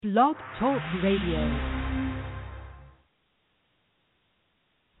Blog Talk Radio.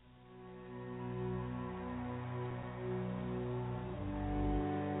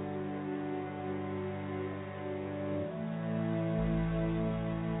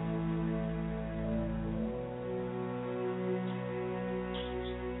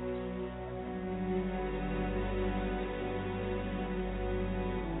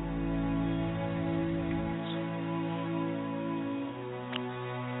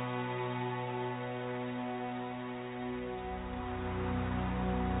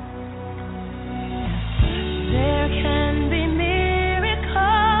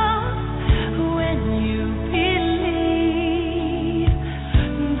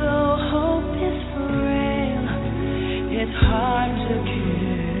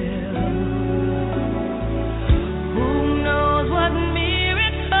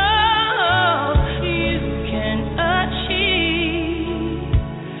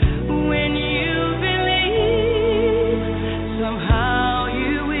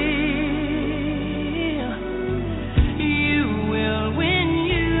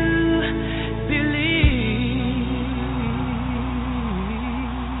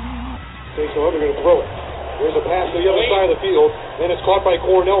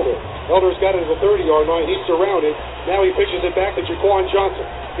 Elder's got it at the 30-yard line. He's surrounded. Now he pitches it back to Jaquan Johnson.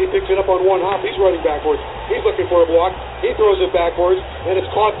 He picks it up on one hop. He's running backwards. He's looking for a block. He throws it backwards, and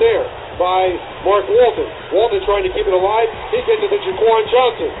it's caught there by Mark Walton. Walton trying to keep it alive. He gets it to Jaquan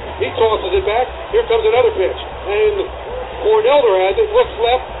Johnson. He tosses it back. Here comes another pitch. And Cornelder has it. Looks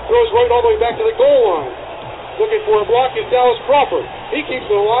left. Throws right all the way back to the goal line. Looking for a block is Dallas Crawford. He keeps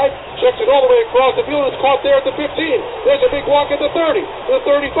it alive, checks it all the way across the field, and it's caught there at the 15. There's a big block at the 30, to the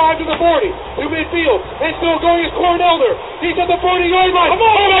 35, to the 40, to midfield, and still going is Cornelder. He's at the 40-yard line. Come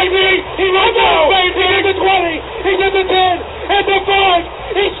on, baby! He runs out! He's at the 20, he's at the 10, at the 5,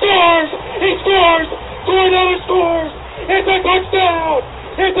 he scores! He scores! Cornelder scores! It's a touchdown!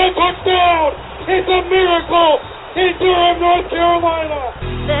 It's a touchdown! It's a miracle in Durham, North Carolina!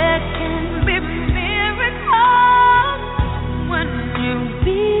 There can be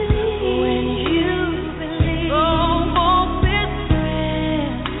when you believe, oh, hope is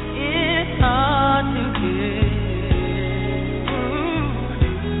red, it's hard to get. Who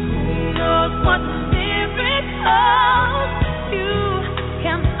knows what miracles you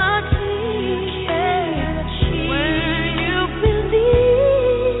can achieve when you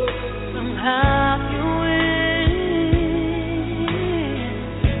believe, somehow you win.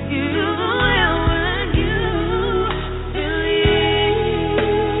 You will when you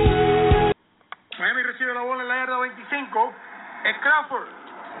Miami recibe la bola en la yarda 25. Crawford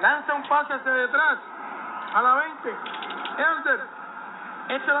lanza un pase hacia detrás a la 20. Elder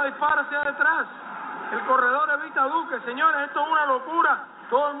echa la dispara hacia detrás. El corredor evita a Duque. Señores, esto es una locura.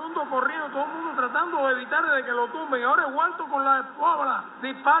 Todo el mundo corriendo, todo el mundo tratando de evitar de que lo tumben. Ahora es Walton con la bola.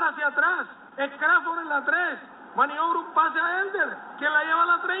 Dispara hacia atrás. Crawford en la 3. Maniobra un pase a Elder. ¿Quién la lleva a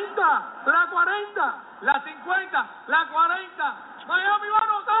la 30? La 40. La 50. La 40. Miami va a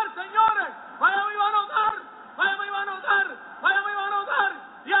anotar, señores. Miami va a anotar. Miami va a anotar. Miami va a anotar.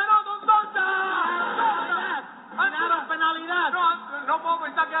 Y anota un touchdown. Tiraron penalidad. No puedo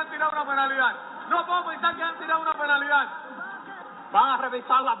pensar que han tirado una penalidad. No puedo pensar que han tirado una penalidad. Van a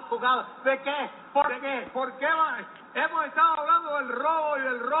revisar la jugada. ¿De qué? ¿Por qué? ¿Por qué van? Hemos estado hablando del robo y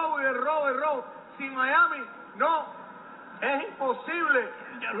del robo y del robo y del robo. Si Miami no, es imposible.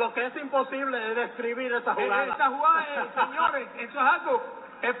 Lo que es imposible es describir esa jugada. Esa jugada, señores, eso es algo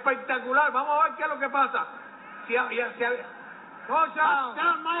espectacular. Vamos a ver qué es lo que pasa. Miami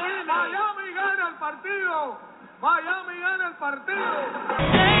gana el partido. Miami gana el partido.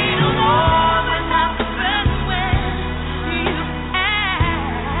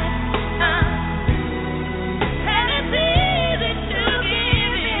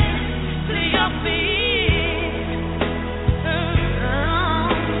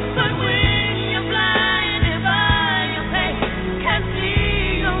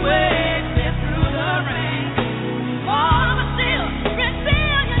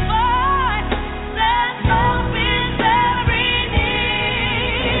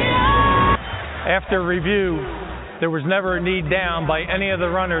 After review, there was never a knee down by any of the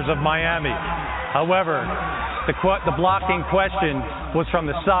runners of Miami. However, the blocking question was from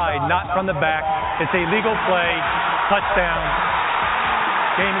the side, not from the back. It's a legal play, touchdown,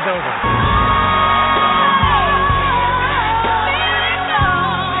 game is over.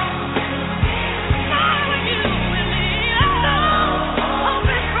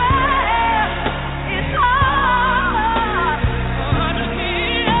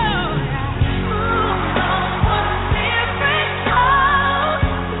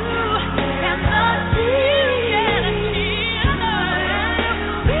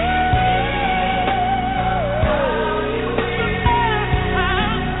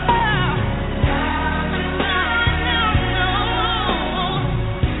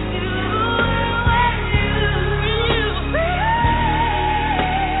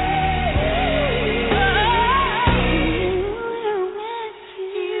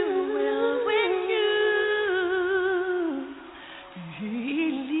 Yes,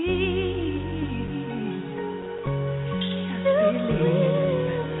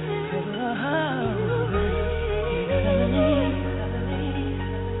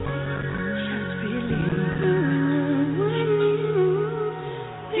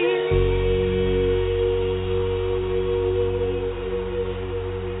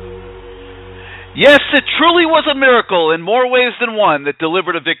 it truly was a miracle in more ways than one that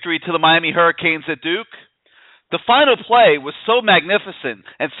delivered a victory to the Miami Hurricanes at Duke. The final play was so magnificent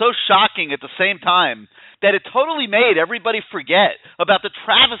and so shocking at the same time that it totally made everybody forget about the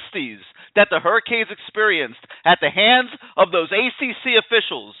travesties that the Hurricanes experienced at the hands of those ACC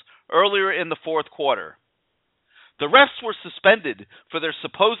officials earlier in the fourth quarter. The refs were suspended for their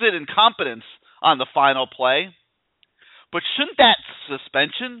supposed incompetence on the final play. But shouldn't that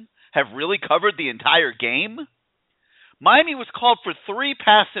suspension have really covered the entire game? Miami was called for 3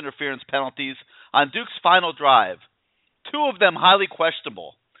 pass interference penalties on Duke's final drive, 2 of them highly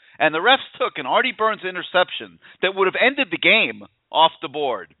questionable, and the refs took an Artie Burns interception that would have ended the game off the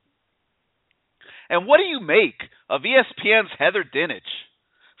board. And what do you make of ESPN's Heather Dinich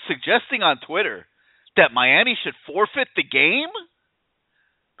suggesting on Twitter that Miami should forfeit the game?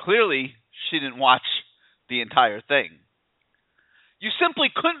 Clearly, she didn't watch the entire thing. You simply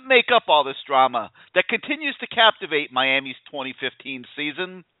couldn't make up all this drama that continues to captivate Miami's 2015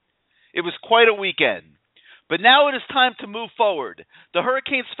 season. It was quite a weekend. But now it is time to move forward. The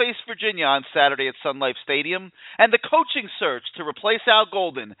Hurricanes face Virginia on Saturday at Sun Life Stadium, and the coaching search to replace Al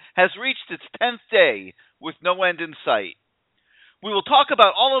Golden has reached its 10th day with no end in sight. We will talk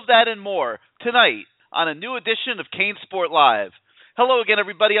about all of that and more tonight on a new edition of CaneSport Live. Hello again,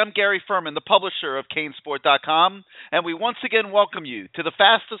 everybody. I'm Gary Ferman, the publisher of CaneSport.com, and we once again welcome you to the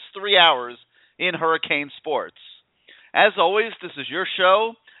fastest 3 hours in Hurricane sports. As always, this is your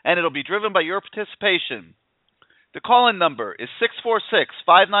show, and it'll be driven by your participation. The call-in number is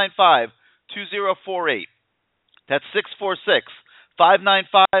 646-595-2048. That's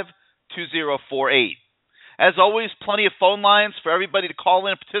 646-595-2048. As always, plenty of phone lines for everybody to call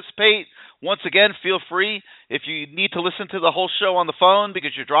in and participate. Once again, feel free if you need to listen to the whole show on the phone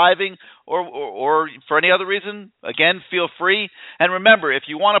because you're driving or for any other reason. Again, feel free. And remember, if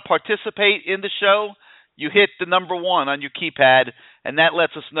you want to participate in the show, you hit the number 1 on your keypad, and that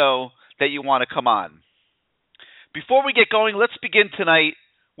lets us know that you want to come on. Before we get going, let's begin tonight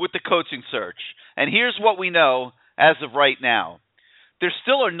with the coaching search. And here's what we know as of right now. There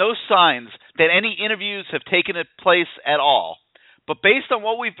still are no signs that any interviews have taken place at all. But based on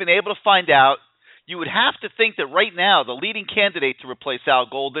what we've been able to find out, you would have to think that right now the leading candidate to replace Al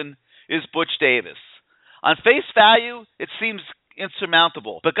Golden is Butch Davis. On face value, it seems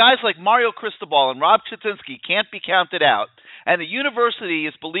insurmountable. But guys like Mario Cristobal and Rob Chudzinski can't be counted out, and the university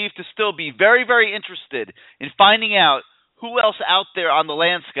is believed to still be very, very interested in finding out who else out there on the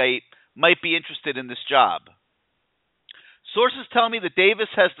landscape might be interested in this job. Sources tell me that Davis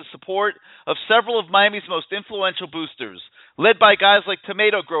has the support of several of Miami's most influential boosters, led by guys like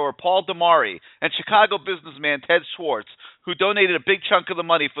tomato grower Paul Damari and Chicago businessman Ted Schwartz, who donated a big chunk of the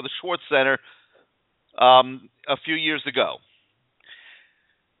money for the Schwartz Center a few years ago.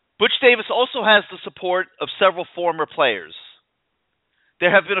 Butch Davis also has the support of several former players.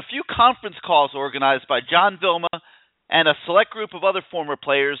 There have been a few conference calls organized by John Vilma and a select group of other former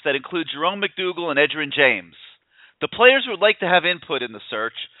players that include Jerome McDougal and Edgerrin James. The players would like to have input in the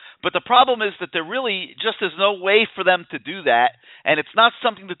search, but the problem is that there really just is no way for them to do that, and it's not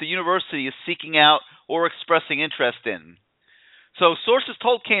something that the university is seeking out or expressing interest in. So sources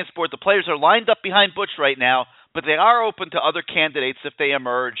told CaneSport the players are lined up behind Butch right now, but they are open to other candidates if they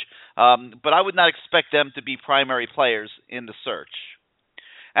emerge, but I would not expect them to be primary players in the search.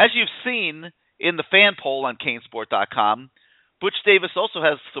 As you've seen in the fan poll on CaneSport.com, Butch Davis also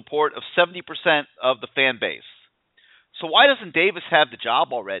has support of 70% of the fan base. So why doesn't Davis have the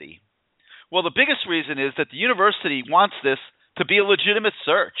job already? Well, the biggest reason is that the university wants this to be a legitimate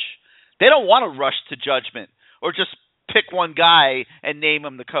search. They don't want to rush to judgment or just pick one guy and name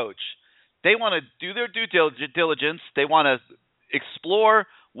him the coach. They want to do their due diligence. They want to explore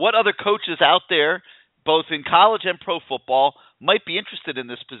what other coaches out there, both in college and pro football, might be interested in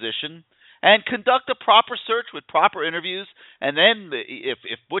this position and conduct a proper search with proper interviews. And then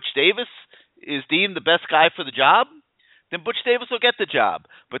if Butch Davis is deemed the best guy for the job, then Butch Davis will get the job.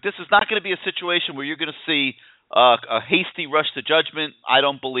 But this is not going to be a situation where you're going to see a hasty rush to judgment, I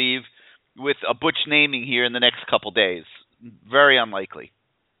don't believe, with a Butch naming here in the next couple days. Very unlikely.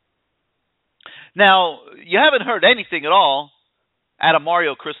 Now, you haven't heard anything at all out of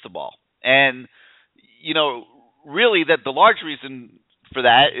Mario Cristobal. And, you know, really that the large reason for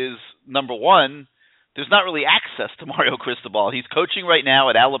that is, number one, there's not really access to Mario Cristobal. He's coaching right now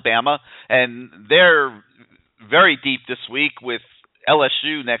at Alabama, and they're very deep this week with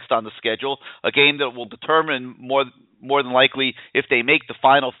LSU next on the schedule, a game that will determine more than likely if they make the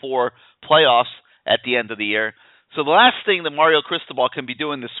Final Four playoffs at the end of the year. So the last thing that Mario Cristobal can be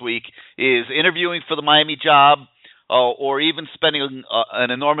doing this week is interviewing for the Miami job or even spending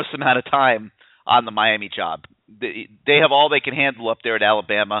an enormous amount of time on the Miami job. They have all they can handle up there at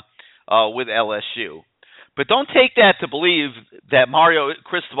Alabama with LSU. But don't take that to believe that Mario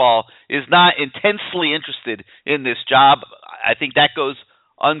Cristobal is not intensely interested in this job. I think that goes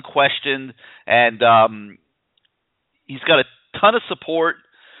unquestioned, and he's got a ton of support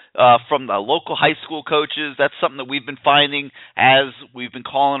from the local high school coaches. That's something that we've been finding as we've been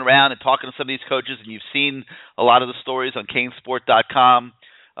calling around and talking to some of these coaches, and you've seen a lot of the stories on CaneSport.com.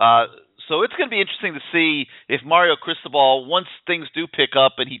 So it's going to be interesting to see if Mario Cristobal, once things do pick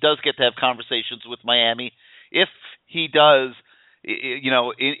up and he does get to have conversations with Miami, if he does,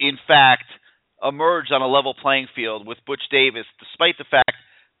 in fact, emerge on a level playing field with Butch Davis, despite the fact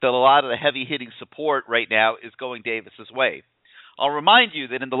that a lot of the heavy-hitting support right now is going Davis's way. I'll remind you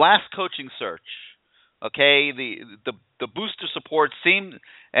that in the last coaching search, okay, the booster support seemed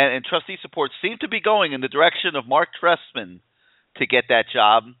and trustee support seemed to be going in the direction of Mark Trestman to get that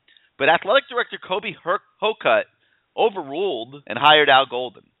job, but athletic director Kobe Hokut overruled and hired Al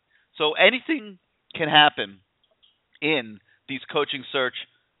Golden. So anything can happen in these coaching search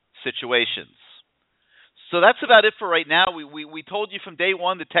situations. So that's about it for right now. We told you from day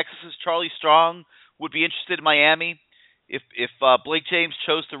one that Texas's Charlie Strong would be interested in Miami. If Blake James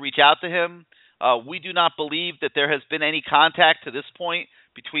chose to reach out to him, we do not believe that there has been any contact to this point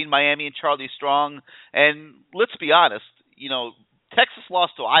between Miami and Charlie Strong. And let's be honest, Texas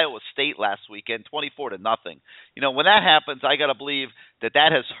lost to Iowa State last weekend, 24-0. When that happens, I got to believe that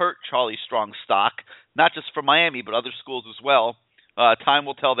has hurt Charlie Strong's stock, not just for Miami, but other schools as well. Time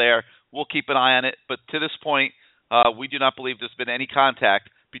will tell there. We'll keep an eye on it. But to this point, we do not believe there's been any contact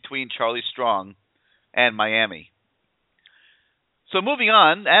between Charlie Strong and Miami. So moving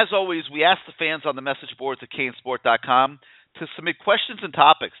on, as always, we ask the fans on the message boards at CaneSport.com to submit questions and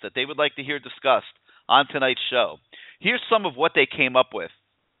topics that they would like to hear discussed on tonight's show. Here's some of what they came up with.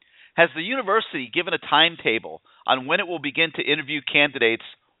 Has the university given a timetable on when it will begin to interview candidates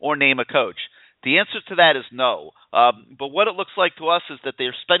or name a coach? The answer to that is no. But what it looks like to us is that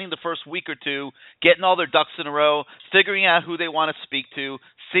they're spending the first week or two getting all their ducks in a row, figuring out who they want to speak to,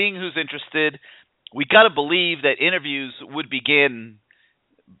 seeing who's interested. We got to believe that interviews would begin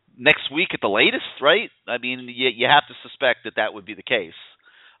next week at the latest, right? I mean, you have to suspect that would be the case.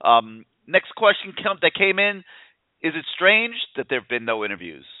 Next question that came in, is it strange that there have been no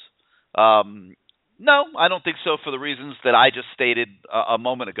interviews? No, I don't think so for the reasons that I just stated a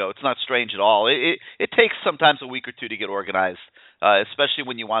moment ago. It's not strange at all. It takes sometimes a week or two to get organized, especially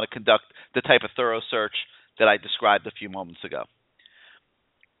when you want to conduct the type of thorough search that I described a few moments ago.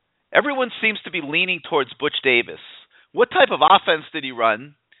 Everyone seems to be leaning towards Butch Davis. What type of offense did he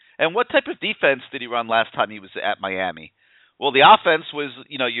run, and what type of defense did he run last time he was at Miami? Well, the offense was,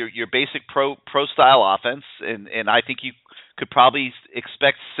 your basic pro style offense, and I think you could probably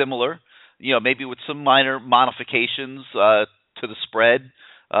expect similar, maybe with some minor modifications to the spread,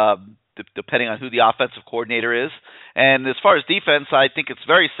 depending on who the offensive coordinator is. And as far as defense, I think it's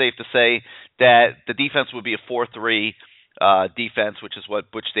very safe to say that the defense would be a 4-3 defense, which is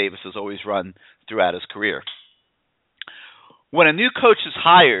what Butch Davis has always run throughout his career. When a new coach is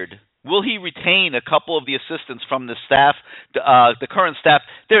hired, will he retain a couple of the assistants from the staff, the current staff?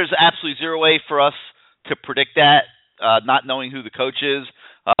 There's absolutely zero way for us to predict that, not knowing who the coach is,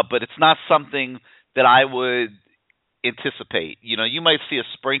 but it's not something that I would anticipate. You might see a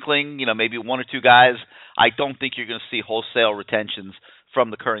sprinkling, maybe one or two guys. I don't think you're going to see wholesale retentions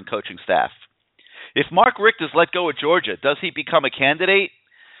from the current coaching staff. If Mark Richt is let go of Georgia, does he become a candidate?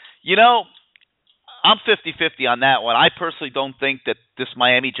 I'm 50-50 on that one. I personally don't think that this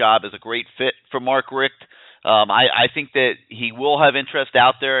Miami job is a great fit for Mark Richt. I think that he will have interest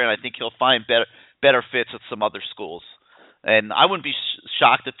out there, and I think he'll find better fits at some other schools. And I wouldn't be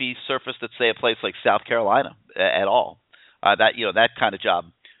shocked if he surfaced at, say, a place like South Carolina at all. That kind of job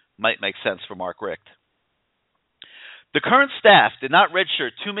might make sense for Mark Richt. The current staff did not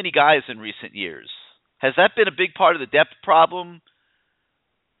redshirt too many guys in recent years. Has that been a big part of the depth problem?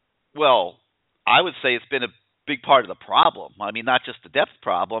 Well, I would say it's been a big part of the problem. I mean, not just the depth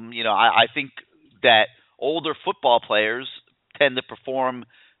problem. I think that older football players tend to perform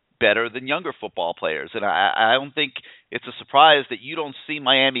better than younger football players. And I don't think it's a surprise that you don't see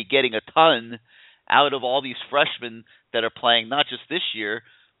Miami getting a ton out of all these freshmen that are playing not just this year,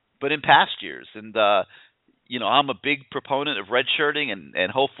 but in past years. And I'm a big proponent of redshirting,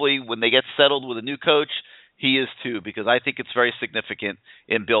 and hopefully when they get settled with a new coach, he is too, because I think it's very significant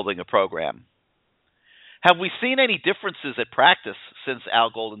in building a program. Have we seen any differences at practice since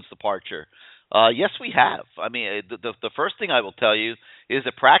Al Golden's departure? Yes, we have. I mean, the first thing I will tell you is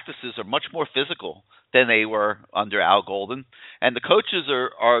that practices are much more physical than they were under Al Golden, and the coaches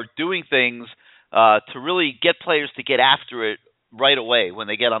are doing things to really get players to get after it right away when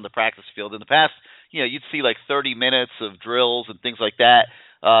they get on the practice field. In the past, you'd see like 30 minutes of drills and things like that.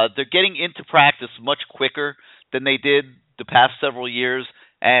 They're getting into practice much quicker than they did the past several years,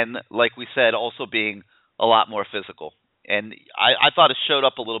 and like we said, also being a lot more physical. And I thought it showed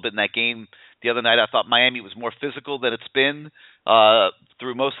up a little bit in that game the other night. I thought Miami was more physical than it's been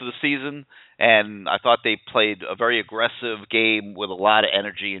through most of the season, and I thought they played a very aggressive game with a lot of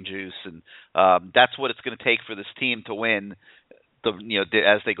energy and juice, and that's what it's going to take for this team to win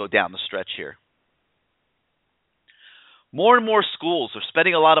as they go down the stretch here. More and more schools are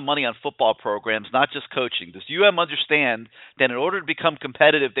spending a lot of money on football programs, not just coaching. Does UM understand that in order to become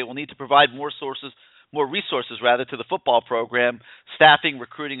competitive, they will need to provide more resources to the football program, staffing,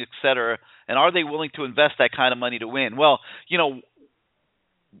 recruiting, etc., and are they willing to invest that kind of money to win? Well,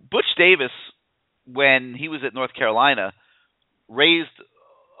 Butch Davis, when he was at North Carolina, raised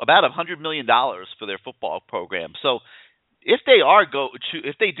about $100 million for their football program. So if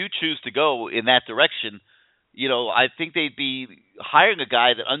they do choose to go in that direction, I think they'd be hiring a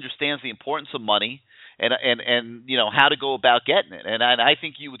guy that understands the importance of money and how to go about getting it. And I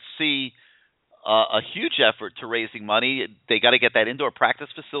think you would see a huge effort to raising money. They got to get that indoor practice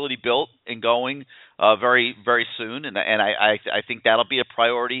facility built and going very, very soon, and I think that'll be a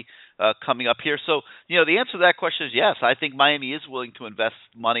priority coming up here. So, the answer to that question is yes. I think Miami is willing to invest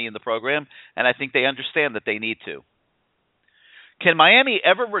money in the program, and I think they understand that they need to. Can Miami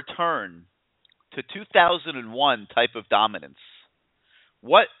ever return to 2001 type of dominance?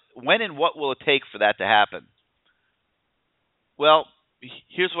 When and what will it take for that to happen? Well,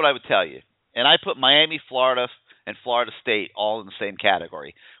 here's what I would tell you. And I put Miami, Florida, and Florida State all in the same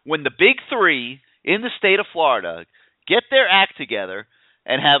category. When the big three in the state of Florida get their act together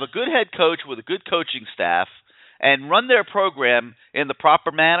and have a good head coach with a good coaching staff and run their program in the proper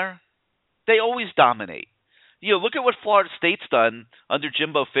manner, they always dominate. Look at what Florida State's done under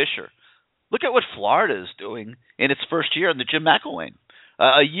Jimbo Fisher. Look at what Florida is doing in its first year under Jim McElwain,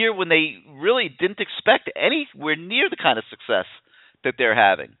 a year when they really didn't expect anywhere near the kind of success that they're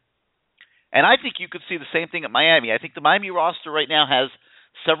having. And I think you could see the same thing at Miami. I think the Miami roster right now has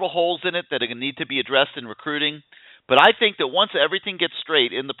several holes in it that are going to need to be addressed in recruiting. But I think that once everything gets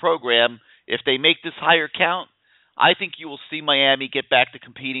straight in the program, if they make this higher count, I think you will see Miami get back to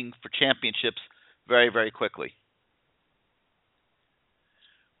competing for championships very, very quickly.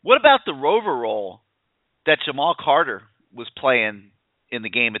 What about the rover role that Jamal Carter was playing in the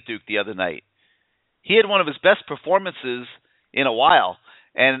game at Duke the other night? He had one of his best performances in a while.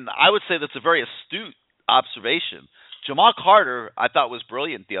 And I would say that's a very astute observation. Jamal Carter, I thought, was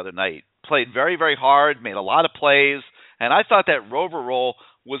brilliant the other night. Played very, very hard, made a lot of plays, and I thought that rover role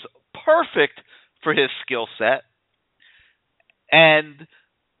was perfect for his skill set. And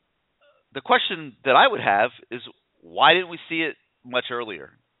the question that I would have is, why didn't we see it much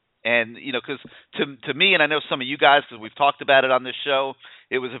earlier? And, because to me, and I know some of you guys, because we've talked about it on this show,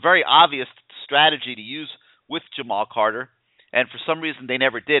 it was a very obvious strategy to use with Jamal Carter. And for some reason, they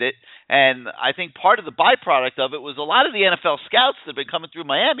never did it. And I think part of the byproduct of it was a lot of the NFL scouts that have been coming through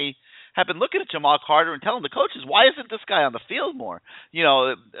Miami have been looking at Jamal Carter and telling the coaches, why isn't this guy on the field more? He's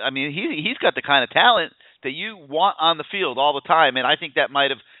got the kind of talent that you want on the field all the time. And I think that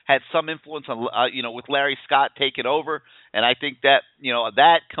might have had some influence on, with Larry Scott taking over. And I think that,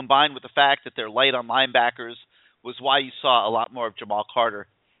 that combined with the fact that they're light on linebackers was why you saw a lot more of Jamal Carter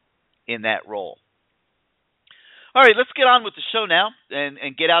in that role. All right, let's get on with the show now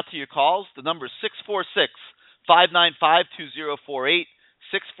and get out to your calls. The number is 646-595-2048,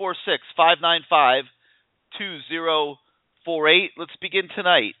 646-595-2048. Let's begin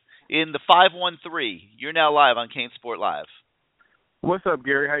tonight in the 513. You're now live on CaneSport Live. What's up,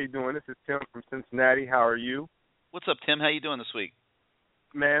 Gary? How you doing? This is Tim from Cincinnati. How are you? What's up, Tim? How you doing this week?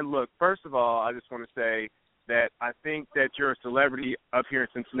 Man, look, first of all, I just want to say that I think that you're a celebrity up here in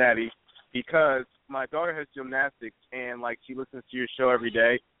Cincinnati because my daughter has gymnastics and, she listens to your show every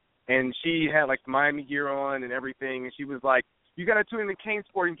day. And she had, the Miami gear on and everything. And she was like, you got to tune in to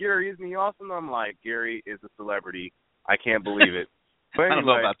CaneSport. And Gary, isn't he awesome? I'm like, Gary is a celebrity. I can't believe it. But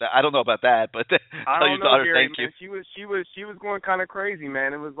anyway, I don't know about that, but I don't know, daughter, Gary, thank man. you. She was going kind of crazy,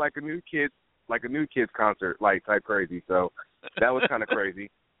 man. It was like a new kids concert, type crazy. So that was kind of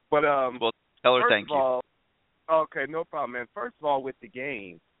crazy. But well, tell her first thank of you. all, okay, no problem, man. First of all, with the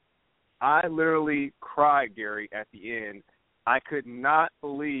game, I literally cried, Gary, at the end. I could not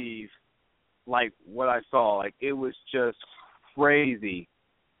believe, like, what I saw. Like, it was just crazy.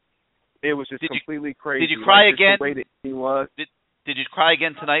 It was just completely crazy. Did you cry like, again? The way that he was. Did you cry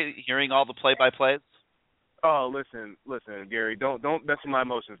again tonight, hearing all the play-by-plays? Oh, listen, Gary. Don't mess with my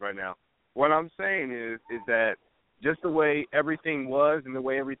emotions right now. What I'm saying is that just the way everything was and the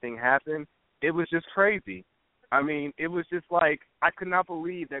way everything happened, it was just crazy. I mean, it was just like I could not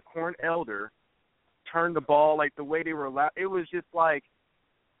believe that Corn Elder turned the ball like the way they were allowed. It was just like,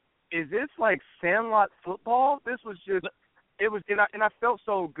 is this like Sandlot football? This was just, it was, and I felt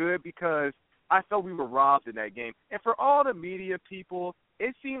so good because I felt we were robbed in that game. And for all the media people,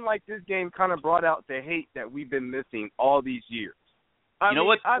 it seemed like this game kind of brought out the hate that we've been missing all these years. I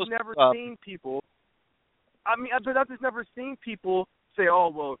mean, I've never seen people. I've just never seen people say,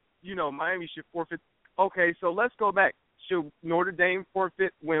 "Oh, well, you know, Miami should forfeit." Okay, so let's go back. Should Notre Dame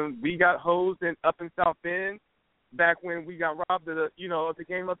forfeit when we got hosed up in South Bend, back when we got robbed of the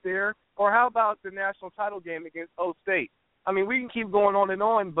game up there? Or how about the national title game against O State? I mean, we can keep going on and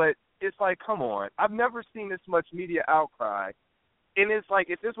on, but it's like, come on. I've never seen this much media outcry. And it's like,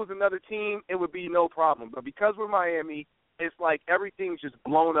 if this was another team, it would be no problem. But because we're Miami, it's like everything's just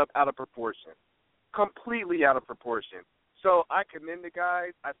blown up out of proportion, completely out of proportion. So I commend the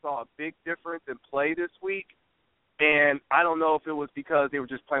guys. I saw a big difference in play this week. And I don't know if it was because they were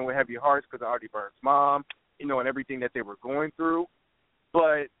just playing with heavy hearts because of Artie Burns' mom, and everything that they were going through.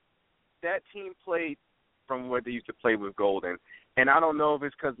 But that team played from what they used to play with Golden. And I don't know if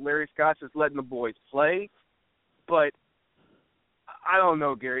it's because Larry Scott's just letting the boys play, but I don't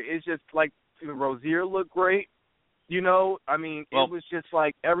know, Gary. It's just like Rozier looked great. It was just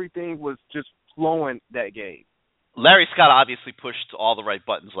like everything was just flowing that game. Larry Scott obviously pushed all the right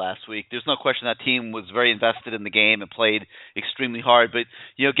buttons last week. There's no question that team was very invested in the game and played extremely hard. But,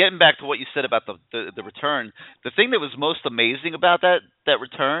 getting back to what you said about the return, the thing that was most amazing about that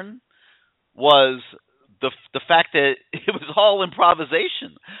return was the fact that it was all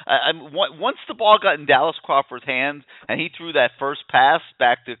improvisation. Once the ball got in Dallas Crawford's hands and he threw that first pass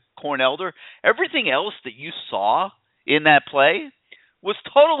back to Corn Elder, everything else that you saw in that play was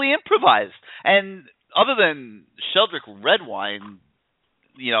totally improvised. And other than Sheldrick Redwine,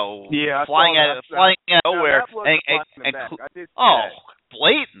 flying out of nowhere,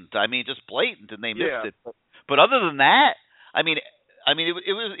 blatant. I mean, just blatant, and they missed it. But other than that,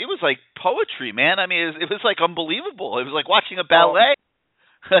 it was like poetry, man. I mean, it was like unbelievable. It was like watching a ballet.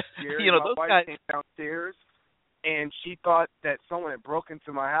 Gary, my wife came downstairs, and she thought that someone had broken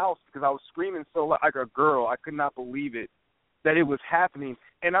into my house because I was screaming so loud, like a girl. I could not believe it, that it was happening.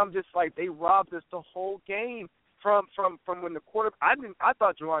 And I'm just like, they robbed us the whole game from when the quarterback. I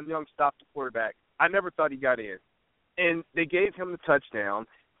thought Juwan Young stopped the quarterback. I never thought he got in. And they gave him the touchdown.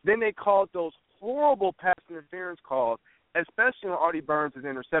 Then they called those horrible pass interference calls, especially on Artie Burns'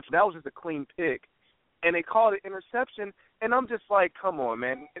 interception. That was just a clean pick. And they called it interception, and I'm just like, come on,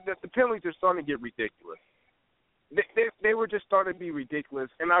 man. The penalties are starting to get ridiculous. They were just starting to be ridiculous.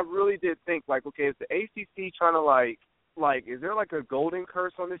 And I really did think, like, okay, is the ACC trying to, like, is there like a golden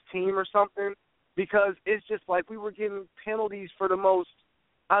curse on this team or something? Because it's just like we were getting penalties for the most,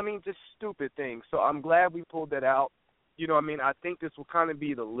 just stupid things. So I'm glad we pulled that out. I think this will kind of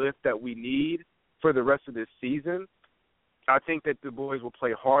be the lift that we need for the rest of this season. I think that the boys will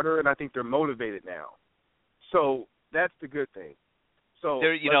play harder, and I think they're motivated now. So that's the good thing. So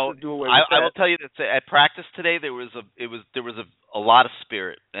I will tell you that at practice today there was a lot of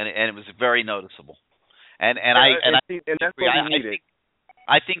spirit, and it was very noticeable. And that's what we needed.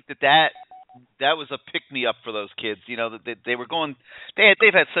 I think that was a pick me up for those kids. They were going.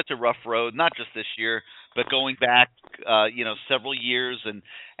 They've had such a rough road, not just this year, but going back, several years, and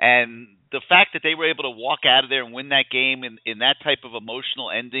the fact that they were able to walk out of there and win that game in that type of emotional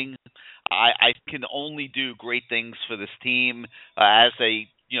ending, I can only do great things for this team as they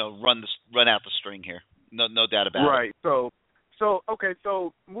run out the string here. No doubt about it. Right. So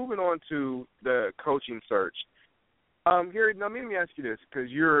moving on to the coaching search. Gary, now let me ask you this, because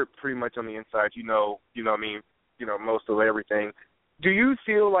you're pretty much on the inside. Most of everything. Do you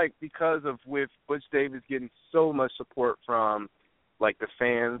feel like because of with Butch Davis getting so much support from, like, the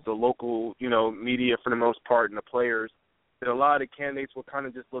fans, the local, media for the most part, and the players, that a lot of candidates will kind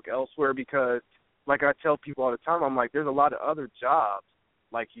of just look elsewhere? Because, like I tell people all the time, I'm like, there's a lot of other jobs,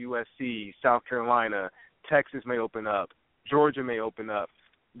 like USC, South Carolina, Texas may open up, Georgia may open up,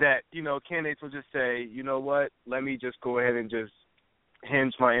 that, candidates will just say, you know what, let me just go ahead and just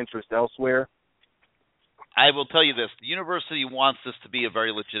hinge my interest elsewhere. I will tell you this: the university wants this to be a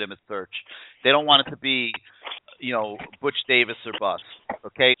very legitimate search. They don't want it to be, Butch Davis or bust.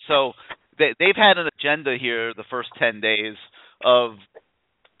 Okay, so they've had an agenda here the first 10 days of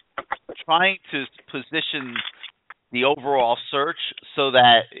trying to position the overall search so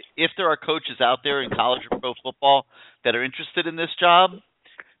that if there are coaches out there in college or pro football that are interested in this job,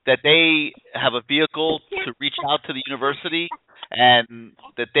 that they have a vehicle to reach out to the university and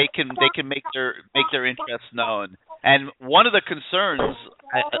that they can make their interests known. And one of the concerns,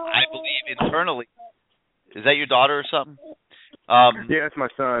 I believe internally, is that your daughter or something? Yeah, that's my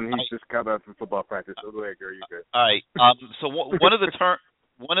son. He's just come back from football practice. So go ahead, girl. You're good. All right. So one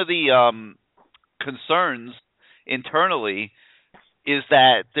of the concerns internally is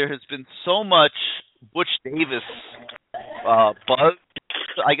that there has been so much Butch Davis buzz,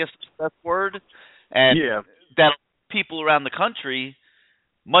 I guess is the best word, and that people around the country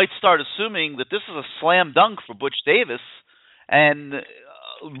might start assuming that this is a slam dunk for Butch Davis, and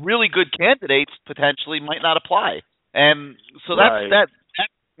really good candidates potentially might not apply. And so that's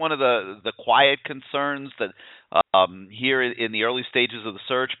one of the quiet concerns that here in the early stages of the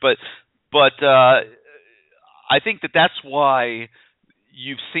search. But I think that's why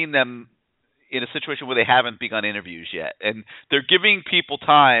you've seen them in a situation where they haven't begun interviews yet, and they're giving people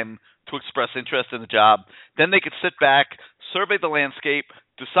time to express interest in the job. Then they could sit back, survey the landscape,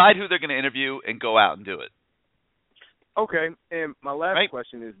 decide who they're going to interview, and go out and do it. Okay, and my last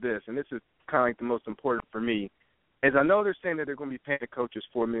question is this, and this is kind of like the most important for me, is I know they're saying that they're going to be paying the coaches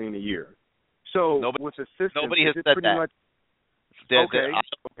 $4 million a year. So with assistants, nobody has said that. Much... Okay.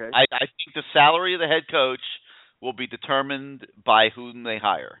 I think the salary of the head coach will be determined by whom they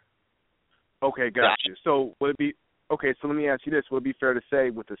hire. Okay, got you. So would it be okay? So let me ask you this: would it be fair to say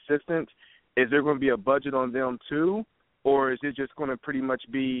with assistants, is there going to be a budget on them too, or is it just going to pretty much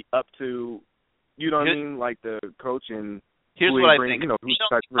be up to, like the coach and here's what I think.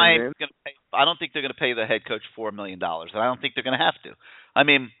 I don't think they're going to pay the head coach $4 million, and I don't think they're going to have to. I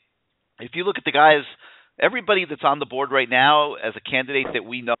mean, if you look at the guys, everybody that's on the board right now as a candidate that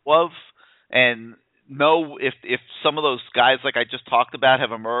we know of, and know if some of those guys like I just talked about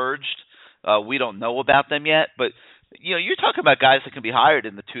have emerged. We don't know about them yet, but you're talking about guys that can be hired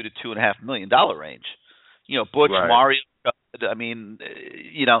in the $2 to $2.5 million range. Butch, Mario. I mean,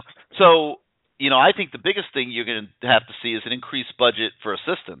 So, I think the biggest thing you're going to have to see is an increased budget for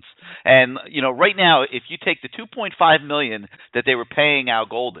assistants. And right now, if you take the $2.5 million that they were paying Al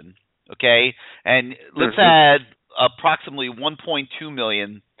Golden, okay, and let's add approximately $1.2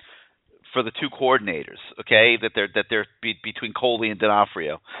 million for the two coordinators, okay, that they're between Coley and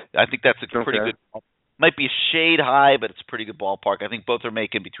D'Onofrio. I think that's a pretty good. Might be a shade high, but it's a pretty good ballpark. I think both are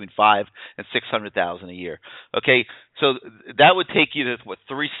making between $500,000 and $600,000 a year. Okay, so that would take you to what,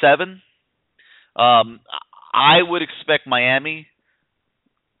 3.7. I would expect Miami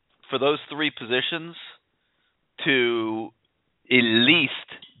for those three positions to at least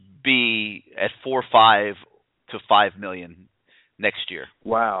be at 4.5 to $5 million next year.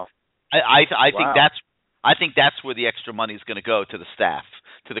 Wow. I think that's where the extra money is going to go to the staff,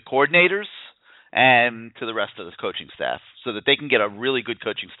 to the coordinators, and to the rest of the coaching staff, so that they can get a really good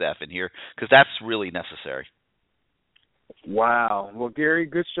coaching staff in here, because that's really necessary. Wow. Well, Gary,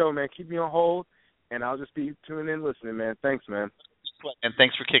 good show, man. Keep me on hold, and I'll just be tuning in listening, man. Thanks, man. And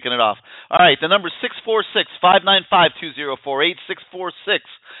thanks for kicking it off. All right, the number is 646-595-2048,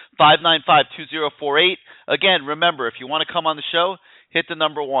 646-595-2048. Again, remember, if you want to come on the show, hit the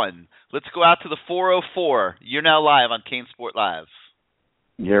number 1. Let's go out to the 404. You're now live on CaneSport Live.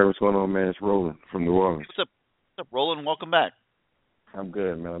 Yeah, what's going on, man? It's Roland from New Orleans. What's up, Roland? Welcome back. I'm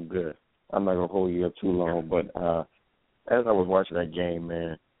good, man. I'm good. I'm not going to hold you up too long, but as I was watching that game,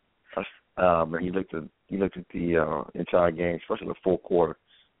 man, you looked at the entire game, especially the fourth quarter.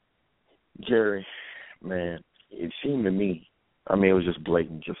 Jerry, man, it seemed to me, I mean, it was just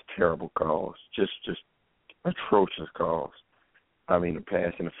blatant, just terrible calls, just atrocious calls. I mean, the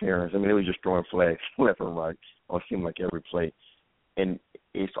pass interference. I mean, they were just throwing flags left and right. It seemed like every play. And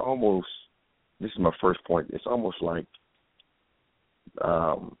it's almost, this is my first point, it's almost like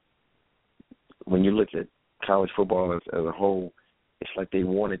when you look at college football as a whole, it's like they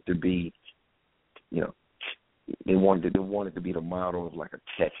want it to be, they wanted to be the model of like a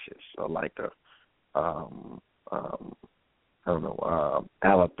Texas or like a,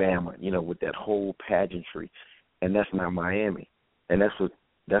 Alabama, with that whole pageantry. And that's not Miami. And that's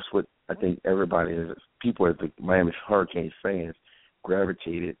what I think everybody is. People as the Miami Hurricanes fans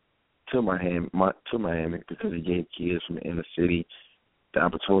gravitated to Miami because it gave kids from the inner city the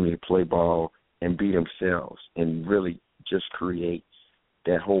opportunity to play ball and be themselves and really just create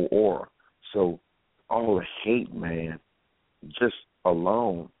that whole aura. So all the hate, man, just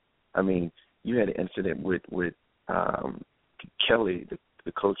alone. I mean, you had an incident with Kelly,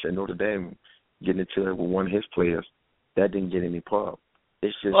 the coach at Notre Dame, getting into it with one of his players. That didn't get any pub.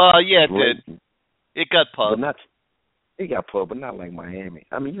 It's just yeah, it blatant. did. It got pub. It got pub, but not like Miami.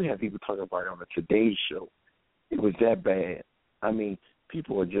 I mean, you have people talking about it on the Today Show. It was that bad. I mean,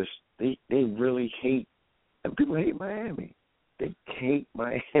 people are just they really hate. And people hate Miami. They hate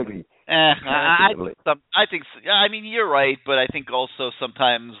Miami. I think. I mean, you're right, but I think also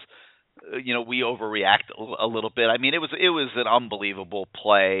sometimes, we overreact a little bit. I mean, it was an unbelievable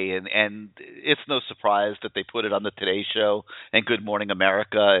play, and it's no surprise that they put it on the Today Show and Good Morning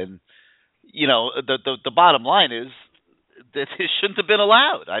America, and the bottom line is that it shouldn't have been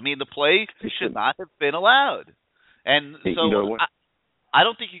allowed. I mean, the play should not have been allowed, and so I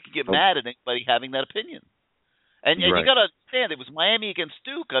don't think you can get mad at anybody having that opinion. And you got to understand, it was Miami against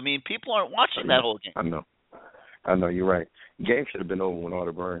Duke. I mean, people aren't watching that whole game. I know, you're right. The game should have been over when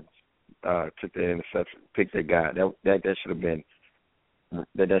Artie Burns took the interception, picked that guy. That should have been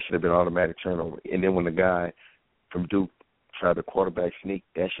automatic turnover. And then when the guy from Duke tried the quarterback sneak,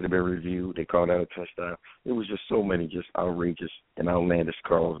 that should have been reviewed. They called that a touchdown. It was just so many just outrageous and outlandish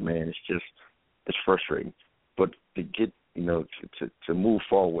calls, man. It's frustrating. But to get to move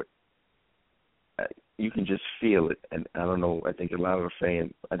forward, you can just feel it, and I don't know. I think all the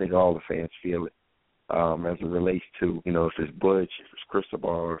fans feel it as it relates to if it's Butch, if it's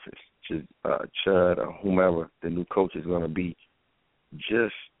Cristobal, if it's Chud or whomever the new coach is going to be.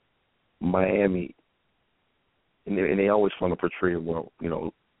 Just Miami, and they always want to portray about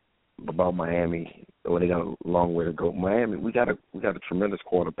Miami. They got a long way to go. Miami, we got a tremendous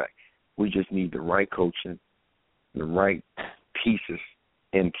quarterback. We just need the right coaching, the right pieces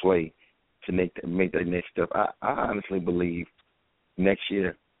in play to make that next step. I honestly believe next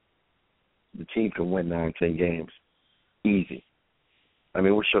year the team can win 9-10 games easy. I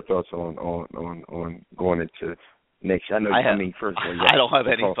mean, what's your thoughts on going into next year? First of all, I don't have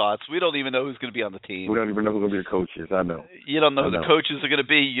any thoughts. We don't even know who's going to be on the team. We don't even know who's going to be the coaches. I know. You don't know who the coaches are going to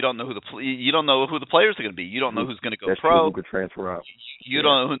be. You don't know who the players are going to be. You don't know who's going to go pro. Who could transfer out. You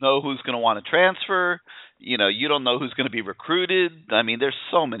don't know who's going to want to transfer. You don't know who's going to be recruited. I mean, there's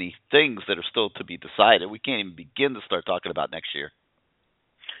so many things that are still to be decided. We can't even begin to start talking about next year.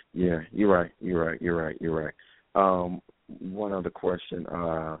 Yeah, you're right. One other question.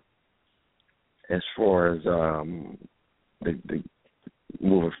 As far as the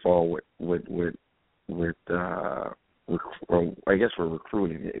moving forward with I guess we're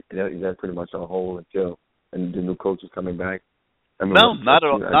recruiting. Is that pretty much on hold until the new coach is coming back? No, not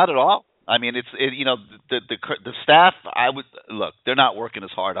at all. I mean, the staff. They're not working as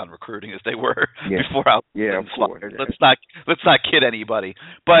hard on recruiting as they were before. Of course. Let's not kid anybody.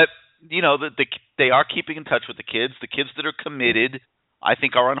 But they are keeping in touch with the kids. The kids that are committed, I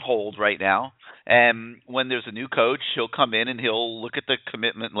think, are on hold right now. And when there's a new coach, he'll come in and he'll look at the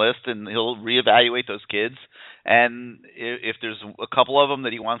commitment list and he'll reevaluate those kids. And if there's a couple of them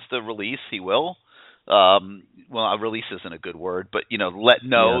that he wants to release, he will. Well, release isn't a good word, but let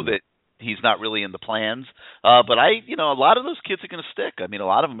know that he's not really in the plans. But a lot of those kids are going to stick. I mean, a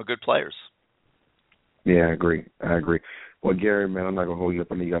lot of them are good players. Yeah, I agree. Well, Gary, man, I'm not gonna hold you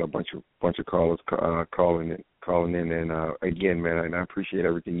up. I know you got a bunch of callers calling in, and again, man, and I appreciate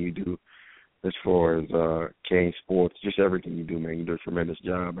everything you do as far as CaneSport, just everything you do, man. You do a tremendous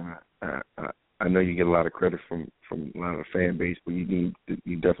job, and I know you get a lot of credit from a lot of the fan base, but you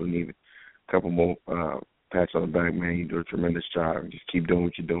definitely need a couple more pats on the back, man. You do a tremendous job, and just keep doing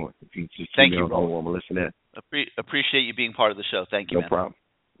what you're doing. If you just keep doing what I'm listening at. Appreciate you being part of the show. Thank you, man. No problem.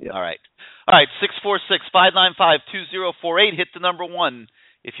 Yeah. All right. 646-595-2048. Hit the number 1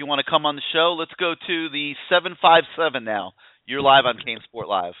 if you want to come on the show. Let's go to the 757 now. You're live on CaneSport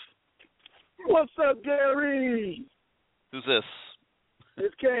Live. What's up, Gary? Who's this?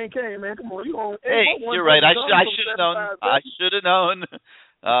 It's Kane, man. Come on, you on? Hey, you're right. I should have known.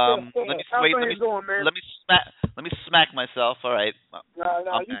 Let me smack myself. All right.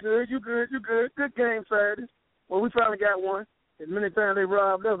 No, you good. Good game Saturday. Well, we finally got one. As many times they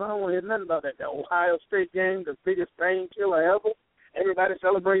robbed us, I don't want to hear nothing about that. The Ohio State game, the biggest painkiller ever. Everybody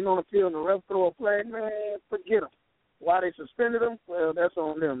celebrating on the field and the ref throw a flag, man, forget them. Why they suspended them? Well, that's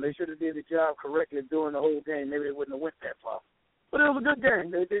on them. They should have did the job correctly during the whole game. Maybe they wouldn't have went that far. But it was a good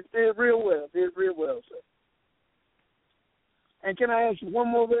game. They did real well. Sir. And can I ask you one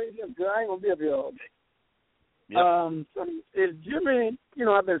more thing? I ain't going to be up here all day. Yep. Is Jimmy,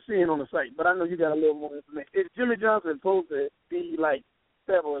 I've been seeing on the site, but I know you got a little more information. Is Jimmy Johnson supposed to be like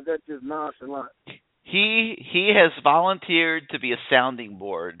that, or is that just nonchalant? He has volunteered to be a sounding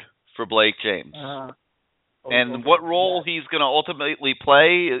board for Blake James. And what role he's going to ultimately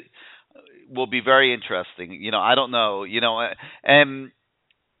play will be very interesting. I don't know. And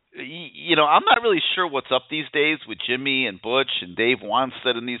I'm not really sure what's up these days with Jimmy and Butch and Dave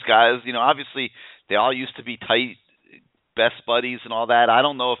Wanstead and these guys. Obviously they all used to be tight, best buddies and all that. I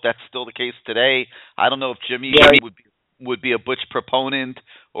don't know if that's still the case today. I don't know if Jimmy would be a Butch proponent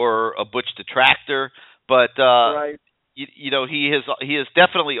or a Butch detractor, but he has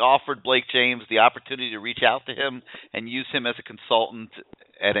definitely offered Blake James the opportunity to reach out to him and use him as a consultant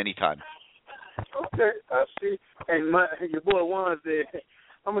at any time. Okay, I see. And your boy Wanstead,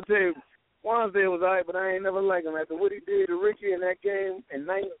 I'm gonna tell you, Wanstead was all right, but I ain't never liked him after what he did to Ricky in that game. And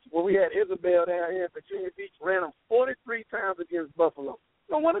when we had Isabel down here in Virginia Beach, ran him 43 times against Buffalo.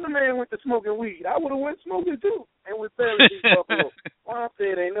 No wonder the man went to smoking weed. I would have went smoking too, and we barely beat Buffalo.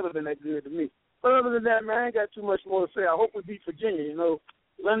 Wanstead ain't never been that good to me. But other than that, man, I ain't got too much more to say. I hope we beat Virginia.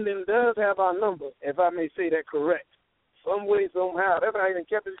 London does have our number, if I may say that correct. Some way, somehow. That's how he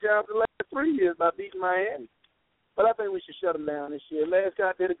kept his job the last 3 years by beating Miami. But I think we should shut him down this year. Last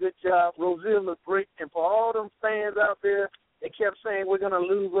guy did a good job. Rozier looked great. And for all them fans out there that kept saying we're going to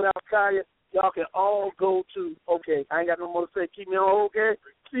lose without Kaya, y'all can all go to, okay, I ain't got no more to say. Keep me on hold, okay?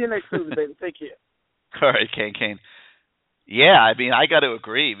 See you next Tuesday, baby. Take care. All right, Kane. Yeah, I got to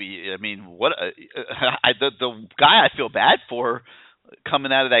agree. The guy I feel bad for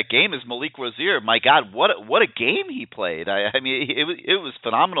coming out of that game is Malik Rozier. My God, what a game he played! It was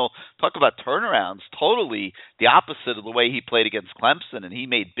phenomenal. Talk about turnarounds. Totally the opposite of the way he played against Clemson, and he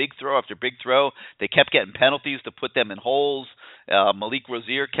made big throw after big throw. They kept getting penalties to put them in holes. Malik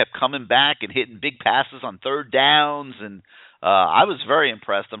Rozier kept coming back and hitting big passes on third downs, and I was very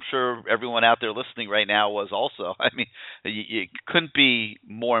impressed. I'm sure everyone out there listening right now was also. You couldn't be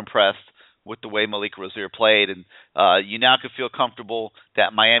more impressed with the way Malik Rozier played, and you now can feel comfortable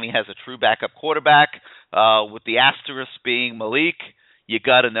that Miami has a true backup quarterback. With the asterisk being Malik, you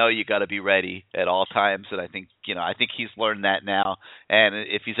got to know you got to be ready at all times, and I think he's learned that now. And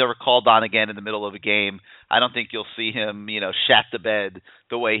if he's ever called on again in the middle of a game, I don't think you'll see him shat the bed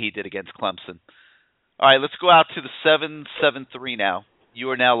the way he did against Clemson. All right, let's go out to the 773 now. You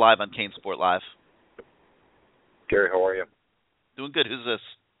are now live on CaneSport Live. Gary, how are you? Doing good. Who's this?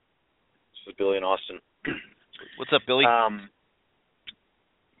 This is Billy in Austin. What's up, Billy? I've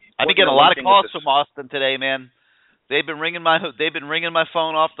been getting a lot of calls from Austin today, man. They've been ringing my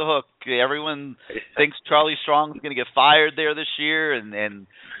phone off the hook. Everyone thinks Charlie Strong's going to get fired there this year, and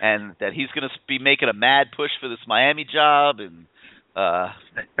that he's going to be making a mad push for this Miami job. And I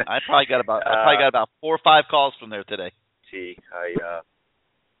probably got about 4 or 5 calls from there today. Gee, I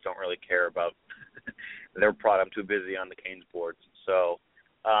don't really care about their product. I'm too busy on the CaneSport. So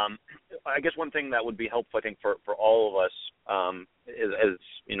I guess one thing that would be helpful, I think, for all of us is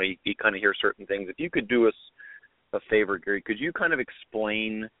you kind of hear certain things. If you could do us a favor, Gary, could you kind of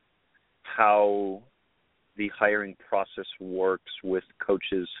explain how the hiring process works with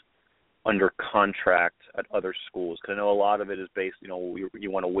coaches under contract at other schools? Because I know a lot of it is based,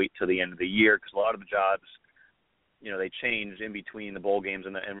 you want to wait till the end of the year because a lot of the jobs, they change in between the bowl games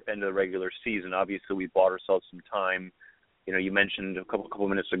and the end of the regular season. Obviously, we bought ourselves some time. You mentioned a couple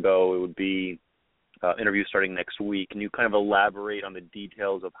minutes ago it would be interviews starting next week. Can you kind of elaborate on the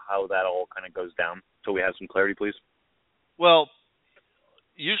details of how that all kind of goes down so we have some clarity, please? Well,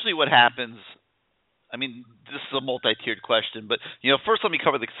 usually what happens, this is a multi-tiered question, but, first let me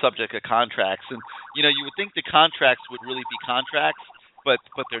cover the subject of contracts. And, you would think the contracts would really be contracts, but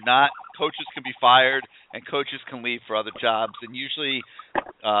they're not. Coaches can be fired and coaches can leave for other jobs. And usually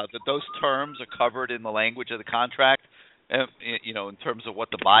those terms are covered in the language of the contract, in terms of what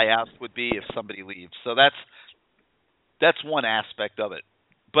the buyout would be if somebody leaves. So that's one aspect of it.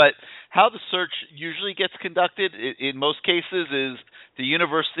 But how the search usually gets conducted in most cases is the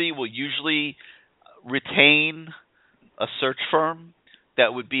university will usually retain a search firm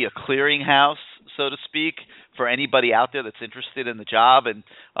that would be a clearinghouse, so to speak, for anybody out there that's interested in the job. And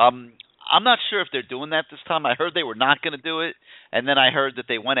I'm not sure if they're doing that this time. I heard they were not going to do it, and then I heard that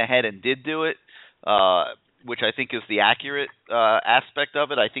they went ahead and did do it, which I think is the accurate aspect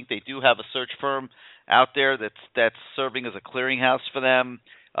of it. I think they do have a search firm out there that's serving as a clearinghouse for them,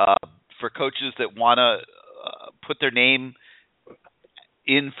 for coaches that want to put their name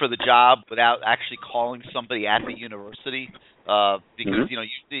in for the job without actually calling somebody at the university, because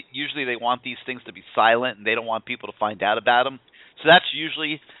usually they want these things to be silent and they don't want people to find out about them. So that's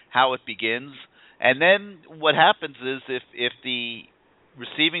usually how it begins. And then what happens is if the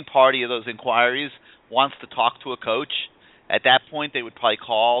receiving party of those inquiries wants to talk to a coach, at that point they would probably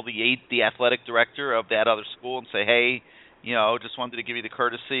call the athletic director of that other school and say, hey, just wanted to give you the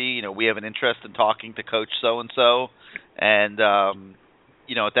courtesy. We have an interest in talking to Coach so-and-so. And,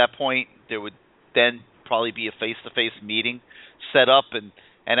 at that point, there would then probably be a face-to-face meeting set up.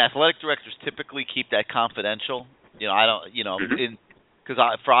 And athletic directors typically keep that confidential. I don't, because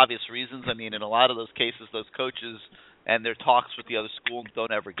for obvious reasons. I mean, in a lot of those cases, those coaches and their talks with the other schools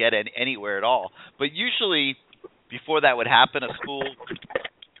don't ever get anywhere at all. But usually, before that would happen, a school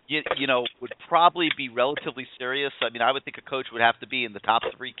would probably be relatively serious. I mean, I would think a coach would have to be in the top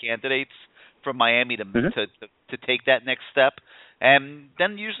 3 candidates from Miami to take that next step. And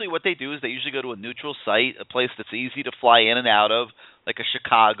then usually what they do is they usually go to a neutral site, a place that's easy to fly in and out of, like a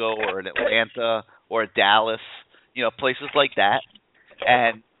Chicago or an Atlanta or a Dallas, places like that.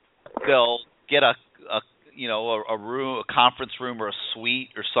 And they'll get a room, a conference room or a suite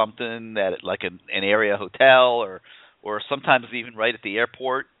or something that like an area hotel or sometimes even right at the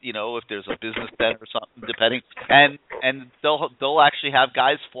airport, if there's a business center or something, depending. And they'll actually have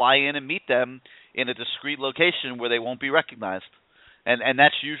guys fly in and meet them in a discreet location where they won't be recognized. And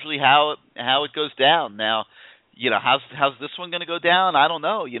that's usually how it goes down. Now, how's this one going to go down? I don't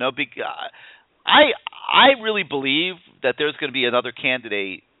know. I really believe that there's going to be another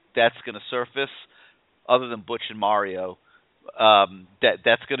candidate that's going to surface other than Butch and Mario.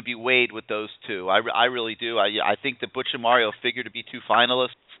 That's going to be weighed with those two. I really do. I think that Butch and Mario figure to be 2 finalists,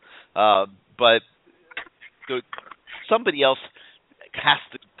 but somebody else has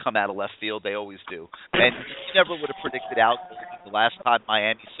to come out of left field. They always do. And you never would have predicted out the last time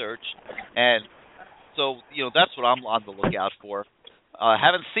Miami searched. And so, that's what I'm on the lookout for.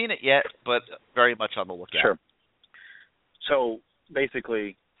 Haven't seen it yet, but very much on the lookout. Sure. So,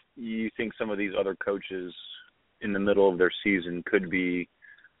 basically, you think some of these other coaches in the middle of their season could be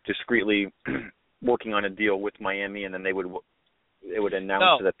discreetly working on a deal with Miami, and then they would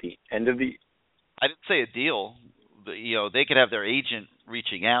announce it at the end of the. I didn't say a deal. They could have their agent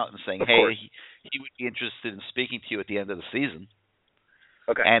reaching out and saying, of "Hey, course. he would be interested in speaking to you at the end of the season."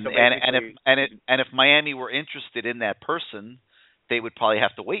 Okay. And so if Miami were interested in that person, they would probably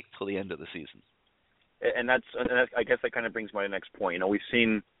have to wait till the end of the season. And that's I guess that kind of brings my next point. We've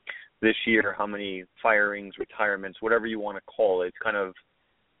seen this year how many firings, retirements, whatever you want to call it. It's kind of,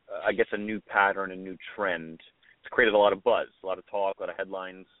 I guess, a new pattern, a new trend. It's created a lot of buzz, a lot of talk, a lot of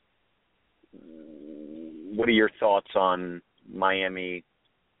headlines. What are your thoughts on Miami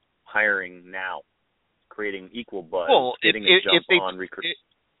hiring now, creating equal buzz, getting a jump on recruiting?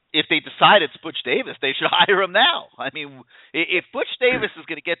 If they decide it's Butch Davis, they should hire him now. I mean, if Butch Davis is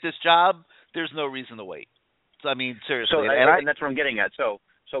going to get this job, there's no reason to wait. So, I mean, seriously. So, and that's what I'm getting at. So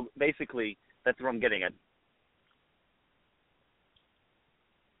basically, that's what I'm getting at.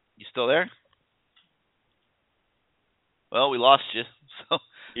 You still there? Well, we lost you. So,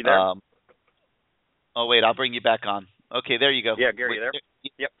 you there? Oh, wait, I'll bring you back on. Okay, there you go. Yeah, Gary, you there?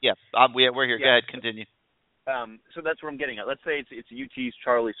 Yep. Yeah, we're here. Yeah. Go ahead, continue. So that's what I'm getting at. Let's say it's UT's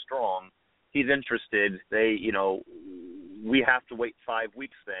Charlie Strong. He's interested. We have to wait 5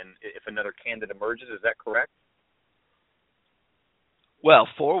 weeks then if another candidate emerges. Is that correct? Well,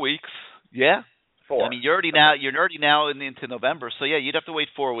 4 weeks. Yeah. 4. I mean, you're already now into November, so yeah, you'd have to wait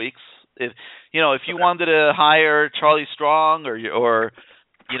 4 weeks. If you wanted to hire Charlie Strong or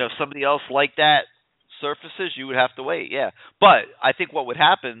somebody else like that surfaces, you would have to wait. Yeah. But I think what would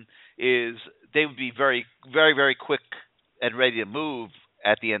happen is they would be very, very, very quick and ready to move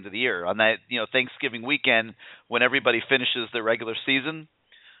at the end of the year on that, Thanksgiving weekend when everybody finishes their regular season.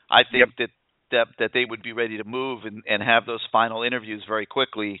 I think that they would be ready to move and have those final interviews very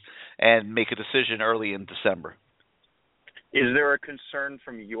quickly and make a decision early in December. Is there a concern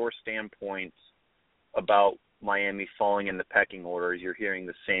from your standpoint about Miami falling in the pecking order? You're hearing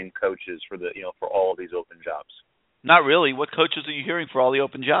the same coaches for all of these open jobs. Not really. What coaches are you hearing for all the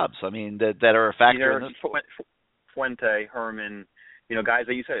open jobs? I mean, that are a factor in this? Fuente, Herman, guys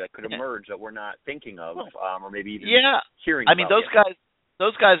that you say that could emerge that we're not thinking of, or maybe even hearing. I mean, those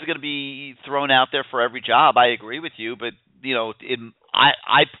guys are going to be thrown out there for every job. I agree with you, but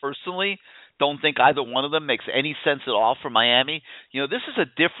I personally don't think either one of them makes any sense at all for Miami. This is a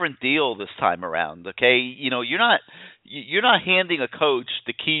different deal this time around. Okay, you're not handing a coach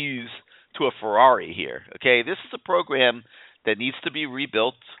the keys to a Ferrari here. Okay, this is a program that needs to be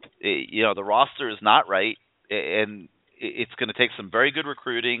rebuilt. The roster is not right, and it's going to take some very good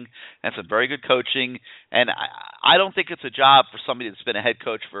recruiting and some very good coaching. And I don't think it's a job for somebody that's been a head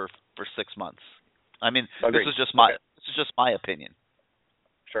coach for 6 months. I mean, Agreed. This is just my opinion.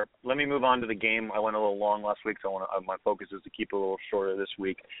 Sure. Let me move on to the game. I went a little long last week, so my focus is to keep it a little shorter this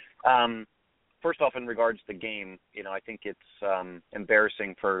week. First off, in regards to the game, I think it's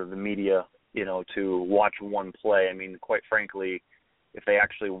embarrassing for the media to watch one play. I mean, quite frankly, if they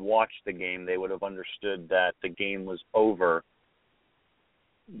actually watched the game, they would have understood that the game was over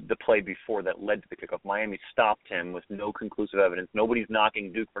the play before that led to the kickoff. Miami stopped him with no conclusive evidence. Nobody's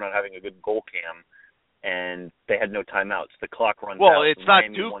knocking Duke for not having a good goal cam, and they had no timeouts. The clock runs out. Well, it's not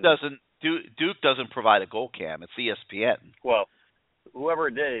Miami Duke doesn't provide a goal cam. It's ESPN. Well, whoever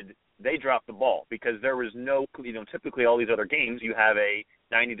did, they dropped the ball because there was no, typically all these other games you have a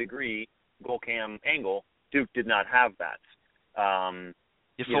 90-degree goal cam angle. Duke did not have that.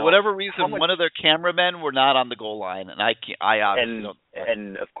 For whatever reason, one of their cameramen were not on the goal line, and I obviously don't.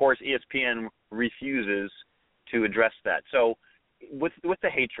 And of course, ESPN refuses to address that. So, with the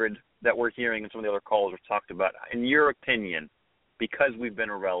hatred that we're hearing and some of the other callers have talked about, in your opinion, because we've been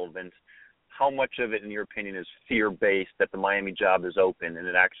irrelevant, how much of it, in your opinion, is fear-based that the Miami job is open and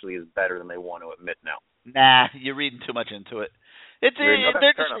it actually is better than they want to admit now? Nah, you're reading too much into it.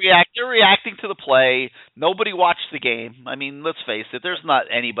 They're reacting to the play. Nobody watched the game. I mean, let's face it. There's not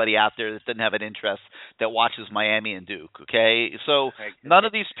anybody out there that doesn't have an interest that watches Miami and Duke. Okay, so none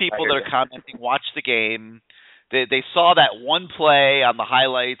of these people that are commenting watched the game. They saw that one play on the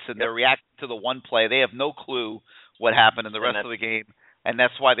highlights and they're reacting to the one play. They have no clue what happened in the rest of the game, and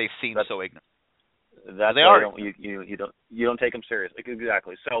that's why they seem so ignorant. That's they why are. You don't take them serious.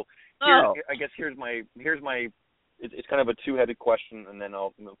 Exactly. So I guess here's my. It's kind of a two-headed question, and then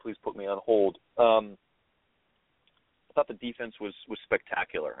please put me on hold. I thought the defense was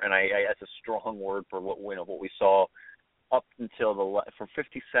spectacular, and that's a strong word for what we saw up until for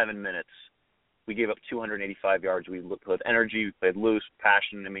 57 minutes. We gave up 285 yards. We looked with energy. We played loose,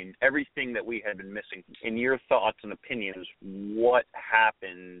 passion. I mean, everything that we had been missing. In your thoughts and opinions, what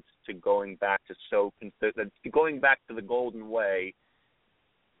happened to going back to the golden way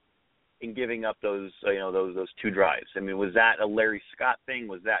in giving up those two drives? I mean, was that a Larry Scott thing?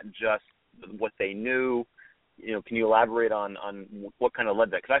 Was that just what they knew? Can you elaborate on what kind of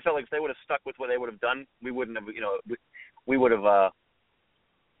led that? Because I felt like if they would have stuck with what they would have done, we wouldn't have. We would have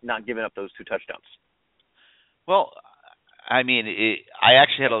not given up those two touchdowns. Well, I mean, I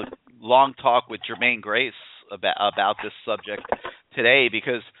actually had a long talk with Jermaine Grace about this subject today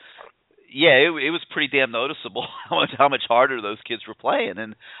because. Yeah, it was pretty damn noticeable how much harder those kids were playing.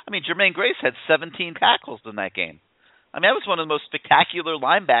 And, I mean, Jermaine Grace had 17 tackles in that game. I mean, that was one of the most spectacular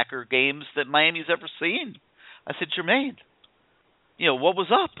linebacker games that Miami's ever seen. I said, Jermaine, what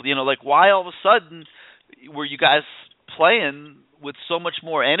was up? Why all of a sudden were you guys playing with so much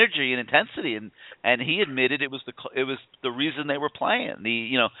more energy and intensity? And he admitted it was the reason they were playing.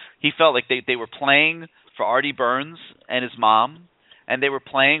 He felt like they were playing for Artie Burns and his mom, and they were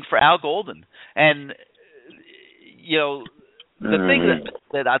playing for Al Golden. And, the thing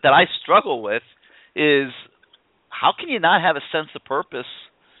that I struggle with is how can you not have a sense of purpose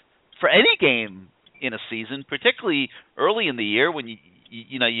for any game in a season, particularly early in the year when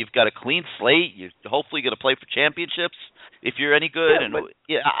you've got a clean slate, you're hopefully going to play for championships if you're any good.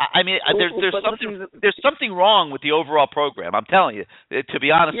 There's something wrong with the overall program. I'm telling you, to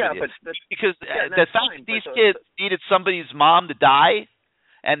be honest with you, because the fact that these kids needed somebody's mom to die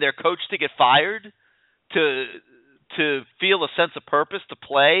and their coach to get fired to feel a sense of purpose to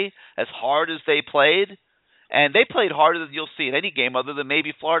play as hard as they played, and they played harder than you'll see in any game other than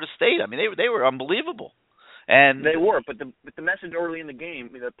maybe Florida State. I mean, they were unbelievable. And they were, but the message early in the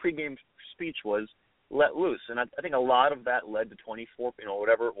game, the pregame speech was let loose, and I think a lot of that led to 24,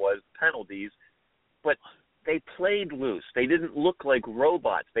 whatever it was, penalties. But they played loose. They didn't look like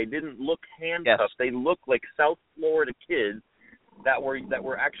robots. They didn't look handcuffed. Yes. They looked like South Florida kids that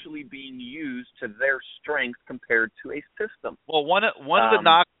were actually being used to their strength compared to a system. Well, one of the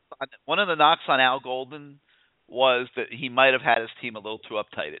knocks on Al Golden was that he might have had his team a little too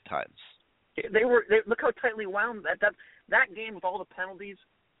uptight at times. They look how tightly wound that game with all the penalties.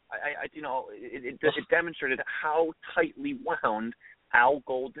 It demonstrated how tightly wound Al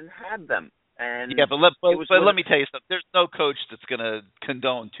Golden had them. And yeah, but let me tell you something. There's no coach that's going to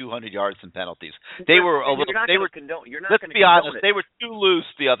condone 200 yards in penalties. They were a little. They were. Let's be honest. They were too loose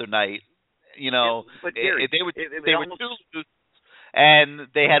the other night. But Gary, they were too loose, and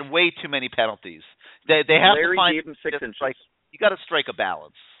they had way too many penalties. They have Larry to find. Gave him 6 inches. You got to strike a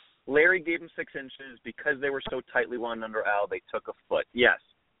balance. Larry gave him 6 inches because they were so tightly wound under Al. They took a foot. Yes.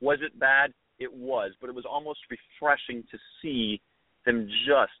 Was it bad? It was, but it was almost refreshing to see them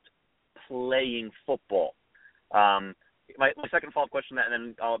just playing football. My second follow-up question, and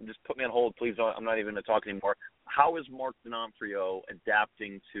then I'll just put me on hold, please. I'm not even going to talk anymore. How is Mark D'Onofrio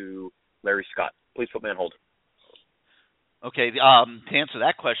adapting to Larry Scott? Please put me on hold. Okay, to answer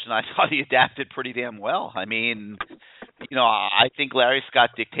that question, I thought he adapted pretty damn well. I mean, I think Larry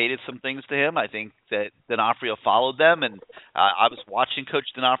Scott dictated some things to him. I think that D'Onofrio followed them, and I was watching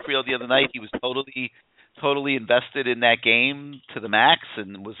Coach D'Onofrio the other night. He was totally invested in that game to the max,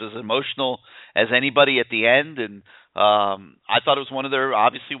 and was as emotional as anybody at the end. And I thought it was one of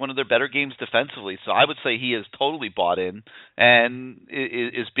their better games defensively. So I would say he is totally bought in and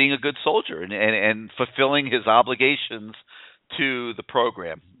is being a good soldier and fulfilling his obligations to the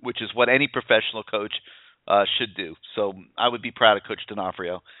program, which is what any professional coach should do. So I would be proud of Coach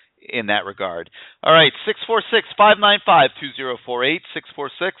D'Onofrio in that regard. All right, 646-595-2048,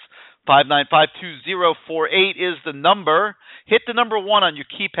 646-595-2048 is the number. Hit the number 1 on your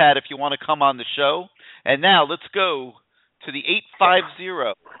keypad if you want to come on the show. And now let's go to the 850,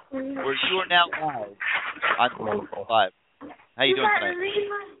 where you are now live on Live. How you doing tonight?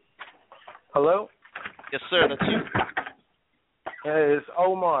 Hello? Yes, sir, that's you. Hey, it's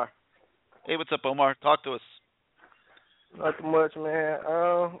Omar. Hey, what's up, Omar? Talk to us. Nothing much, man.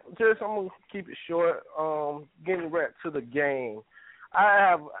 I'm gonna keep it short. Getting back to the game. I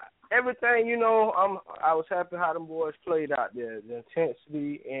have everything, I was happy how them boys played out there, the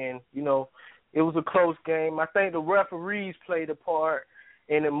intensity, and it was a close game. I think the referees played a part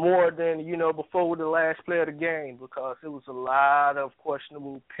in it more than before the last play of the game, because it was a lot of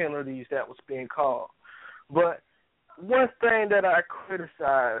questionable penalties that was being called. But one thing that I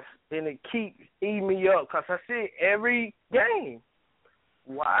criticize, and it keeps eating me up, because I see it every game.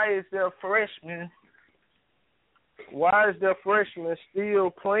 Why is there freshmen still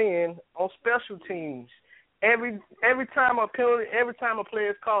playing on special teams? Every time a player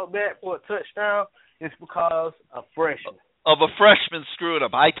is called back for a touchdown, it's because of freshman. Of a freshman screwing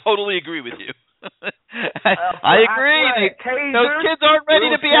up. I totally agree with you. I agree. Those kids aren't ready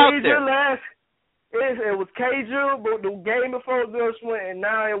to be out there. It was Cajun, but the game before this one, and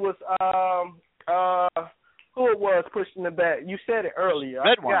now it was who it was pushing the back. You said it earlier.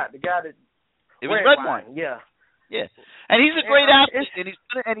 Redwine. The guy that it was Redwine. Yeah. Yeah, and he's a great athlete,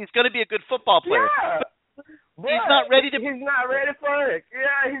 and he's going to be a good football player. Yeah. But he's not ready to. He's not ready for it.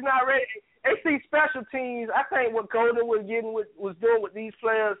 Yeah, he's not ready. AC special teams. I think what Golden was doing with these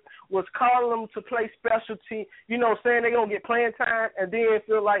players was calling them to play special team. Saying they're gonna get playing time, and then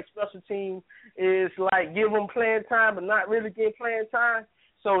feel like special team is like give them playing time, but not really get playing time.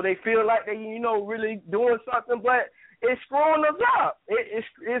 So they feel like they really doing something, but it's screwing us up.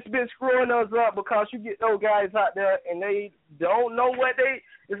 It's been screwing us up, because you get those guys out there and they don't know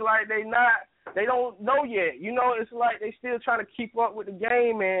it's like they don't know yet. It's like they still trying to keep up with the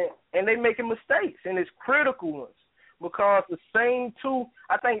game, and they making mistakes, and it's critical ones, because the same two,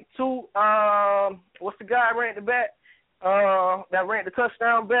 what's the guy ran the back, that ran the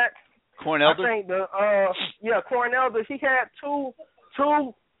touchdown back? Cornelder? I think Cornelder, he had two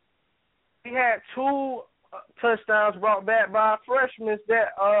touchdowns brought back by freshmen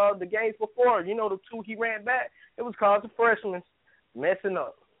that the games before, the two he ran back, it was because of freshmen messing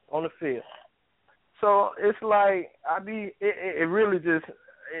up on the field. So it's like it really just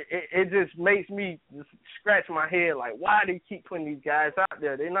it just makes me just scratch my head, like, why do you keep putting these guys out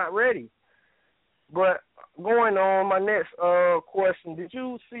there? They're not ready. But going on, my next question, did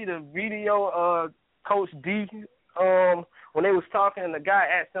you see the video of Coach D when they was talking, and the guy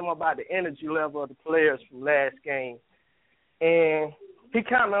asked him about the energy level of the players from last game, and he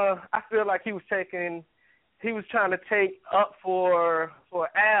I feel like he was trying to take up for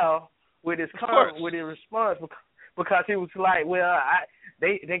Al with his response, because he was like, well,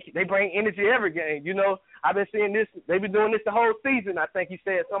 they bring energy every game. I've been seeing this. They've been doing this the whole season. I think he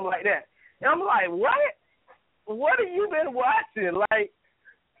said something like that. And I'm like, what? What have you been watching? Like,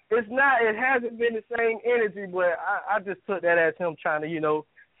 it hasn't been the same energy, but I just took that as him trying to,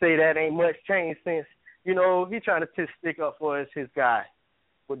 say that ain't much changed since, he trying to stick up for his guy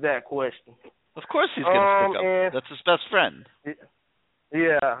with that question. Of course he's going to stick up. That's his best friend.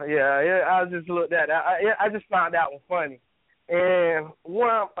 Yeah. I just looked at that. I just found that one funny. And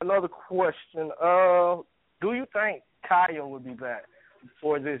another question. Do you think Kyle would be back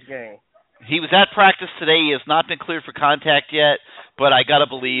for this game? He was at practice today. He has not been cleared for contact yet, but I got to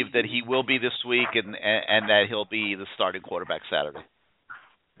believe that he will be this week and that he'll be the starting quarterback Saturday.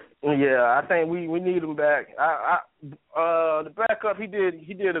 Yeah, I think we need him back. The backup, he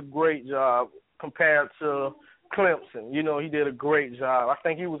did a great job compared to Clemson. He did a great job. I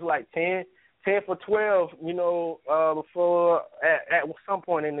think he was like 10 for 12, before at some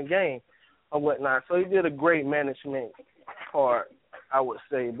point in the game or whatnot. So he did a great management part, I would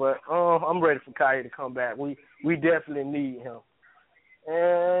say. But I'm ready for Kyle to come back. We definitely need him.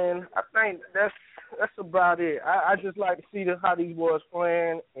 And I think that's about it. I just like to see how these boys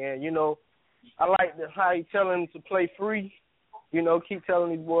playing, and I like how he telling them to play free. You know, keep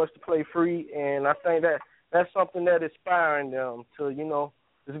telling these boys to play free, and I think that's something that inspiring them to, you know,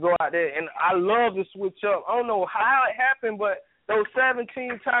 just go out there. And I love to switch up. I don't know how it happened, but those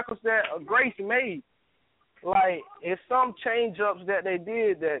 17 tackles that Grace made, like, it's some change-ups that they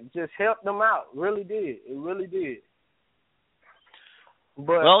did that just helped them out. Really did. It really did.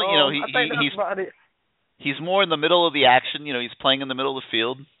 But, well, you know, I think that's about it. He's more in the middle of the action. You know, he's playing in the middle of the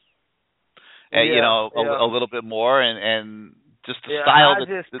field. And, yeah, you know, yeah. a little bit more, and just the yeah, style.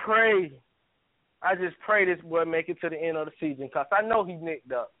 I just pray this boy make it to the end of the season, because I know he's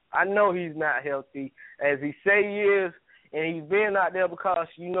nicked up. I know he's not healthy, as he say he is, and he's been out there because,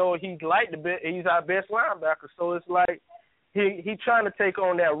 you know, he's our best linebacker. So it's like he trying to take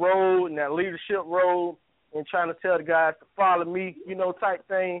on that role and that leadership role and trying to tell the guys to follow me, you know, type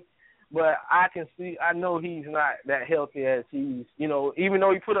thing. But I know he's not that healthy as he's, you know, even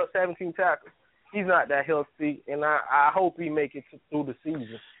though he put up 17 tackles, he's not that healthy, and I hope he make it through the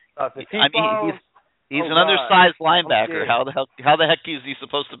season. He's an undersized linebacker. How the heck is he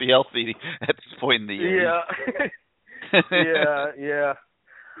supposed to be healthy at this point in the year? Yeah. yeah.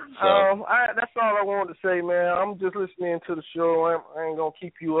 So. That's all I wanted to say, man. I'm just listening to the show. I ain't gonna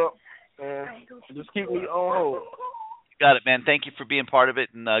keep you up, and just keep me on hold. Got it, man. Thank you for being part of it,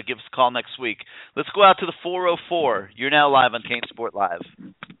 and give us a call next week. Let's go out to the 404. You're now live on CaneSport Live.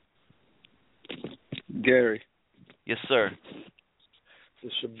 Gary. Yes, sir.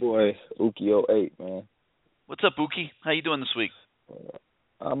 It's your boy, Uki08, man. What's up, Uki? How you doing this week?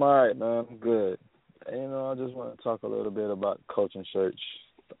 I'm all right, man. I'm good. And, you know, I just want to talk a little bit about coaching search.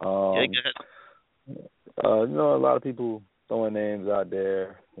 Yeah, go ahead. You know, a lot of people throwing names out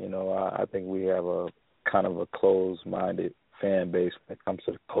there. You know, I think we have a kind of a closed-minded fan base when it comes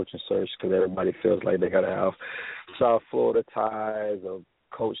to the coaching search, because everybody feels like they got to have South Florida ties or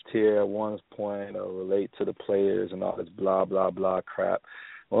coached here at one point or relate to the players and all this blah, blah, blah crap.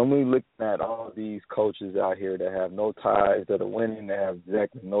 When we look at all these coaches out here that have no ties, that are winning, that have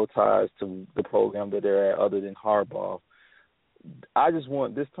exactly no ties to the program that they're at other than Harbaugh, I just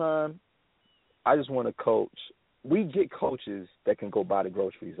want a coach. We get coaches that can go buy the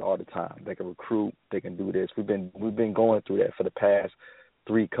groceries all the time. They can recruit. They can do this. We've been going through that for the past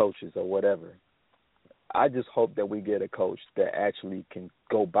 3 coaches or whatever. I just hope that we get a coach that actually can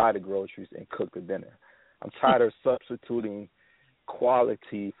go buy the groceries and cook the dinner. I'm tired of substituting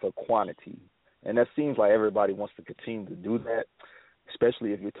quality for quantity, and that seems like everybody wants to continue to do that,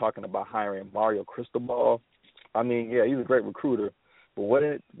 especially if you're talking about hiring Mario Cristobal. I mean, yeah, he's a great recruiter, but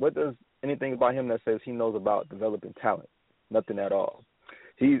what does anything about him that says he knows about developing talent? Nothing at all.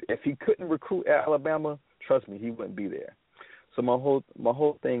 If he couldn't recruit at Alabama, trust me, he wouldn't be there. So my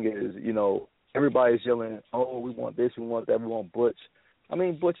whole thing is, you know, everybody's yelling, oh, we want this, we want that, we want Butch. I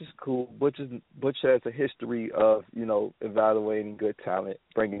mean, Butch is cool. Butch has a history of, you know, evaluating good talent,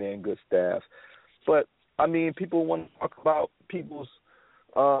 bringing in good staff. But, I mean, people want to talk about people's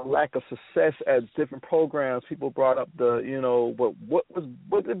lack of success at different programs. People brought up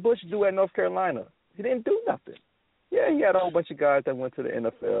what did Butch do at North Carolina? He didn't do nothing. Yeah, he had a whole bunch of guys that went to the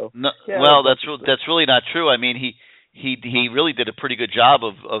NFL. No, well, that's really not true. I mean, he really did a pretty good job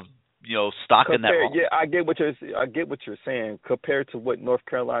of you know, stocking that role. Yeah, I get what you're saying. Compared to what North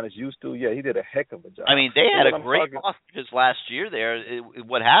Carolina's used to, yeah, he did a heck of a job. I mean, they had a great roster his last year there.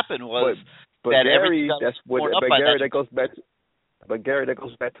 What happened was but that Gary, that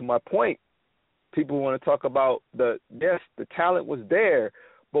goes back to my point. People want to talk about the talent was there,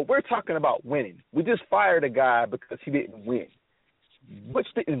 but we're talking about winning. We just fired a guy because he didn't win. Butch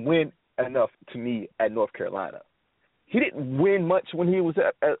didn't win enough to me at North Carolina. He didn't win much when he was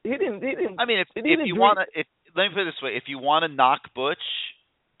at. He didn't. I mean, let me put it this way: if you want to knock Butch,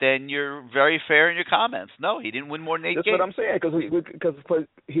 then you're very fair in your comments. No, he didn't win more than 8 games. That's what I'm saying, because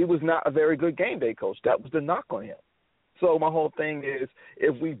he was not a very good game day coach. That was the knock on him. So my whole thing is,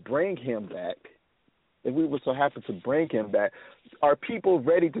 if we bring him back, if we were so happy to bring him back, are people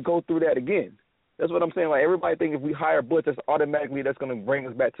ready to go through that again? That's what I'm saying. Like, everybody thinks if we hire Butch, that's going to bring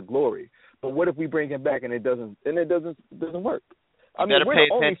us back to glory. But what if we bring him back and it doesn't work? I mean, we're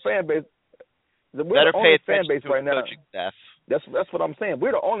the only fan base. We're the only fan base right now. That's what I'm saying.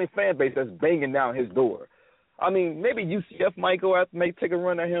 We're the only fan base that's banging down his door. I mean, maybe UCF might go out, may take a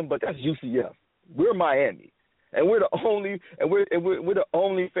run at him, but that's UCF. We're Miami, and we're the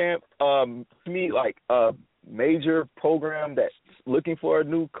only fan. To me, like major program that's looking for a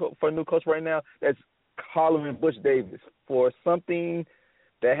new coach right now that's hollering Butch Davis for something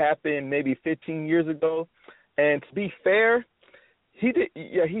that happened maybe 15 years ago. And to be fair, he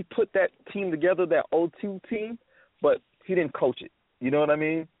put that team together, that 0-2 team, but he didn't coach it. You know what I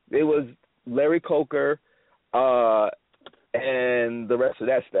mean? It was Larry Coker, and the rest of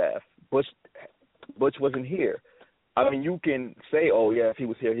that staff. Butch wasn't here. I mean, you can say, oh, yeah, if he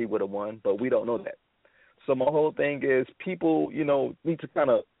was here, he would have won, but we don't know that. So my whole thing is people, need to kind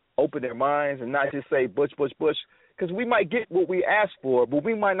of open their minds and not just say Butch, because we might get what we asked for, but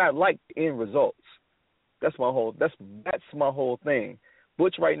we might not like the end results. That's my whole thing.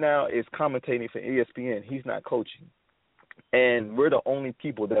 Butch right now is commentating for ESPN. He's not coaching. And we're the only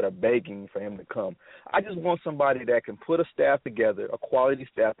people that are begging for him to come. I just want somebody that can put a staff together, a quality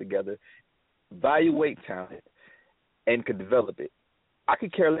staff together, evaluate talent, and can develop it. I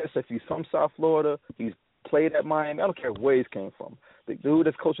could care less if he's from South Florida, he's played at Miami. I don't care where he came from. The dude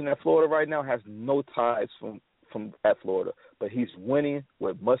that's coaching at Florida right now has no ties from at Florida, but he's winning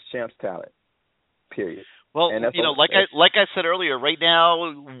with Muschamps talent, period. Well, like I said earlier, right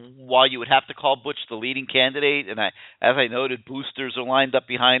now, while you would have to call Butch the leading candidate, and as I noted, boosters are lined up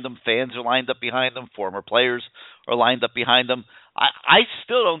behind him, fans are lined up behind him, former players are lined up behind him, I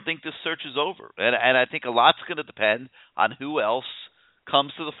still don't think this search is over. And I think a lot's going to depend on who else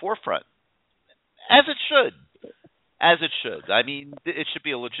comes to the forefront. As it should. I mean, it should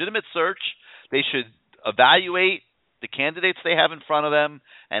be a legitimate search. They should evaluate the candidates they have in front of them,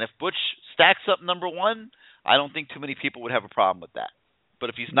 and if Butch stacks up number one, I don't think too many people would have a problem with that. But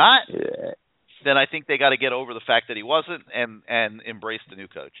if he's not, then I think they got to get over the fact that he wasn't and embrace the new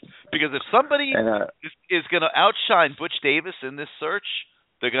coach. Because if somebody is going to outshine Butch Davis in this search,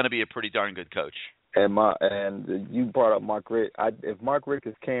 they're going to be a pretty darn good coach. And you brought up Mark Richt. If Mark Richt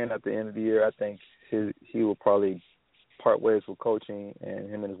is canned at the end of the year, I think he will probably part ways with coaching, and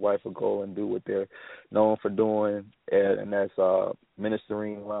him and his wife will go and do what they're known for doing, and that's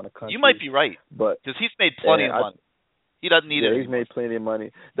ministering around the country. You might be right, because he's made plenty of money. He doesn't need it. He's made plenty of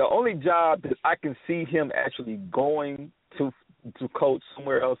money. The only job that I can see him actually going to coach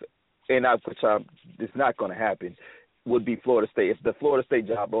somewhere else, it's not going to happen, would be Florida State. If the Florida State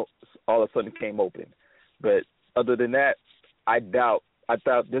job all of a sudden came open. But other than that, I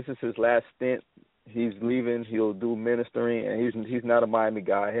thought this is his last stint. He's leaving. He'll do ministering, and he's not a Miami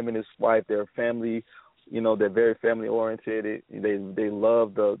guy. Him and his wife, they're family. They're very family oriented. They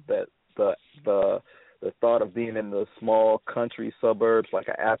love the thought of being in the small country suburbs like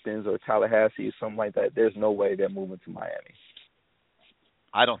Athens or Tallahassee or something like that. There's no way they're moving to Miami.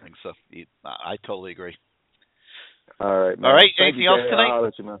 I don't think so. I totally agree. All right, man. All right. Thank Anything you, else tonight? I'll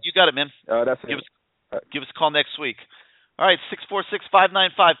let you know. You got it, man. That's it. Give us a call next week. All right,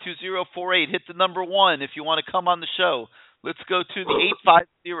 646-595-2048. Hit the number 1 if you want to come on the show. Let's go to the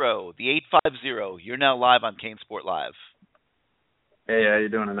 850. The 850. You're now live on CaneSport Live. Hey, how you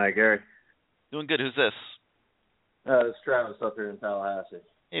doing tonight, Gary? Doing good. Who's this? It's Travis up here in Tallahassee.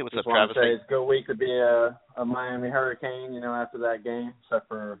 Hey, what's Just up, Travis? It's a good week to be a Miami Hurricane, after that game, except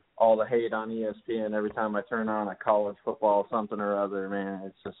for all the hate on ESPN. Every time I turn on a college football something or other, man,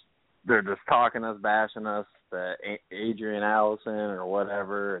 it's just they're just talking us, bashing us, Adrian Allison or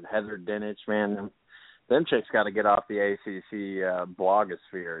whatever, and Heather Dinich, man. Them chicks got to get off the ACC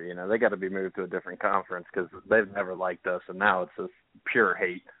blogosphere. They got to be moved to a different conference because they've never liked us, and now it's just pure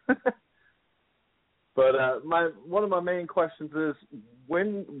hate. But one of my main questions is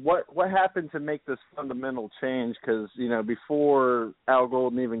what happened to make this fundamental change? Because before Al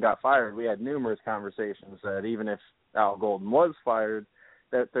Golden even got fired, we had numerous conversations that even if Al Golden was fired,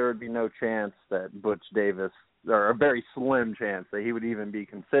 that there would be no chance that Butch Davis, or a very slim chance that he would even be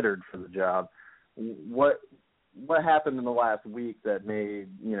considered for the job. What happened in the last week that made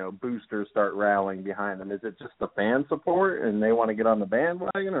boosters start rallying behind him? Is it just the fan support and they want to get on the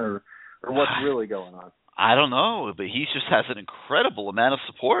bandwagon, or what's really going on? I don't know, but he just has an incredible amount of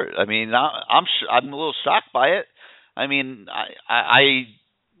support. I mean, I'm a little shocked by it. I mean, I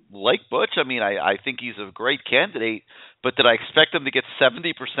like Butch. I mean, I think he's a great candidate, but did I expect him to get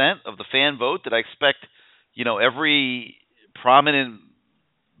 70% of the fan vote? Did I expect, every prominent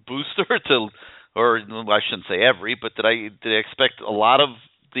booster to, or I shouldn't say every, but did I expect a lot of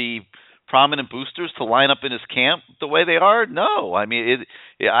the prominent boosters to line up in his camp the way they are? No. I mean,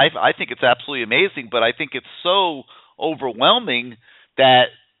 I think it's absolutely amazing, but I think it's so overwhelming that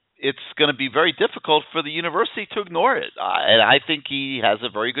it's going to be very difficult for the university to ignore it. And I think he has a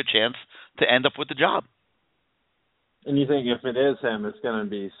very good chance to end up with the job. And you think if it is him, it's going to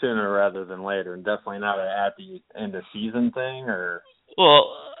be sooner rather than later, and definitely not at the end of season thing? Or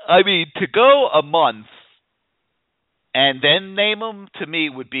Well, I mean, to go a month and then name him, to me,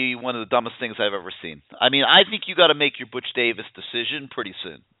 would be one of the dumbest things I've ever seen. I mean, I think you got to make your Butch Davis decision pretty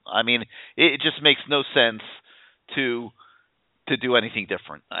soon. I mean, it just makes no sense to do anything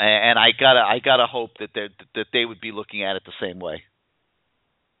different. And I gotta hope that they would be looking at it the same way.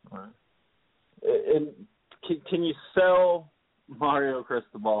 All right. can you sell Mario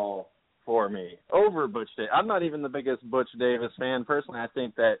Cristobal for me over Butch Davis? I'm not even the biggest Butch Davis fan personally. I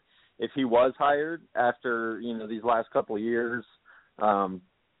think that if he was hired after these last couple of years,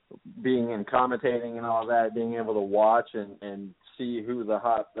 being in commentating and all that, being able to watch and see who the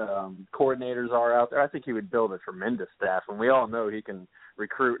hot coordinators are out there, I think he would build a tremendous staff. And we all know he can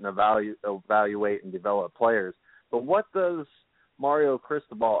recruit and evaluate and develop players. But what does Mario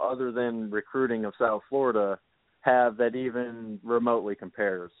Cristobal, other than recruiting of South Florida, have that even remotely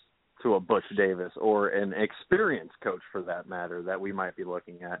compares to a Butch Davis or an experienced coach, for that matter, that we might be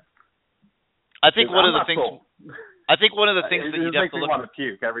looking at? I think one of the things that you have to look at. Want to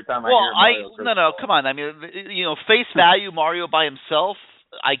puke every time I hear Mario. No, come on. I mean, face value, Mario by himself.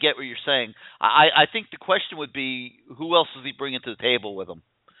 I get what you're saying. I think the question would be, who else is he bringing to the table with him?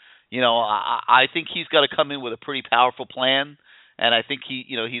 I think he's got to come in with a pretty powerful plan, and I think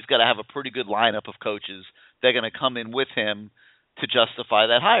he's got to have a pretty good lineup of coaches that are going to come in with him to justify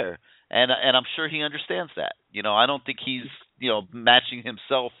that hire. And I'm sure he understands that. I don't think he's matching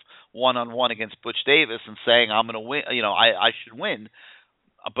himself one-on-one against Butch Davis and saying I'm going to win. I should win.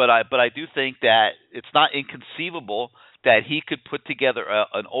 But I do think that it's not inconceivable that he could put together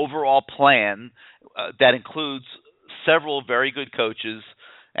an overall plan that includes several very good coaches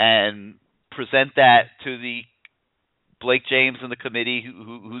and present that to the Blake James and the committee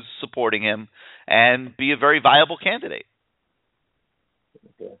who's supporting him and be a very viable candidate.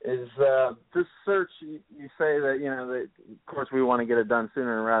 Is this search, you say that, that of course we want to get it done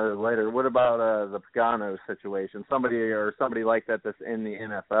sooner rather than later. What about the Pagano situation? Somebody like that that's in the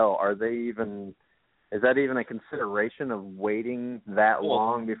NFL, is that even a consideration of waiting that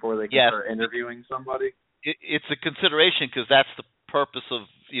long before they can start interviewing somebody? It's a consideration because that's the purpose of,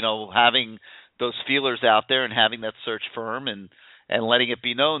 having those feelers out there and having that search firm and letting it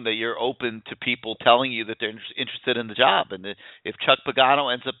be known that you're open to people telling you that they're interested in the job. And if Chuck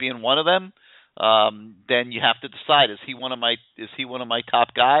Pagano ends up being one of them, then you have to decide, is he one of my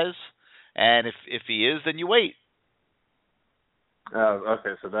top guys? And if he is, then you wait.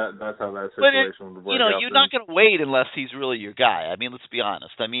 Okay, so that's how that situation would work out. You're not going to wait unless he's really your guy. I mean, let's be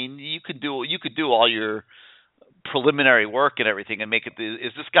honest. I mean, you could do all your preliminary work and everything and make it.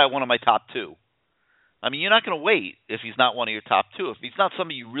 Is this guy one of my top two? I mean, you're not going to wait if he's not one of your top two. If he's not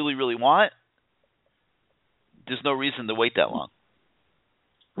somebody you really, really want, there's no reason to wait that long.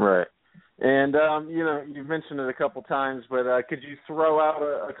 Right. And, you've mentioned it a couple times, but could you throw out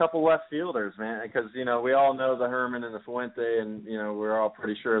a couple left fielders, man? Because, we all know the Herman and the Fuente, and, we're all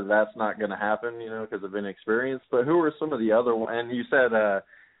pretty sure that's not going to happen, because of inexperience. But who are some of the other ones? And you said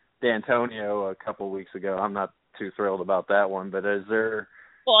D'Antonio a couple of weeks ago. I'm not too thrilled about that one, but is there –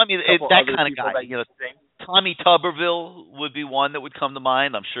 well, I mean, that kind of guy. Tommy Tuberville would be one that would come to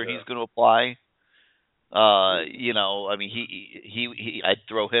mind. I'm sure he's going to apply. I mean, he I'd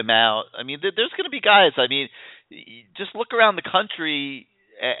throw him out. I mean, there's going to be guys. I mean, just look around the country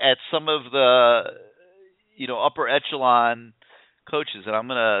at some of the, upper echelon coaches, and I'm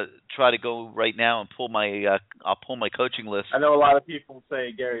going to try to go right now and I'll pull my coaching list. I know a lot of people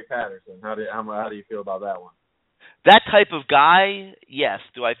say Gary Patterson. How do you feel about that one? That type of guy, yes.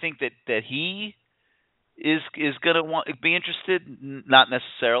 Do I think that he is going to be interested? Not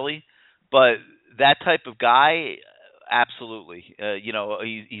necessarily, but that type of guy, absolutely.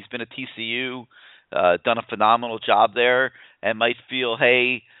 He's been at TCU, done a phenomenal job there, and might feel,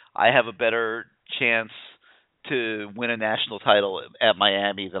 hey, I have a better chance to win a national title at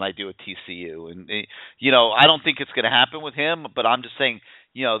Miami than I do at TCU. And I don't think it's going to happen with him, but I'm just saying,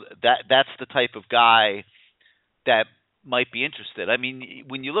 that's the type of guy that might be interested. I mean,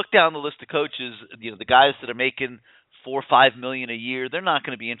 when you look down the list of coaches, the guys that are making $4 or $5 million a year, they're not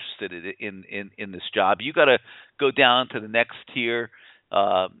going to be interested in this job. You got to go down to the next tier,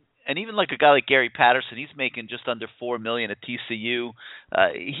 and even like a guy like Gary Patterson, he's making just under $4 million at TCU.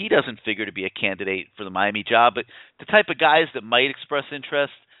 He doesn't figure to be a candidate for the Miami job. But the type of guys that might express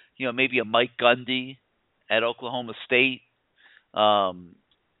interest, maybe a Mike Gundy at Oklahoma State.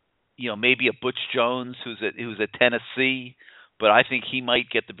 Maybe a Butch Jones who's at Tennessee, but I think he might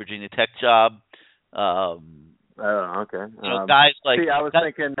get the Virginia Tech job. Okay. Guys like I was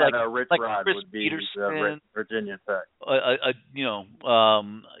thinking that Rich Rod Chris would be Peterson, Virginia Tech.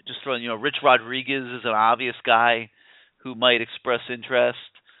 Just throwing, Rich Rodriguez is an obvious guy who might express interest.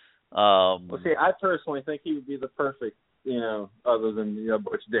 I personally think he would be the perfect, other than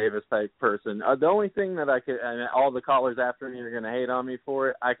Butch Davis type person. The only thing that I could, and all the callers after me are going to hate on me for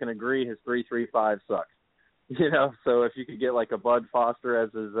it, I can agree his 3-3-5 sucks. So if you could get like a Bud Foster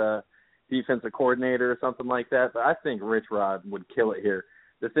as his defensive coordinator or something like that, but I think Rich Rod would kill it here.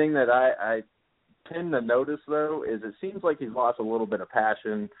 The thing that I tend to notice, though, is it seems like he's lost a little bit of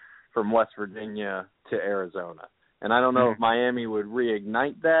passion from West Virginia to Arizona. And I don't know if Miami would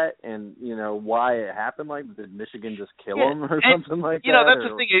reignite that, and, you know, why it happened like that. Did Michigan just kill him or something like that? You know, that's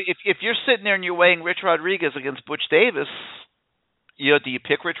the thing. If you're sitting there and you're weighing Rich Rodriguez against Butch Davis, you know, do you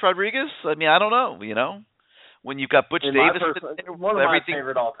pick Rich Rodriguez? I mean, I don't know, you know. When you've got Butch Davis, one of my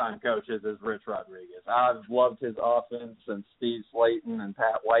favorite all-time coaches is Rich Rodriguez. I've loved his offense since Steve Slayton and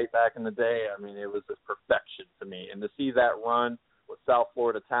Pat White back in the day. I mean, it was just perfection to me. And to see that run with South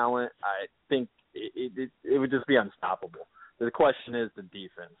Florida talent, I think it would just be unstoppable. The question is the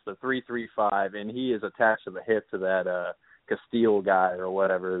defense, the 3-3-5, and he is attached to the hip to that Castile guy or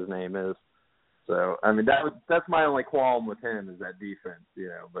whatever his name is. So, I mean, that's my only qualm with him is that defense, you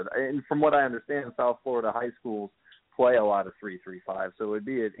know. But and from what I understand, South Florida high schools play a lot of 3-3-5, so it would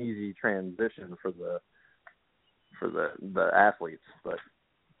be an easy transition for the athletes. But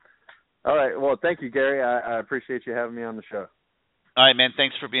all right, well, thank you, Gary. I appreciate you having me on the show. All right, man.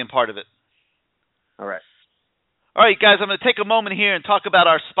 Thanks for being part of it. All right. All right, guys, I'm going to take a moment here and talk about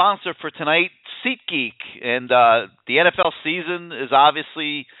our sponsor for tonight, SeatGeek. And the NFL season is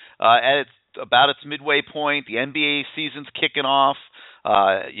obviously at about its midway point. The NBA season's kicking off.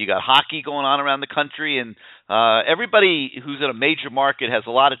 You got hockey going on around the country, and everybody who's in a major market has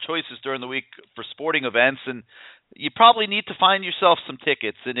a lot of choices during the week for sporting events, and you probably need to find yourself some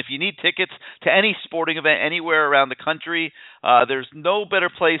tickets. And if you need tickets to any sporting event anywhere around the country, there's no better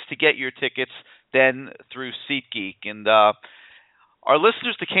place to get your tickets than through SeatGeek. And our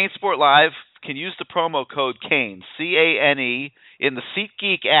listeners to CaneSport Live can use the promo code CANE, C-A-N-E, in the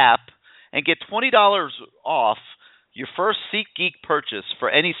SeatGeek app and get $20 off your first SeatGeek purchase for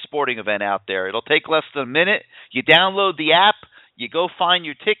any sporting event out there. It'll take less than a minute. You download the app, you go find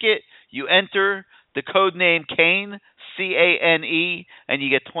your ticket, you enter the code name CANE, C-A-N-E, and you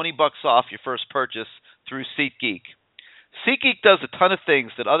get $20 off your first purchase through SeatGeek. SeatGeek does a ton of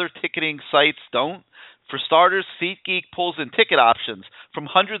things that other ticketing sites don't. For starters, SeatGeek pulls in ticket options from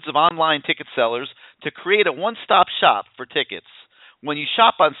hundreds of online ticket sellers to create a one-stop shop for tickets. When you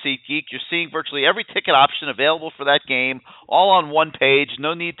shop on SeatGeek, you're seeing virtually every ticket option available for that game all on one page,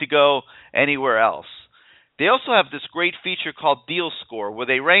 no need to go anywhere else. They also have this great feature called Deal Score, where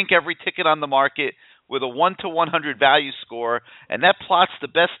they rank every ticket on the market with a 1 to 100 value score, and that plots the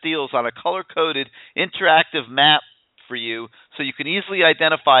best deals on a color-coded interactive map for you so you can easily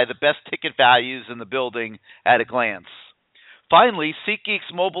identify the best ticket values in the building at a glance. Finally,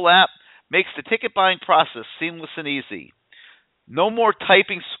 SeatGeek's mobile app makes the ticket buying process seamless and easy. No more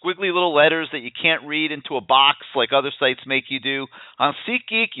typing squiggly little letters that you can't read into a box like other sites make you do. On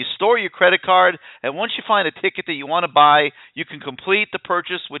SeatGeek, you store your credit card, and once you find a ticket that you want to buy, you can complete the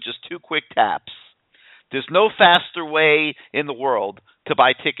purchase with just 2 quick taps. There's no faster way in the world to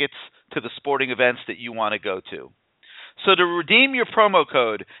buy tickets to the sporting events that you want to go to. So to redeem your promo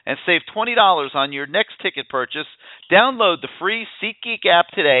code and save $20 on your next ticket purchase, download the free SeatGeek app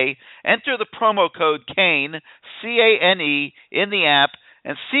today, enter the promo code CANE, C-A-N-E, in the app,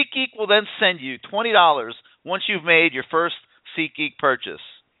 and SeatGeek will then send you $20 once you've made your first SeatGeek purchase.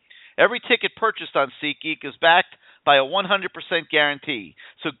 Every ticket purchased on SeatGeek is backed by a 100% guarantee.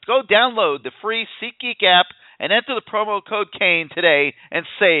 So go download the free SeatGeek app and enter the promo code CANE today and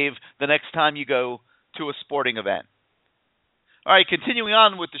save the next time you go to a sporting event. All right, continuing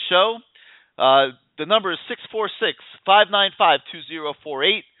on with the show, the number is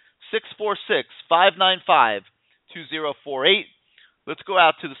 646-595-2048, 646-595-2048. Let's go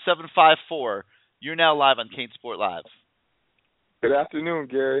out to the 754. You're now live on CaneSport Live. Good afternoon,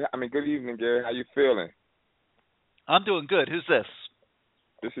 Gary. Good evening, Gary. How you feeling? I'm doing good. Who's this?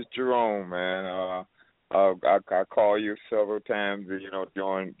 This is Jerome, man. I call you several times,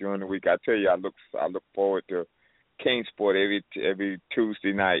 during the week. I tell you, I look forward to CaneSport every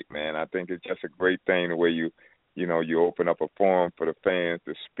Tuesday night, man. I think it's just a great thing the way you open up a forum for the fans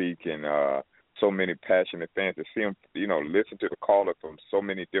to speak, and so many passionate fans to see them, listen to the caller from so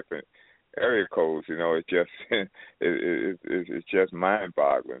many different area codes. It's just it's just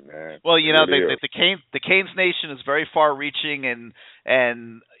mind-boggling, man. Well, the Canes Nation is very far-reaching, and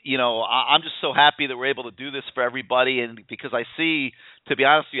I'm just so happy that we're able to do this for everybody, and because I see, to be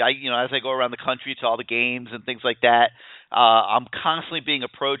honest with you, as I go around the country to all the games and things like that, I'm constantly being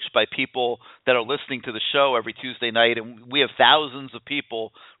approached by people that are listening to the show every Tuesday night, and we have thousands of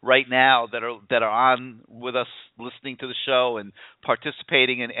people right now that are on with us listening to the show and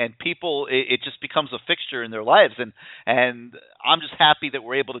participating, and people, it just becomes a fixture in their lives, and I'm just happy that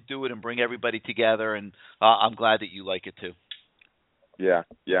we're able to do it and bring everybody together, and I'm glad that you like it too. Yeah.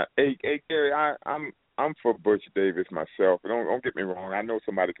 Hey, Gary, I'm I'm for Butch Davis myself. Don't get me wrong. I know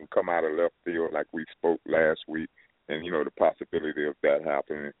somebody can come out of left field like we spoke last week, and the possibility of that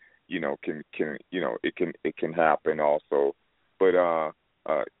happening, can it can happen also. But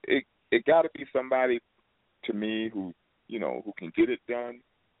it got to be somebody to me who can get it done,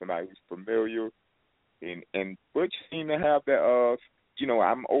 somebody who's familiar, and Butch seemed to have that.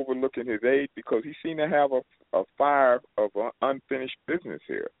 I'm overlooking his age because he seemed to have a fire of unfinished business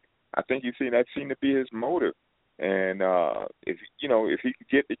here. I think that seemed to be his motive, and if he could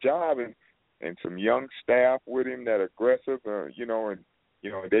get the job and some young staff with him that are aggressive, and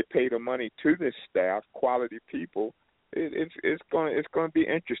they pay the money to this staff, quality people, it's going to be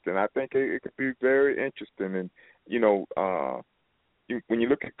interesting. I think it could be very interesting, and when you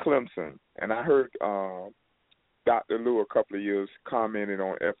look at Clemson, and I heard Dr. Lou a couple of years commented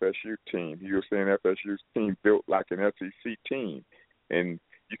on FSU team. He was saying FSU's team built like an SEC team, and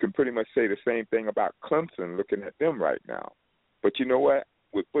you can pretty much say the same thing about Clemson looking at them right now. But you know what?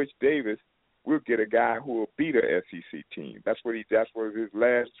 With Butch Davis, we'll get a guy who will beat a SEC team. That was his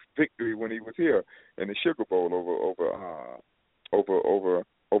last victory when he was here in the Sugar Bowl over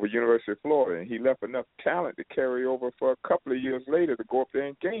University of Florida, and he left enough talent to carry over for a couple of years later to go up there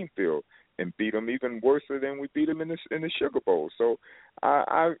in game field and beat them even worse than we beat them in the Sugar Bowl. So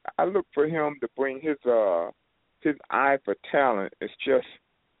I look for him to bring his eye for talent. It's just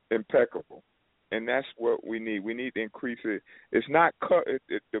impeccable, and that's what we need. We need to increase it. It's not the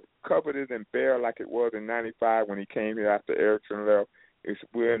cupboard isn't bare like it was in '95 when he came here after Erickson left.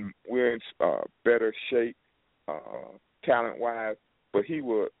 We're in better shape talent wise, but he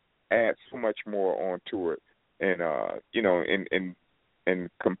will add so much more onto it, and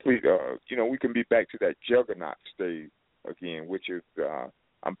complete. We can be back to that juggernaut stage again, which is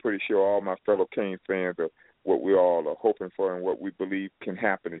I'm pretty sure all my fellow Canes fans are what we all are hoping for and what we believe can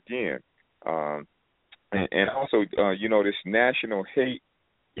happen again. And also, this national hate,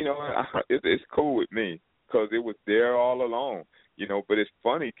 it's cool with me because it was there all along, but it's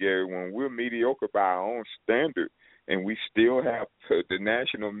funny, Gary, when we're mediocre by our own standard and we still have the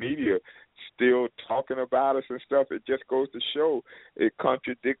national media still talking about us and stuff, it just goes to show it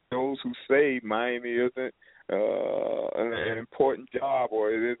contradicts those who say Miami isn't an important job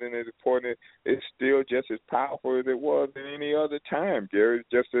or it isn't as important. It's still just as powerful as it was at any other time, Gary. It's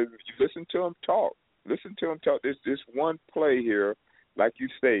just as you listen to them talk. There's this one play here, like you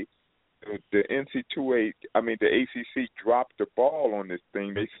say, the ACC dropped the ball on this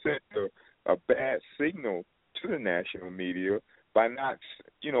thing. They sent a bad signal to the national media by not,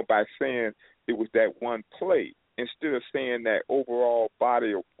 by saying it was that one play instead of saying that overall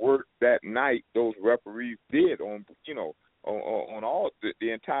body of work that night those referees did on all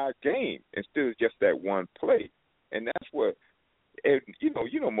the entire game instead of just that one play. And that's what. And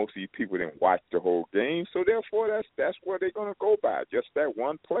most of these people didn't watch the whole game, so therefore that's where they're gonna go by, just that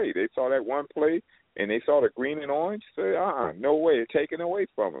one play. They saw that one play and they saw the green and orange. Say, no way, taken away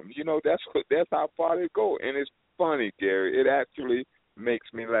from them. That's how far they go. And it's funny, Gary. It actually makes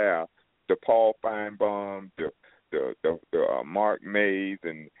me laugh. The Paul Feinbaum, the Mark Mays,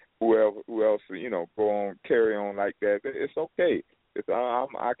 and who else go on, carry on like that. It's okay.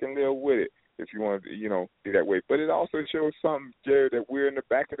 I can live with it. If you want to, be that way. But it also shows something, Jerry, that we're in the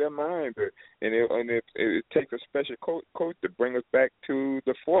back of their mind. And it takes a special coach to bring us back to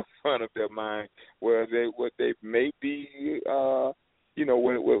the forefront of their mind where they may be, where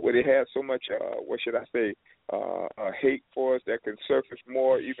they have so much, hate for us that can surface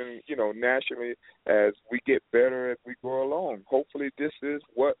more even, nationally as we get better as we go along. Hopefully this is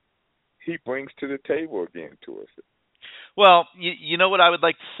what he brings to the table again to us. Well, you know what I would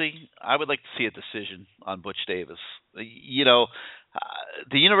like to see? I would like to see a decision on Butch Davis. The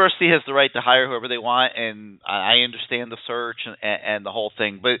university has the right to hire whoever they want, and I understand the search and the whole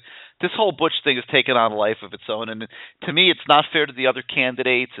thing. But this whole Butch thing has taken on a life of its own, and to me, it's not fair to the other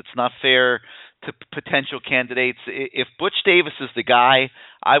candidates. It's not fair to potential candidates. If Butch Davis is the guy,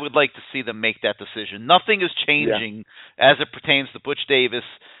 I would like to see them make that decision. Nothing is changing as it pertains to Butch Davis.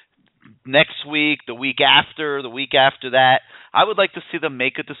 Next week, the week after that, I would like to see them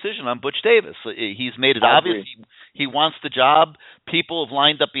make a decision on Butch Davis. He's made it obvious he wants the job. People have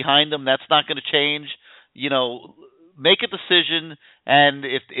lined up behind him. That's not going to change. Make a decision, and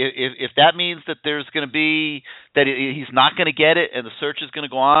if that means that there's going to be that he's not going to get it and the search is going to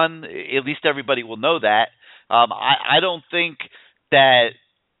go on, at least everybody will know that. I don't think that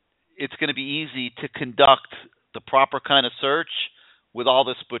it's going to be easy to conduct the proper kind of search with all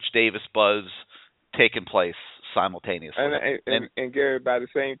this Butch Davis buzz taking place simultaneously. And Gary, by the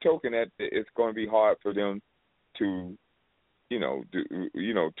same token, that it's going to be hard for them to, to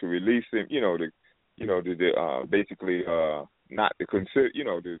release him, basically not to consider,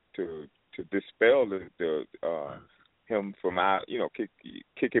 to dispel the him from out,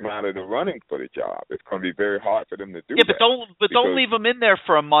 kick him out of the running for the job. It's going to be very hard for them to do. Yeah, that. Don't leave him in there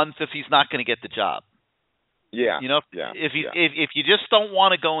for a month if he's not going to get the job. Yeah. If you just don't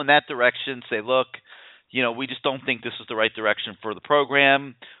want to go in that direction, say, look, we just don't think this is the right direction for the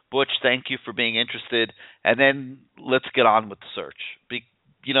program. Butch, thank you for being interested, and then let's get on with the search.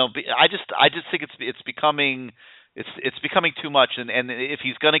 I just think it's becoming too much, and if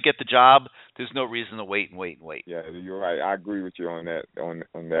he's going to get the job, there's no reason to wait. Yeah, you're right. I agree with you on that on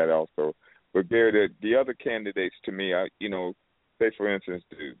that also. But Gary, the other candidates to me, say for instance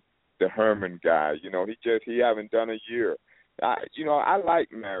the Herman guy, he haven't done a year. I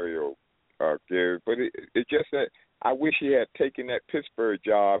like Mario, Gary, but it's just that I wish he had taken that Pittsburgh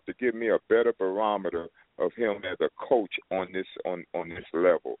job to give me a better barometer of him as a coach on this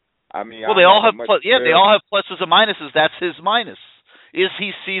level. I mean, they all have pluses and minuses. That's his minus. Is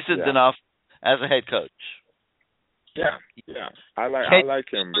he seasoned enough as a head coach? Yeah. I like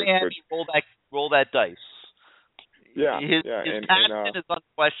him. But roll that dice. Yeah, his passion is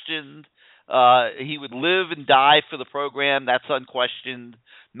unquestioned. He would live and die for the program. That's unquestioned.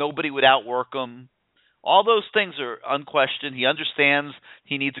 Nobody would outwork him. All those things are unquestioned. He understands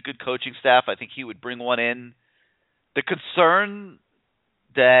he needs a good coaching staff. I think he would bring one in. The concern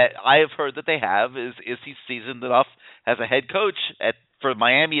that I have heard that they have is he seasoned enough as a head coach for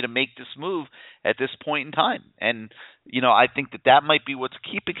Miami to make this move at this point in time? And, I think that might be what's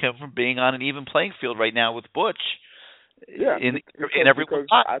keeping him from being on an even playing field right now with Butch. Yeah, in everyone's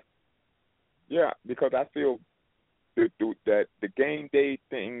eyes. Because I feel that the game day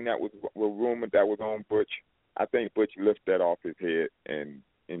thing that was rumored that was on Butch, I think Butch lifted that off his head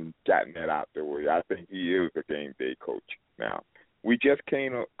and gotten that out the way. I think he is a game day coach now. We just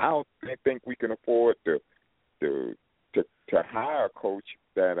can't. I don't think we can afford to hire a coach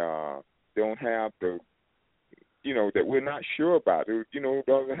that don't have the, that we're not sure about.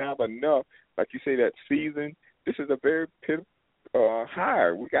 Doesn't have enough. Like you say, that season. This is a very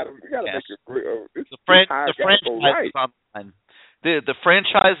hire. We got to make it great. The franchise is on the line. The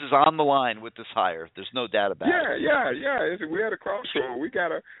franchise is on the line with this hire. There's no doubt about it. Yeah. We're at a crossroad.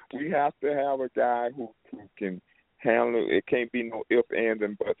 We have to have a guy who can handle it. It can't be no ifs, ands,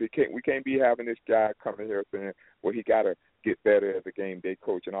 and buts. We can't be having this guy coming here saying, well, he got to get better as a game day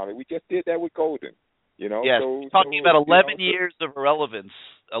coach and all that. We just did that with Golden. Yes, talking about 11 years of irrelevance,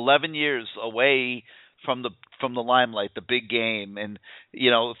 11 years away from the limelight, the big game. And,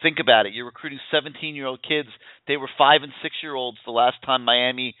 think about it. You're recruiting 17-year-old kids. They were 5- and 6-year-olds the last time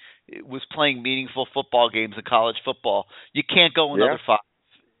Miami was playing meaningful football games in college football. You can't go another 5.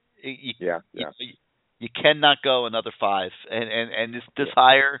 You cannot go another 5. And this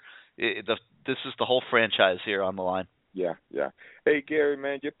hire, this is the whole franchise here on the line. Yeah. Hey, Gary,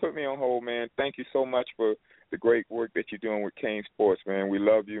 man, just put me on hold, man. Thank you so much for the great work that you're doing with CaneSports, man. We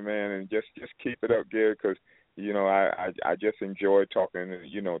love you, man, and just keep it up, Gary, because, I just enjoy talking,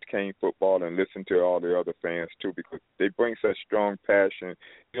 to Cane football and listen to all the other fans, too, because they bring such strong passion.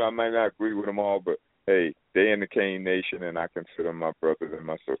 I might not agree with them all, but, hey, they're in the Cane Nation, and I consider them my brothers and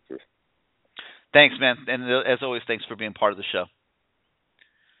my sisters. Thanks, man, and as always, thanks for being part of the show.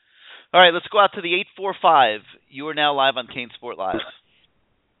 All right, let's go out to the 845. You are now live on CaneSport Live.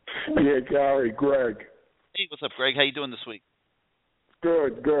 Yeah, Gary, Greg. Hey, what's up, Greg? How you doing this week?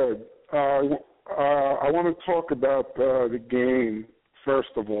 Good. I want to talk about the game, first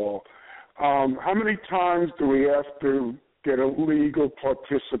of all. How many times do we have to get illegal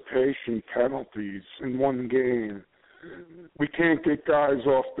participation penalties in one game? We can't get guys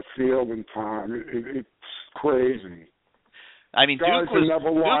off the field in time. It's crazy. I mean, guys Duke was never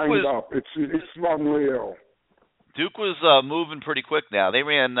lined up. It's unreal. Duke was moving pretty quick now. They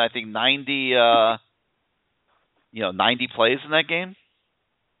ran, I think, 90 plays in that game.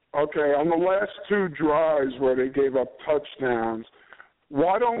 Okay, on the last 2 drives where they gave up touchdowns,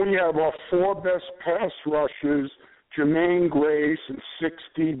 why don't we have our 4 best pass rushers, Jermaine Grace and 6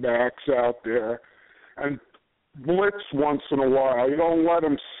 D-backs out there, and blitz once in a while? You don't let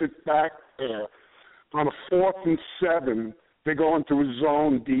them sit back there. On a 4th and 7, they go into a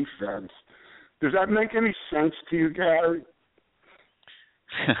zone defense. Does that make any sense to you, Gary?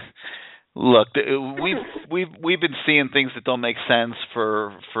 Look, we've been seeing things that don't make sense for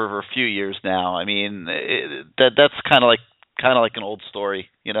a few years now. I mean, that's kind of like an old story,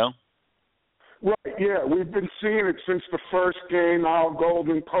 Right. Yeah, we've been seeing it since the first game Al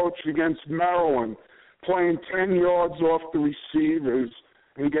Golden coached against Maryland, playing 10 yards off the receivers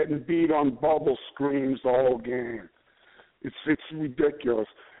and getting beat on bubble screens the whole game. It's ridiculous.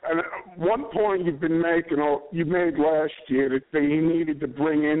 And one point you made last year that he needed to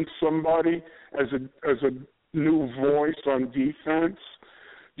bring in somebody as a new voice on defense.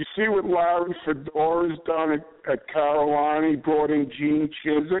 You see what Larry Fedora's done at Carolina? He brought in Gene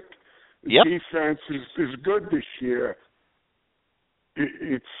Chizik. The defense is good this year.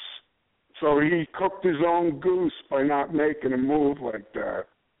 So he cooked his own goose by not making a move like that.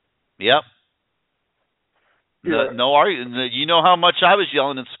 Yep. Yeah. No argument. You know how much I was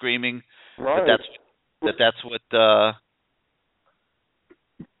yelling and screaming. Right. That's what.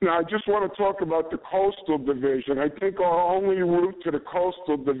 Now, I just want to talk about the Coastal Division. I think our only route to the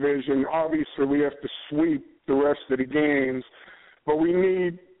Coastal Division, obviously, we have to sweep the rest of the games, but we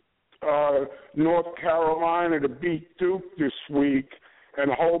need North Carolina to beat Duke this week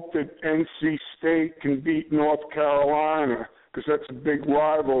and hope that NC State can beat North Carolina, because that's a big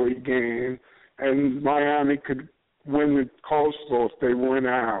rivalry game, and Miami could win the Coastal if they win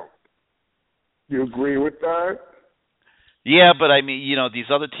out. You agree with that? Yeah, but I mean, these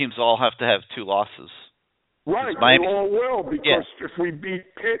other teams all have to have 2 losses. Right, Miami, they all will, because if we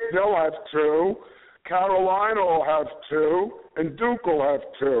beat Pitt, they'll have 2, Carolina will have 2, and Duke will have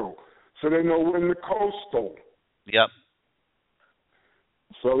 2. So then they'll win the Coastal. Yep.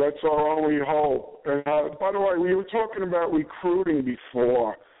 So that's our only hope. And by the way, we were talking about recruiting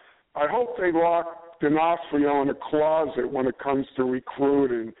before. I hope they lock D'Onofrio in a closet when it comes to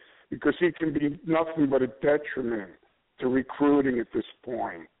recruiting, because he can be nothing but a detriment to recruiting at this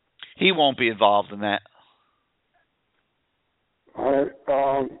point. He won't be involved in that. All right.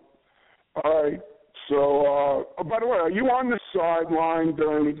 So, by the way, are you on the sideline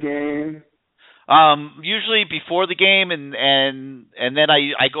during the game? Usually before the game, and then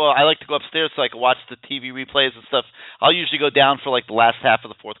I like to go upstairs so I can watch the TV replays and stuff. I'll usually go down for like the last half of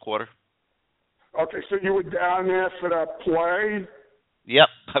the fourth quarter. Okay, so you were down there for that play? Yep,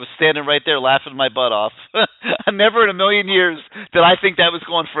 I was standing right there laughing my butt off. Never in a million years did I think that was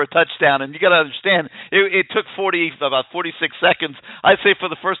going for a touchdown. And you got to understand, it took about 46 seconds. I'd say for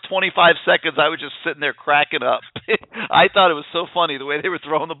the first 25 seconds, I was just sitting there cracking up. I thought it was so funny the way they were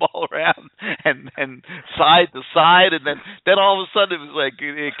throwing the ball around and side to side, and then all of a sudden it was like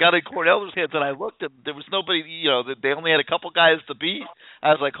it got in Cornell's hands, and I looked, and there was nobody. They only had a couple guys to beat. I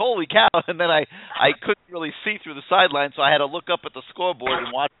was like, holy cow! And then I couldn't really see through the sideline, so I had to look up at the scoreboard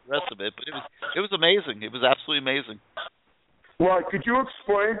and watch the rest of it. But it was amazing. It was absolutely amazing. Right. Could you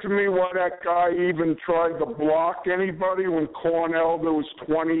explain to me why that guy even tried to block anybody when Cornell was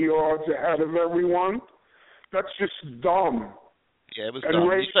 20 yards ahead of everyone? That's just dumb. Yeah, it was and dumb.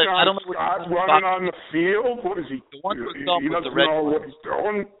 Ray I don't know what Scott running on the field. What is he? The one He was doesn't know what he's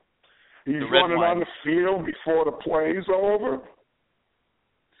doing. He's running on the field before the play's over.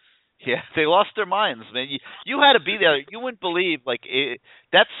 Yeah, they lost their minds, man. You had to be there. You wouldn't believe,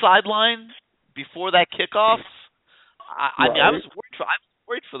 that sideline before that kickoff. I was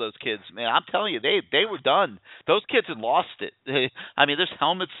worried for those kids, man. I'm telling you, they were done. Those kids had lost it. There's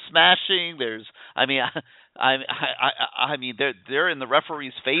helmets smashing. They're in the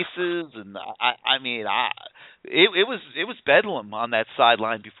referees' faces, and it was bedlam on that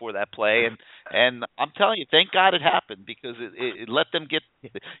sideline before that play, and I'm telling you, thank God it happened, because it let them get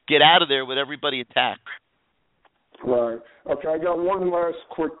out of there with everybody intact. Right. Okay, I got one last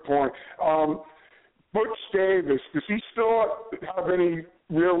quick point. Butch Davis, does he still have any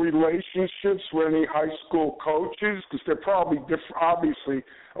real relationships with any high school coaches? Because they're probably obviously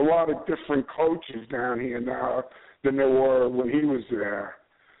a lot of different coaches down here now than there were when he was there.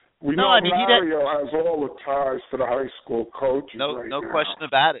 Mario has all the ties to the high school coaches. No now. question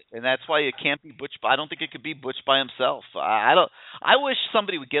about it, and that's why it can't be Butch. I don't think it could be Butch by himself. I wish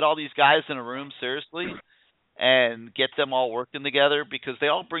somebody would get all these guys in a room seriously and get them all working together, because they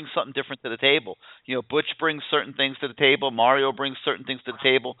all bring something different to the table. Butch brings certain things to the table. Mario brings certain things to the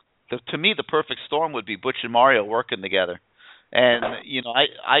table. To me, the perfect storm would be Butch and Mario working together. And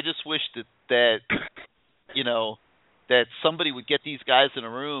I just wish that somebody would get these guys in a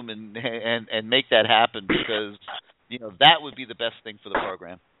room and make that happen, because that would be the best thing for the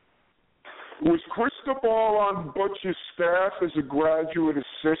program. Was Cristobal on Butch's staff as a graduate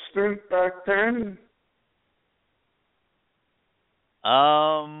assistant back then?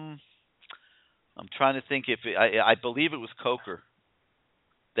 I'm trying to think if I believe it was Coker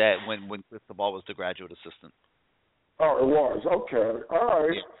that when Cristobal was the graduate assistant. Oh, it was. Okay. All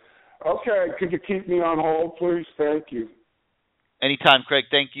right. Yeah. Okay. Could you keep me on hold, please? Thank you. Anytime, Craig.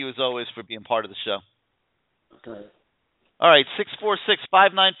 Thank you, as always, for being part of the show. Okay. All right,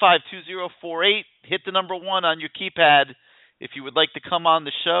 646-595-2048. Hit the number 1 on your keypad if you would like to come on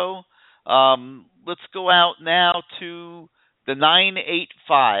the show. Let's go out now to the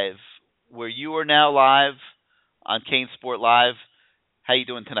 985, where you are now live on CaneSport Live. How you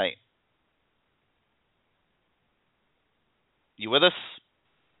doing tonight? You with us?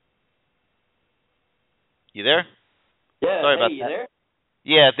 You there? Yeah. Sorry about you that. There?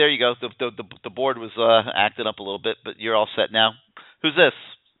 Yeah, there you go. The board was acting up a little bit, but you're all set now. Who's this?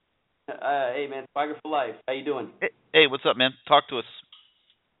 Hey man, Spiker for life. How you doing? Hey, what's up, man? Talk to us.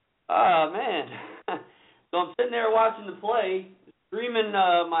 Man. So I'm sitting there watching the play, screaming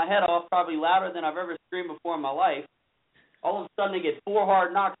my head off, probably louder than I've ever screamed before in my life. All of a sudden, I get 4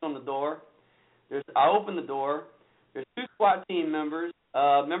 hard knocks on the door. I open the door. There's 2 SWAT team members,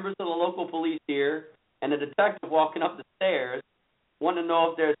 members of the local police here, and a detective walking up the stairs, wanting to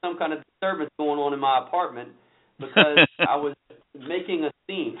know if there's some kind of disturbance going on in my apartment because I was making a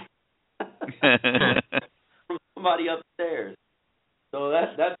scene from somebody upstairs. So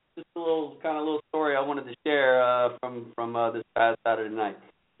that's just a little story I wanted to share from this past Saturday night.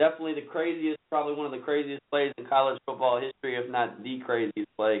 Definitely probably one of the craziest plays in college football history, if not the craziest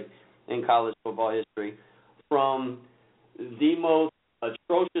play in college football history, from the most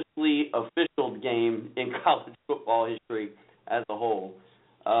atrociously officialed game in college football history as a whole.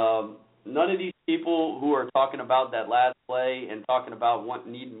 None of these people who are talking about that last play and talking about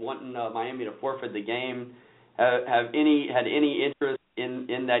wanting Miami to forfeit the game had any interest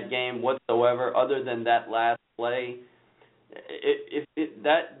in that game whatsoever, other than that last play.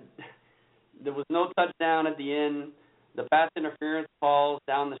 There was no touchdown at the end. The pass interference calls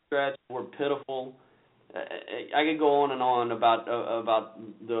down the stretch were pitiful. I could go on and on about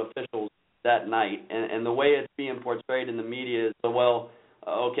the officials that night, and the way it's being portrayed in the media is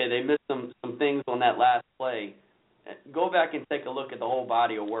okay, they missed some things on that last play. Go back and take a look at the whole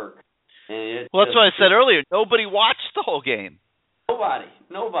body of work. And that's what I said earlier. Nobody watched the whole game.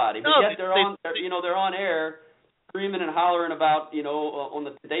 Nobody. But yet they're on air screaming and hollering about, on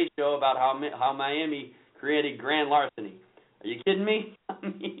the Today Show about how Miami created grand larceny. Are you kidding me? I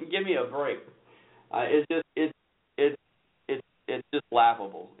mean, give me a break. It's just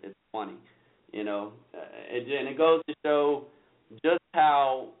laughable. It's funny, and it goes to show just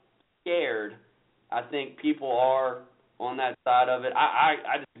how scared I think people are on that side of it.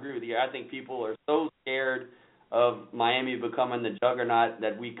 I disagree with you. I think people are so scared of Miami becoming the juggernaut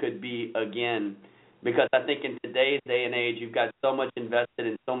that we could be again, because I think in today's day and age, you've got so much invested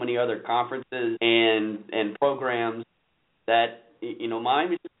in so many other conferences and programs that,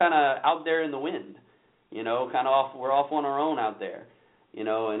 Miami's just kind of out there in the wind, we're off on our own out there, and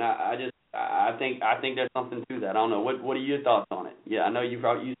I think there's something to that. I don't know. What are your thoughts on it? Yeah, I know you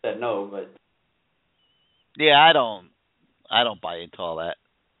said no, but yeah, I don't buy into all that.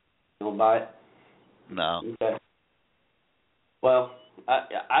 You don't buy it? No. Okay. Well,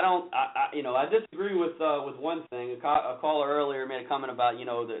 I disagree with one thing. A caller earlier made a comment about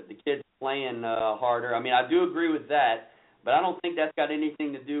the kids playing harder. I mean, I do agree with that, but I don't think that's got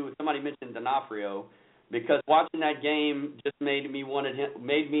anything to do with. Somebody mentioned D'Onofrio, because watching that game just made me want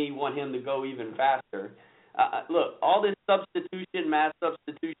him to go even faster. Look, all this mass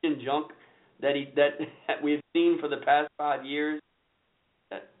substitution junk that we've seen for the past 5 years.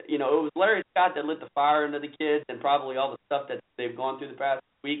 It was Larry Scott that lit the fire into the kids, and probably all the stuff that they've gone through the past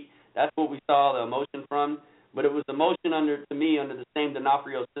week. That's what we saw the emotion from. But it was emotion under the same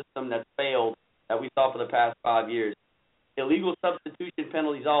D'Onofrio system that failed that we saw for the past 5 years. Illegal substitution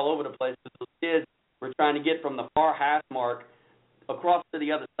penalties all over the place, because those kids were trying to get from the far hash mark across to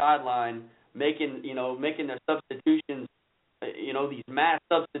the other sideline, making their substitutions, these mass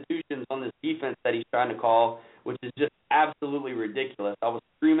substitutions on this defense that he's trying to call, which is just absolutely ridiculous. I was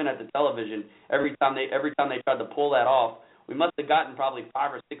screaming at the television every time they tried to pull that off. We must have gotten probably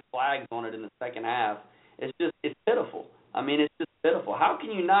 5 or 6 flags on it in the second half. It's pitiful. I mean, it's just pitiful. How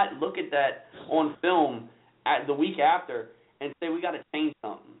can you not look at that on film at the week after and say we got to change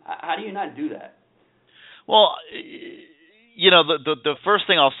something? How do you not do that? Well, the first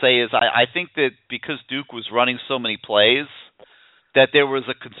thing I'll say is I think that because Duke was running so many plays, that there was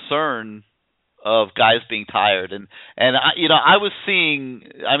a concern of guys being tired, and I was seeing.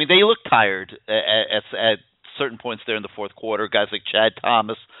 I mean, they looked tired at certain points there in the fourth quarter. Guys like Chad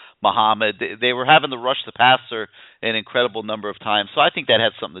Thomas, Muhammad, they were having to rush the passer an incredible number of times. So I think that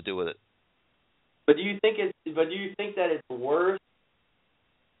had something to do with it. But do you think that it's worse?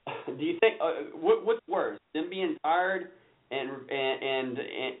 Do you think what's worse, them being tired and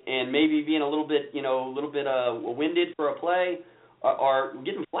maybe being a little bit winded for a play, or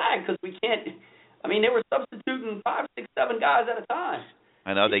getting flagged because we can't? I mean, they were substituting 5, 6, 7 guys at a time.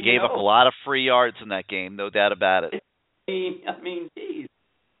 I know they gave up a lot of free yards in that game, no doubt about it. I mean, geez.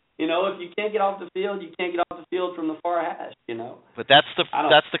 If you can't get off the field, you can't get off the field. field from the far hash, you know. But that's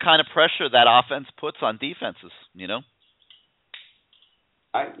the kind of pressure that offense puts on defenses, you know.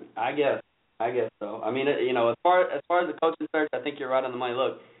 I guess so. I mean, you know, as far as the coaching search, I think you're right on the money.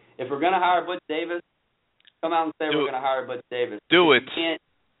 Look, if we're gonna hire Butch Davis, come out and say we're gonna hire Butch Davis. Do it. You can't.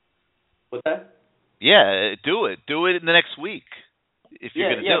 What's that? Yeah, do it. Do it in the next week if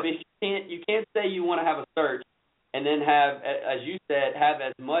you're gonna do it. But you can't say you want to have a search and then have, as you said, have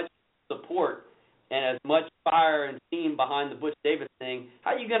as much support and as much fire and steam behind the Butch Davis thing.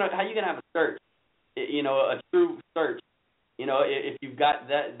 How you gonna have a search? You know, a true search. You know, if you've got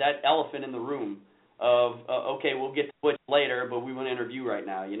that elephant in the room of okay, we'll get to Butch later, but we want to interview right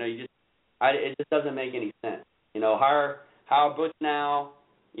now. You know, it just doesn't make any sense. You know, hire Butch now.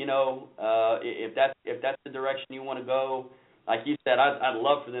 You know, if that's the direction you want to go, like you said, I'd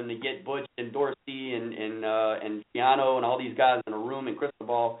love for them to get Butch and Dorsey and Keanu and all these guys in a room and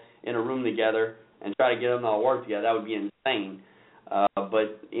Cristobal in a room together and try to get them to all work together. That would be insane.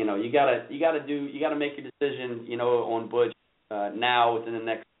 But you know, you gotta make your decision. You know, on Butch now within the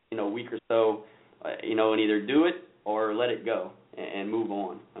next week or so. You know, and either do it or let it go and move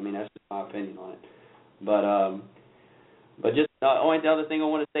on. I mean, that's just my opinion on it. But just the other thing I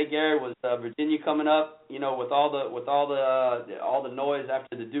want to say, Gary, was Virginia coming up. You know, with all the noise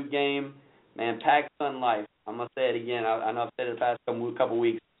after the Duke game, man, pack Sun Life. I'm gonna say it again. I know I've said it the past couple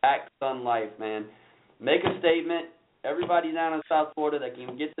weeks. Pack Sun Life, man. Make a statement. Everybody down in South Florida that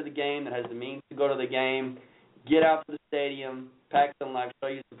can get to the game, that has the means to go to the game, get out to the stadium. Pack Sun Life. Show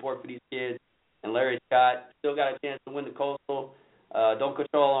your support for these kids. And Larry Scott still got a chance to win the Coastal. Don't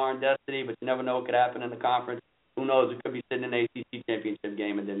control our own destiny, but you never know what could happen in the conference. Who knows? It could be sitting in the ACC championship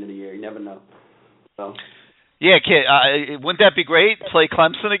game at the end of the year. You never know. So. Yeah, kid. Wouldn't that be great? Play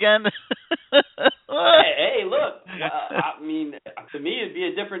Clemson again. hey, look. I mean, to me, it'd be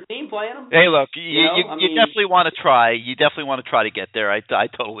a different team playing them. Hey, look. You definitely want to try. You definitely want to try to get there. I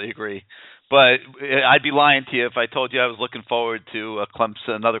totally agree. But I'd be lying to you if I told you I was looking forward to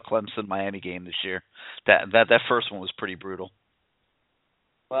another Clemson Miami game this year. That first one was pretty brutal.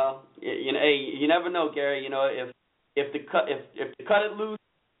 Well, you never know, Gary. You know, if the cut it loose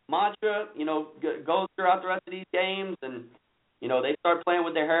mantra, goes throughout the rest of these games, and they start playing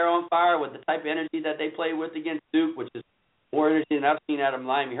with their hair on fire with the type of energy that they play with against Duke, which is more energy than I've seen out of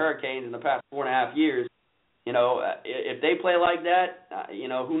Miami Hurricanes in the past 4.5 years. If they play like that,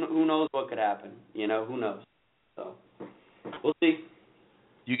 who knows what could happen? Who knows? So we'll see.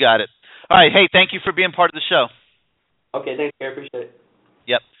 You got it. All right. Hey, thank you for being part of the show. Okay, thanks, Gary. Appreciate it.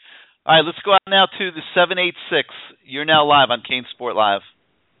 Yep. All right, let's go out now to the 786. You're now live on CaneSport Live.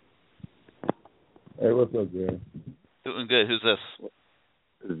 Hey, what's up, Gary? Doing good. Who's this?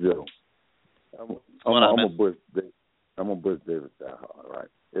 It's Joe. I'm a Butch Davis guy, right?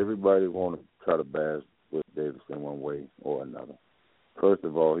 Everybody want to try to bash Butch Davis in one way or another. First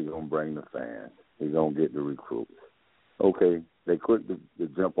of all, he's going to bring the fans. He's going to get the recruits. Okay, they quick to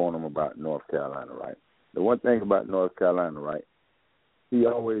jump on him about North Carolina, right? The one thing about North Carolina, right, he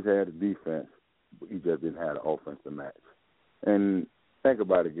always had a defense, but he just didn't have the offense to match. And think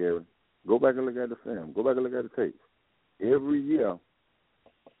about it, Gary. Go back and look at the film. Go back and look at the tapes. Every year,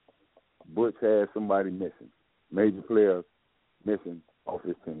 Butch had somebody missing, major players missing off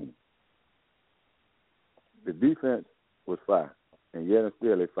his team. The defense was fire, and yet and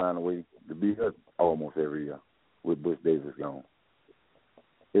still they find a way to beat us almost every year with Butch Davis gone.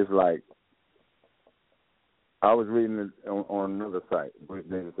 It's like, I was reading it on another site. Butch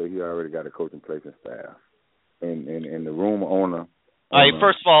Davis said he already got a coaching place and staff. And the room owner. All right,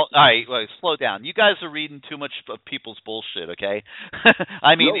 first of all, slow down. You guys are reading too much of people's bullshit, okay?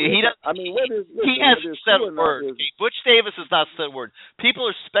 I mean, he hasn't said a word. Butch Davis has not said a word. People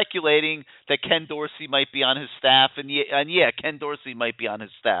are speculating that Ken Dorsey might be on his staff, and Ken Dorsey might be on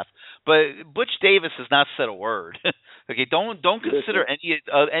his staff. But Butch Davis has not said a word. Okay, don't consider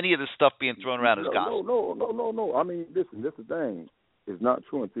any of this stuff being thrown around as gospel. No. I mean, this is the thing. It's not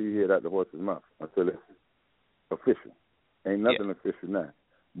true until you hear it out the horse's mouth, until it's official. Ain't nothing official now.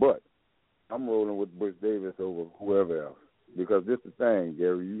 But I'm rolling with Butch Davis over whoever else. Because this is the thing,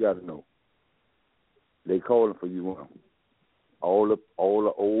 Gary, you got to know. They calling for you on. All the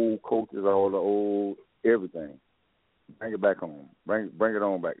old coaches, all the old everything. Bring it back home. Bring it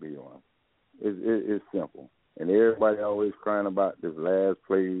on back to you on. It's simple. And everybody always crying about this last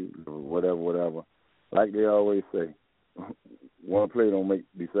play, whatever. Like they always say, one play don't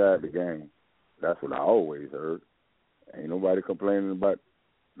decide the game. That's what I always heard. Ain't nobody complaining about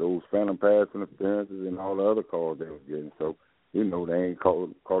those phantom pass interferences and all the other calls they was getting. So, they ain't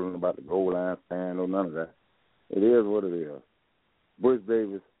calling about the goal line stand or none of that. It is what it is. Butch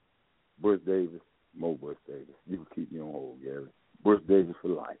Davis More Bush Davis. You can keep me on hold, Gary. Bush Davis for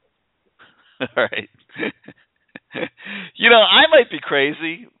life. All right. I might be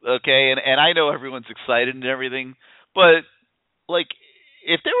crazy, okay, and I know everyone's excited and everything, but like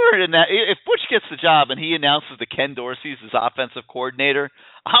if Butch gets the job and he announces that Ken Dorsey's his offensive coordinator,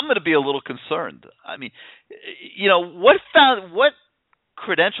 I'm going to be a little concerned. I mean, what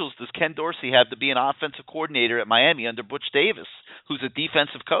credentials does Ken Dorsey have to be an offensive coordinator at Miami under Butch Davis, who's a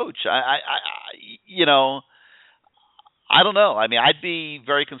defensive coach? I don't know. I mean, I'd be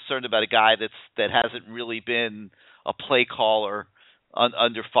very concerned about a guy that hasn't really been a play caller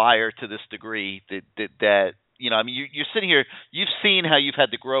under fire to this degree. That I mean, you're sitting here. You've seen how you've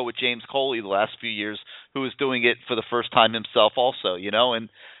had to grow with James Coley the last few years, who is doing it for the first time himself, also. And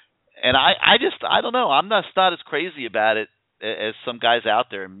I don't know. I'm not as crazy about it as some guys out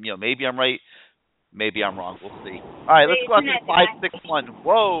there. Maybe I'm right. Maybe I'm wrong. We'll see. All right, let's go out to 561.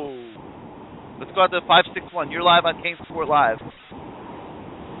 Whoa. Let's go out to 561. You're live on CaneSport Live.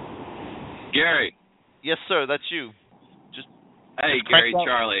 Gary. Yes, sir. That's you. Hey, Gary,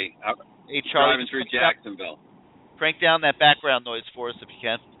 Charlie. Hey, Charlie. Driving through Jacksonville. Crank down that background noise for us if you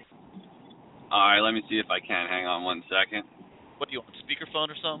can. All right, let me see if I can. Hang on 1 second. What do you want, speakerphone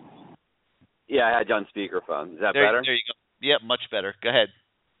or something? Yeah, I had you on speakerphone. Is that better? There you go. Yeah, much better. Go ahead.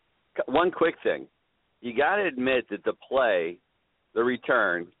 One quick thing. You got to admit that the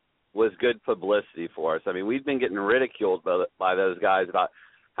return, was good publicity for us. I mean, we've been getting ridiculed by those guys about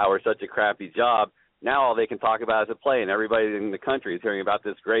how we're such a crappy job. Now all they can talk about is a play, and everybody in the country is hearing about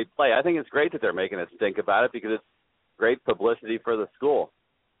this great play. I think it's great that they're making us think about it because it's great publicity for the school.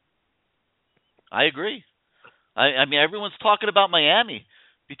 I agree. I mean, everyone's talking about Miami.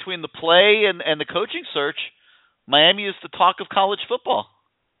 Between the play and the coaching search, Miami is the talk of college football.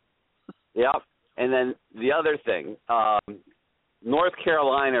 Yeah, and then the other thing, North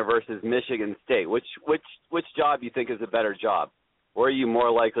Carolina versus Michigan State. Which job do you think is a better job? Where are you more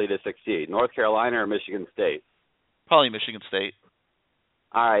likely to succeed, North Carolina or Michigan State? Probably Michigan State.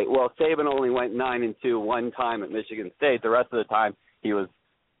 All right. Well, Saban only went 9-2 one time at Michigan State. The rest of the time,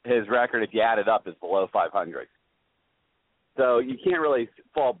 his record, if you add it up, is below 500. So you can't really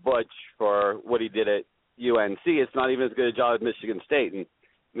fault Butch for what he did at UNC. It's not even as good a job as Michigan State, and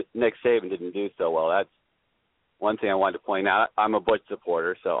Nick Saban didn't do so well. That's one thing I wanted to point out. I'm a Butch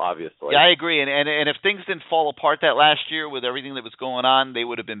supporter, so obviously. Yeah, I agree. And if things didn't fall apart that last year with everything that was going on, they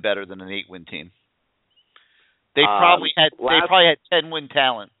would have been better than an 8-win team. They probably had 10-win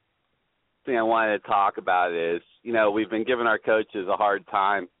talent. Thing I wanted to talk about is, we've been giving our coaches a hard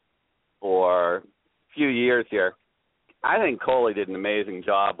time for a few years here. I think Coley did an amazing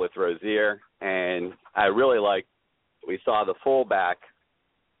job with Rozier, and I really like we saw the fullback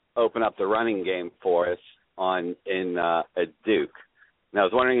open up the running game for us at Duke. And I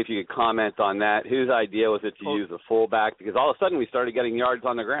was wondering if you could comment on that. Whose idea was it to use a fullback? Because all of a sudden we started getting yards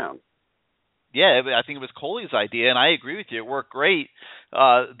on the ground. Yeah, I think it was Coley's idea, and I agree with you. It worked great.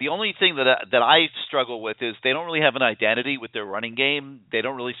 The only thing that I struggle with is they don't really have an identity with their running game. They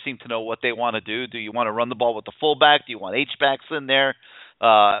don't really seem to know what they want to do. Do you want to run the ball with the fullback? Do you want H-backs in there?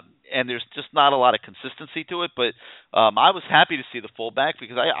 And there's just not a lot of consistency to it. But I was happy to see the fullback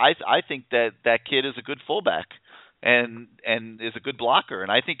because I think that kid is a good fullback and is a good blocker.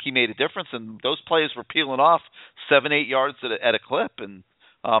 And I think he made a difference. And those plays were peeling off 7-8 yards at a clip. And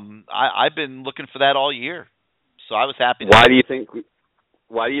I've been looking for that all year. So I was happy. Why do you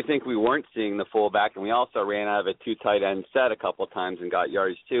think we weren't seeing the fullback? And we also ran out of a 2 tight end set a couple of times and got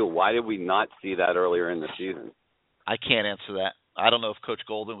yards too. Why did we not see that earlier in the season? I can't answer that. I don't know if Coach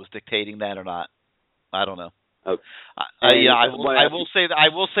Golden was dictating that or not. I don't know. Okay. I will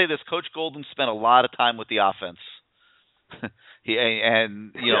say this: Coach Golden spent a lot of time with the offense. I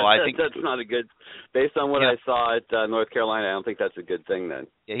think that's not a good. Based on what I saw at North Carolina, I don't think that's a good thing. Then.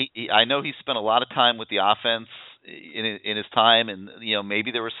 Yeah, I know he spent a lot of time with the offense in his time, and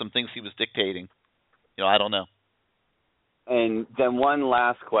maybe there were some things he was dictating. I don't know. And then one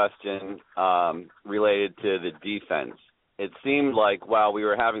last question related to the defense. It seemed like while we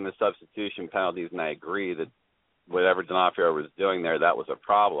were having the substitution penalties, and I agree that whatever D'Onofrio was doing there, that was a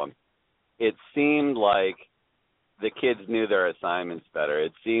problem. It seemed like the kids knew their assignments better.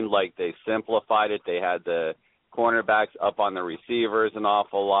 It seemed like they simplified it. They had the cornerbacks up on the receivers an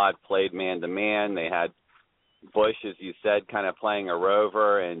awful lot, played man-to-man. They had Bush, as you said, kind of playing a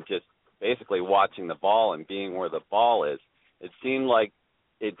rover and just basically watching the ball and being where the ball is. It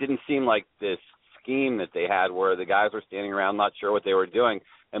didn't seem like this scheme that they had where the guys were standing around not sure what they were doing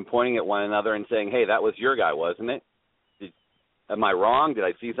and pointing at one another and saying, hey, that was your guy, wasn't it? Am I wrong? Did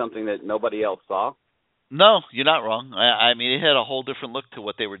I see something that nobody else saw? No, you're not wrong. I mean, it had a whole different look to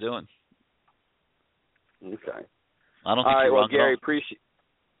what they were doing. Okay. I don't think all right, you're well, wrong Gary, at all.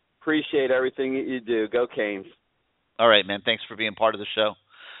 appreciate everything you do. Go Canes. All right, man. Thanks for being part of the show.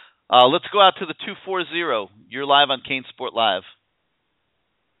 Let's go out to the 240. You're live on CaneSport Live.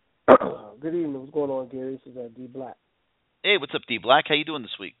 Good evening. What's going on, Gary? This is D Black. Hey, what's up, D Black? How you doing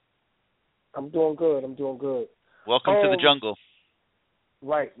this week? I'm doing good. Welcome to the jungle.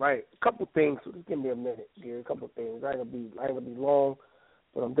 Right. A couple things. So just give me a minute, Gary. A couple things. I ain't gonna be long,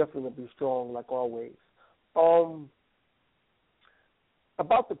 but I'm definitely gonna be strong like always.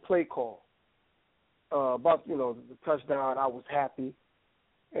 About the play call, about the touchdown, I was happy,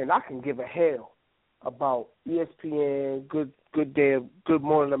 and I can give a hell about ESPN, Good Day, Good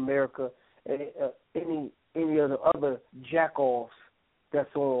Morning America, and any of the other jack-offs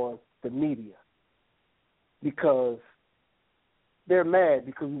that's on the media, because they're mad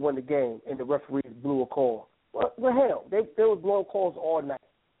because we won the game and the referees blew a call. Well, hell, they were blowing calls all night.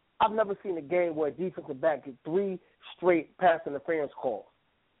 I've never seen a game where a defensive back get 3 straight pass interference calls,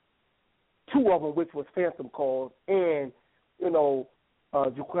 2 of them which was phantom calls, and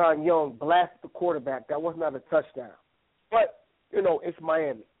Jaquan Young blasted the quarterback. That was not a touchdown. But it's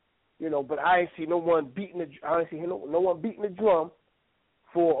Miami. But I ain't see no one beating the drum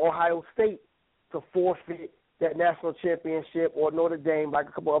for Ohio State to forfeit that national championship, or Notre Dame, like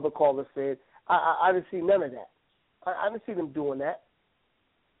a couple other callers said. I didn't see none of that. I didn't see them doing that.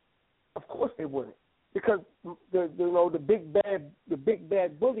 Of course they wouldn't, because the big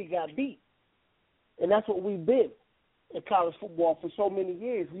bad bully got beat, and that's what we've been in college football for so many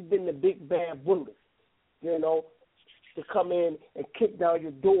years. We've been the big bad bullies, to come in and kick down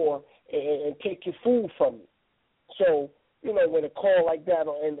your door and take your food from you. So when a call like that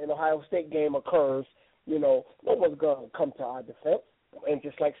in an Ohio State game occurs, no one's gonna come to our defense. And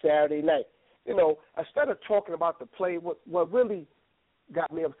just like Saturday night, instead of talking about the play, what really got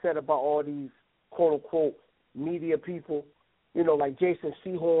me upset about all these quote-unquote media people, like Jason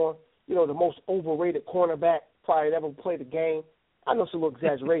Sehorn, the most overrated cornerback probably ever played a game. I know it's a little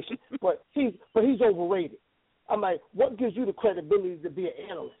exaggeration, but he's overrated. I'm like, what gives you the credibility to be an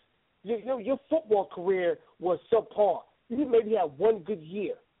analyst? Your football career was subpar. You maybe had one good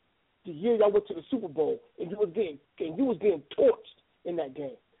year. The year y'all went to the Super Bowl, and you was getting torched in that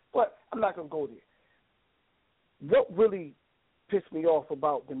game. But I'm not gonna go there. What really pissed me off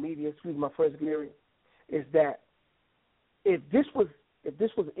about the media, excuse my French, Gary, is that if this was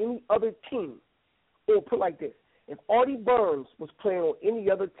any other team, or put like this, if Artie Burns was playing on any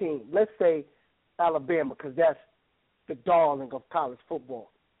other team, let's say Alabama, because that's the darling of college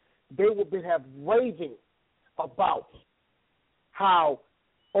football, they would have raving about how,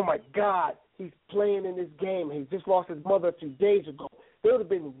 oh my God, he's playing in this game. He just lost his mother a few days ago. They would have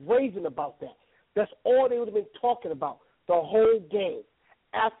been raving about that. That's all they would have been talking about the whole game.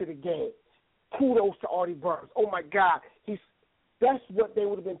 After the game, kudos to Artie Burns. Oh my God, that's what they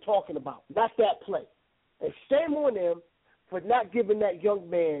would have been talking about, not that play. And shame on them for not giving that young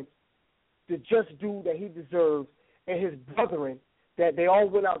man the just due that he deserves, and his brethren, that they all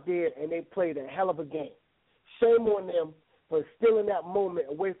went out there and they played a hell of a game. Shame on them for stealing that moment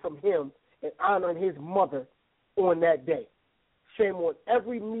away from him and honoring his mother on that day. Shame on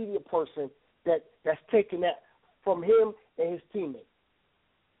every media person that's taken that from him and his teammates.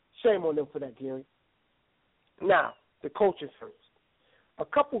 Shame on them for that, Gary. Now, the coaching search. A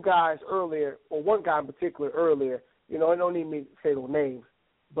couple guys earlier, or one guy in particular earlier, I don't need me to say those names,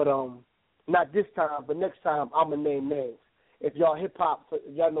 but not this time, but next time I'm going to name names. If y'all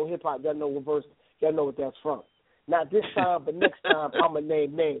y'all know hip-hop, y'all know reverse, y'all know what that's from. Not this time, but next time I'm going to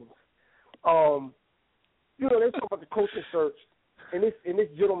name names. They talk about the coaching search, and this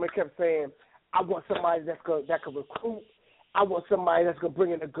gentleman kept saying, I want somebody that can recruit. I want somebody that's going to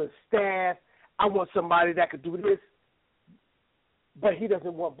bring in a good staff. I want somebody that could do this. But he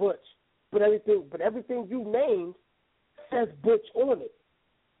doesn't want Butch. But everything you named says Butch on it.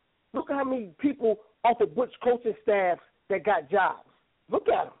 Look at how many people off of Butch coaching staffs that got jobs. Look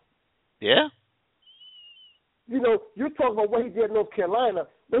at them. Yeah. You're talking about what he did at North Carolina.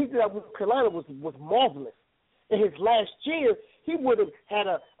 What he did at North Carolina was marvelous. In his last year, he would have had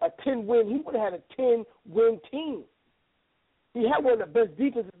a 10-win. He would have had a 10-win team. He had one of the best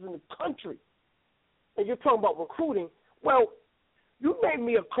defenses in the country. And you're talking about recruiting. Well, you made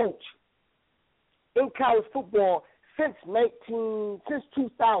me a coach in college football since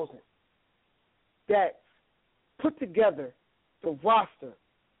 2000 that put together the roster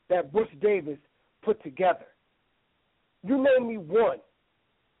that Butch Davis put together. You named me one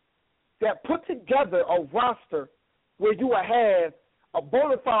that put together a roster where you would have a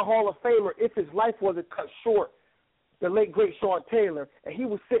bona fide Hall of Famer if his life wasn't cut short, the late, great Sean Taylor, and he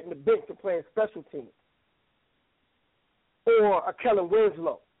was sitting the bench and playing special teams. or a Kellen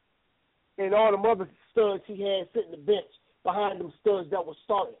Winslow and all them other studs he had sitting the bench behind them studs that were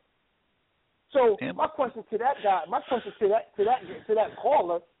starting. So my question to that guy, to that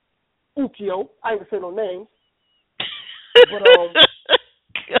caller, Ukio, I ain't gonna say no names, but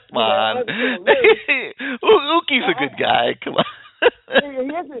come on, Uki's a good guy. Come on.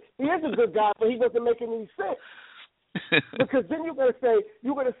 he is a good guy, but he doesn't make any sense. Because then you're gonna say,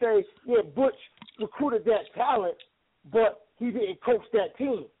 yeah, Butch recruited that talent, but he didn't coach that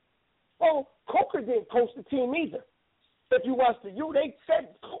team. Well, Coker didn't coach the team either. If you watch the U, they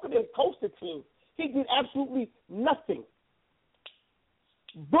said Coker didn't coach the team. He did absolutely nothing.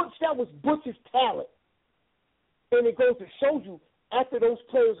 Butch, that was Butch's talent. And it goes to show you, after those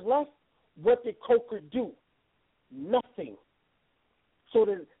players left, what did Coker do? Nothing. So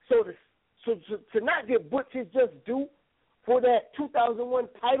to not give Butch his just due for that 2001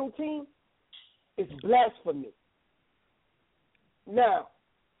 title team is blasphemy. Now,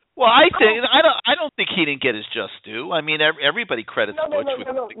 well, I don't think he didn't get his just due. I mean, everybody credits Butch.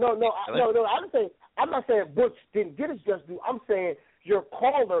 I'm not saying Butch didn't get his just due. I'm saying your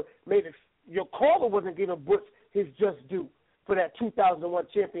caller wasn't giving Butch his just due for that 2001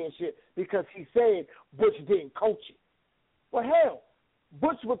 championship because he said Butch didn't coach it. Well, hell,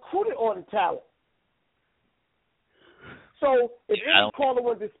 Butch recruited all the talent. So if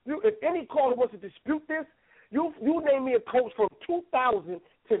any caller wants to dispute this, you name me a coach from 2000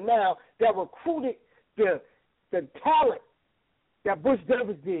 to now that recruited the talent that Butch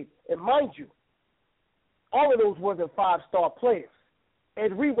Davis did. And mind you, all of those wasn't 5-star players.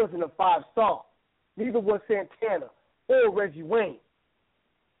 Ed Reed wasn't a 5-star. Neither was Santana or Reggie Wayne.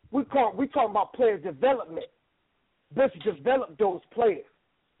 We talking about player development. Butch developed those players.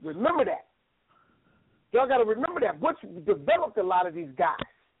 Remember that. Y'all got to remember that. Butch developed a lot of these guys.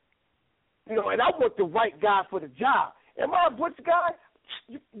 You know, and I want the right guy for the job. Am I a Butch guy?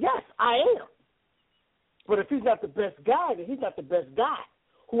 Yes, I am. But if he's not the best guy, then he's not the best guy.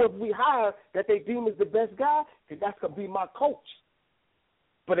 Whoever we hire that they deem as the best guy, then that's going to be my coach.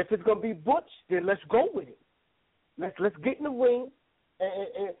 But if it's going to be Butch, then let's go with it. Let's get in the ring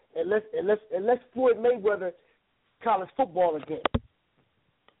and let's Floyd Mayweather college football again.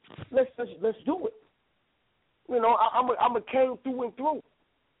 Let's do it. You know, I'm a Kane through and through,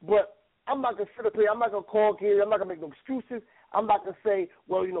 but I'm not gonna sit up here. I'm not gonna call kids. I'm not gonna make no excuses. I'm not gonna say,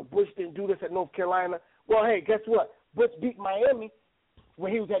 well, you know, Butch didn't do this at North Carolina. Well, hey, guess what? Butch beat Miami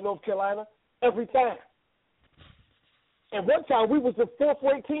when he was at North Carolina every time. And one time we was the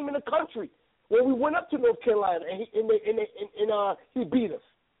 4th-ranked team in the country when we went up to North Carolina and he beat us.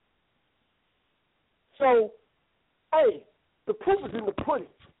 So, hey, the proof is in the pudding.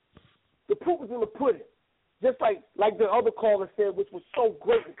 The proof is in the pudding. Just like the other caller said, which was so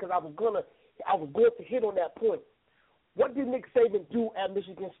great because I was going to hit on that point. What did Nick Saban do at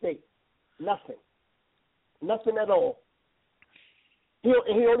Michigan State? Nothing. Nothing at all. He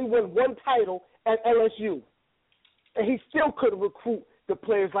only won one title at LSU. And he still couldn't recruit the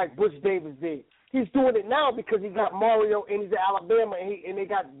players like Butch Davis did. He's doing it now because he got Mario and he's at Alabama and they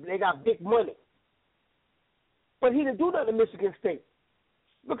got big money. But he didn't do that at Michigan State.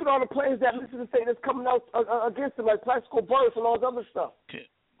 Look at all the players that Michigan State that's coming out against him, like Plaxico Burress and all this other stuff. Okay.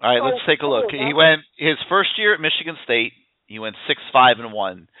 All right, let's take a look. He went his first year at Michigan State. He went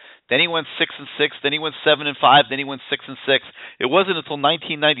 6-5-1. Then he went 6-6. Then he went 7-5. Then he went 6-6. It wasn't until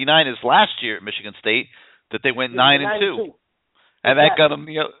 1999, his last year at Michigan State, that they went 9-2, and that got him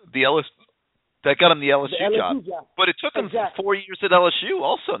the LSU job. But it took him 4 years at LSU.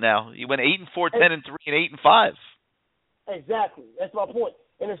 Also, now he went 8-4, 10-3, and 8-5. Exactly, that's my point.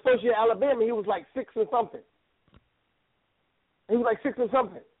 In his first year at Alabama, he was like 6 or something. He was like 6 or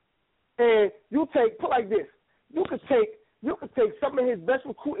something. And put like this: you could take some of his best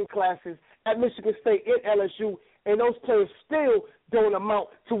recruiting classes at Michigan State and LSU, and those players still don't amount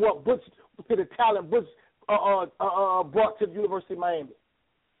to the talent Butch brought to the University of Miami.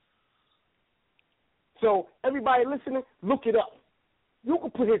 So everybody listening, look it up. You can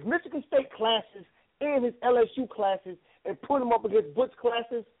put his Michigan State classes and his LSU classes and put them up against Butch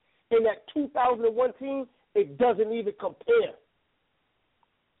classes in that 2001 team. It doesn't even compare.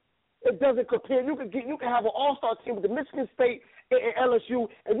 It doesn't compare. You can have an all-star team with the Michigan State and LSU,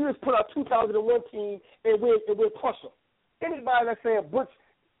 and you just put out 2001 team and we'll crush them. Anybody that's saying Butch,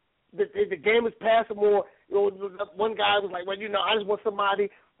 the game is passing more. You know, one guy was like, well, you know, I just want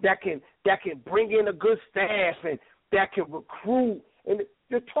somebody that can bring in a good staff and that can recruit. And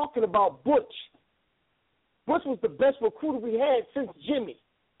you're talking about Butch. Butch was the best recruiter we had since Jimmy.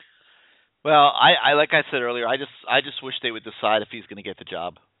 Well, I like I said earlier, I just wish they would decide if he's going to get the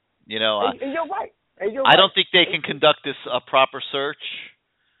job. You know, and you're right. And you're I right. don't think they can conduct this proper search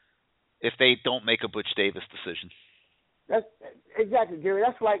if they don't make a Butch Davis decision. That's exactly, Gary.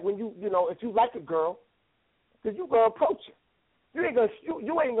 That's like when you know, if you like a girl, then you gonna approach her. You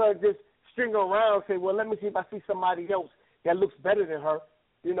ain't gonna just string her around and say, well, let me see if I see somebody else that looks better than her.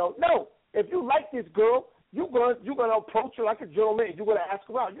 You know, no. If you like this girl, you're gonna approach her like a gentleman. You're gonna ask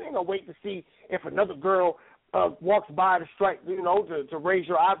her out. You ain't gonna wait to see if another girl walks by to strike, you know, to raise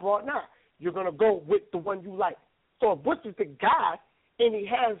your eyebrow. Nah, you're gonna go with the one you like. So if Butch is the guy and he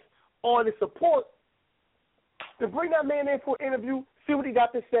has all the support, then bring that man in for an interview, see what he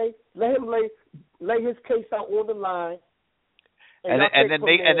got to say, let him lay his case out on the line, and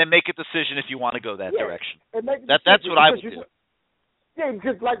then make a decision if you want to go that direction. That's what I would do. Yeah,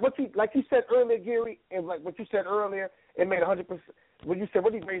 because like you said earlier, Gary, and like what you said earlier, it made 100%. When you said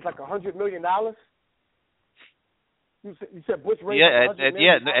what he raised like $100 million. You said Butch raised $100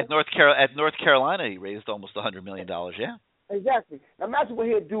 million. At North Carolina he raised almost $100 million. Yeah. Exactly. Now imagine what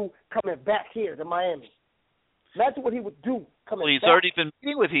he'd do coming back here to Miami. Imagine what he would do coming back.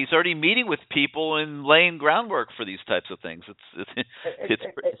 He's already meeting with people and laying groundwork for these types of things. It's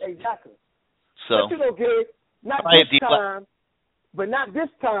exactly. So, but you know, Gary, not this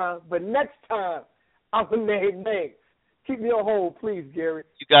time, but next time, I'm gonna name names. Keep me on hold, please, Gary.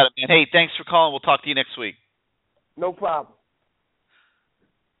 You got it, man. Hey, thanks for calling. We'll talk to you next week. No problem.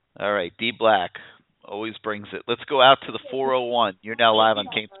 All right, D Black always brings it. Let's go out to the 401. You're now live on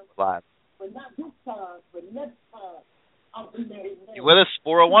CaneSport Live. But not this time, but next time, I'm gonna name names. You with us?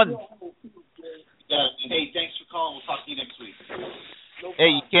 401. Hey, thanks for calling. We'll talk to you next week. Hey,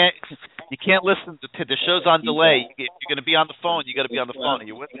 you can't listen to the show's on delay. If you're going to be on the phone, you got to be on the phone. Are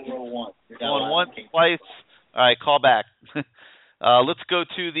you with me? Going once, twice. All right, call back. Let's go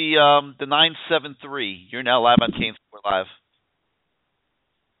to the 973. You're now live on CaneSport Live.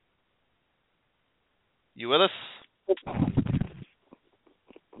 You with us?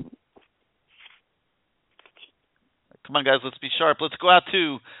 Come on, guys, let's be sharp. Let's go out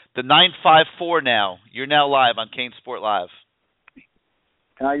to the 954 now. You're now live on CaneSport Live.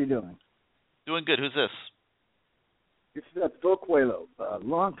 How you doing? Doing good. Who's this? It's Phil Coelho,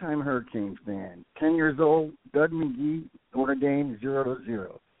 longtime Hurricanes fan. 10 years old, Doug McGee, Notre Dame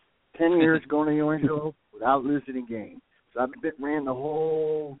 0-0. 10 years going to the Orange Bowl without losing a game. So I've ran the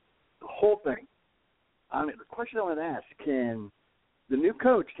whole thing. The question I want to ask: can the new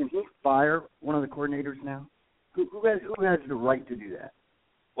coach can he fire one of the coordinators now? Who has the right to do that?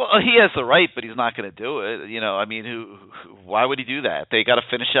 Well, he has the right, but he's not going to do it. You know, I mean, why would he do that? They got to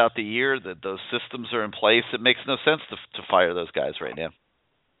finish out the year. Those systems are in place. It makes no sense to fire those guys right now.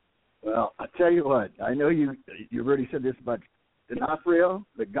 Well, I tell you what. I know you already said this, but D'Onofrio,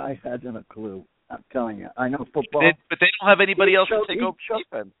 the guy hasn't a clue. I'm telling you. I know football, but they don't have anybody else to take over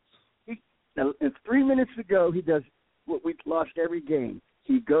defense. And 3 minutes ago, he does what we've lost every game.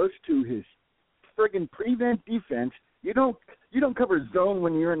 He goes to his friggin' prevent defense. You don't cover zone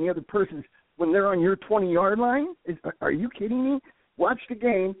when you're on the other person's, when they're on your 20-yard line? Are you kidding me? Watch the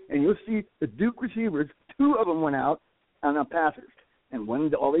game, and you'll see the Duke receivers, 2 of them went out on the passes. And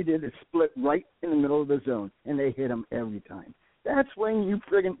all they did is split right in the middle of the zone, and they hit them every time. That's when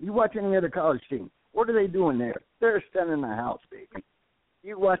you watch any other college team. What are they doing there? They're sending the house, baby.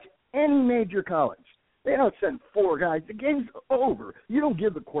 You watch any major college. They don't send 4 guys. The game's over. You don't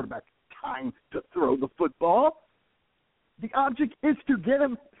give the quarterback time to throw the football. The object is to get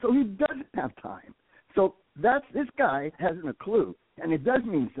him so he doesn't have time. So this guy hasn't a clue, and it does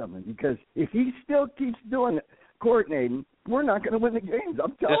mean something because if he still keeps doing it, coordinating, we're not going to win the games.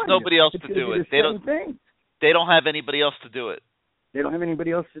 I'm telling you. There's nobody else to do it. They don't have anybody else to do it. They don't have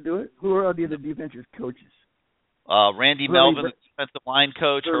anybody else to do it? Who are the other defensive coaches? Randy Melvin, the defensive line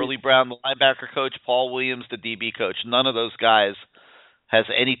coach, Hurley Brown, the linebacker coach, Paul Williams, the DB coach. None of those guys has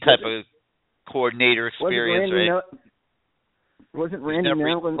any type of coordinator experience. Wasn't Randy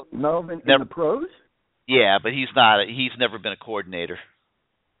Melvin in the pros? Yeah, but he's not. He's never been a coordinator.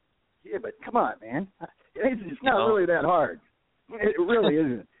 Yeah, but come on, man. It's not really that hard. It really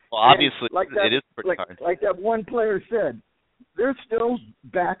isn't. Well, obviously, it is pretty hard. Like that one player said, they're still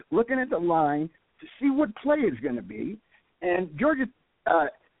back looking at the line to see what play is going to be, and Duke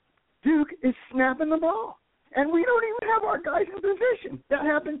is snapping the ball, and we don't even have our guys in position. That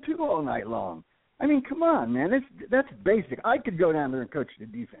happened too all night long. I mean, come on, man. That's basic. I could go down there and coach the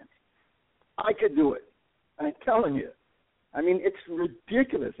defense. I could do it. I'm telling you. I mean, it's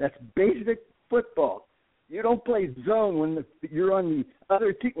ridiculous. That's basic football. You don't play zone when you're on the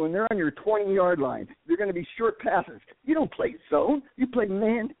other team. When they're on your 20-yard line, they're going to be short passes. You don't play zone. You play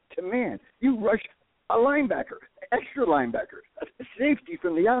man-to-man. You rush a linebacker, extra linebacker, a safety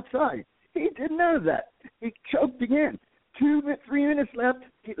from the outside. He did none of that. He choked again. 3 minutes left.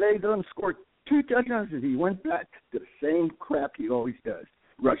 He laid on, scored 2 touchdowns. He went back to the same crap he always does.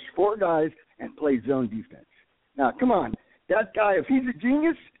 Rush 4 guys and play zone defense. Now, come on. That guy, if he's a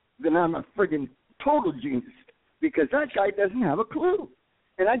genius, then I'm a friggin' total genius because that guy doesn't have a clue.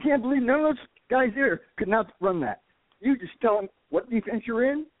 And I can't believe none of those guys there could not run that. You just tell them what defense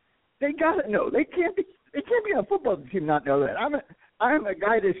you're in. They got to know. They can't be on a football team and not know that. I'm a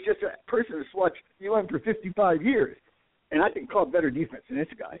guy that's just a person that's watched UM for 55 years, and I can call better defense than this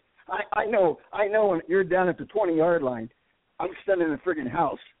guy. I know when you're down at the 20-yard line, I'm standing in the friggin'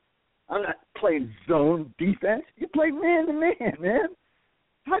 house. I'm not playing zone defense. You play man-to-man, man.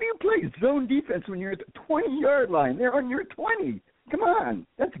 How do you play zone defense when you're at the 20-yard line? They're on your 20. Come on.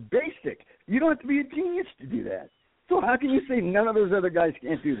 That's basic. You don't have to be a genius to do that. So how can you say none of those other guys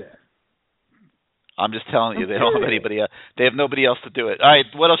can't do that? I'm just telling you, they don't have anybody else. They have nobody else to do it. All right,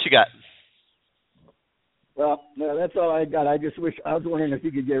 what else you got? Well, no, that's all I got. I was wondering if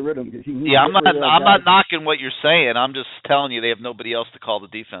you could get rid of him because I'm not knocking what you're saying. I'm just telling you they have nobody else to call the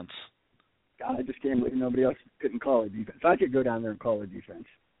defense. God, I just can't believe nobody else couldn't call a defense. I could go down there and call a defense.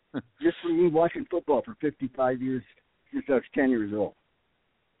 Just for me watching football for 55 years since I was 10 years old,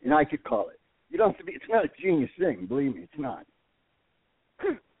 and I could call it. You don't have to be. It's not a genius thing. Believe me, it's not.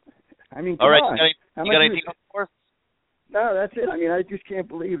 I mean, come all right, on. You got anything else for us? No, that's it. I mean, I just can't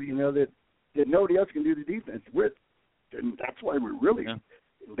believe, that nobody else can do the defense. And that's why we're really in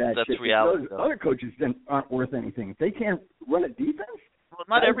bad That's shape. reality. Those other coaches then aren't worth anything. If they can't run a defense, well,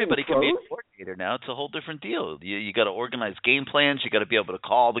 not everybody can be a coordinator now. It's a whole different deal. You got to organize game plans. You got to be able to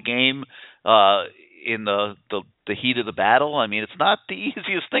call the game in the heat of the battle. I mean, it's not the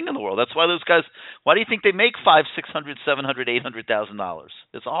easiest thing in the world. That's why those guys. Why do you think they make $500,000, $600,000, $700,000?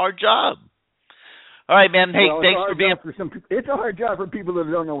 It's a hard job. All right, man. Hey, well, thanks for being. It's a hard job for people that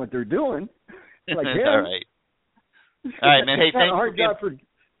don't know what they're doing. Like him. All right, man. Hey, it's thanks a hard for being. job for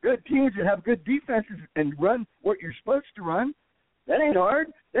good teams that have good defenses and run what you're supposed to run. That ain't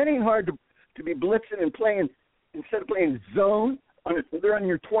hard. That ain't hard to be blitzing and playing instead of playing zone. They're on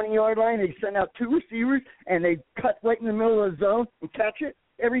your 20-yard line. They send out 2 receivers and they cut right in the middle of the zone and catch it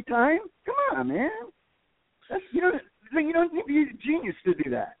every time. Come on, man. You don't need to be a genius to do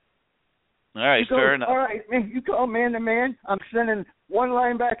that. All right, fair enough. All right, man. You call man-to-man. I'm sending 1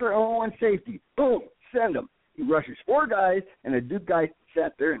 linebacker and 1 safety. Boom, send him. He rushes 4 guys, and a Duke guy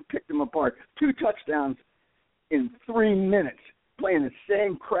sat there and picked them apart. 2 touchdowns in 3 minutes, playing the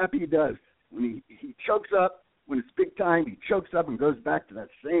same crap he does. When he chokes up, when it's big time, he chokes up and goes back to that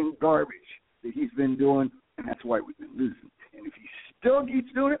same garbage that he's been doing, and that's why we've been losing. And if he still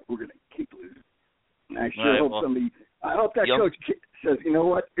keeps doing it, we're going to keep losing. And I hope that coach says, you know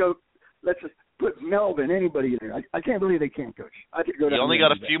what, go. Let's just put Melvin, anybody in there. I can't believe they can't coach. I could go down. You only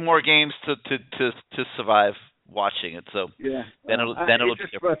got a few more games to survive watching it, so yeah. Then it'll be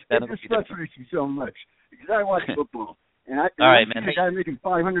different. It just frustrates me so much because I watch football and I see a guy making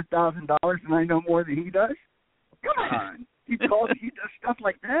 $500,000 and I know more than he does. Come on, he does stuff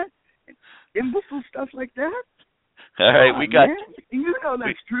like that, imbecile stuff like that. All right, we got. You know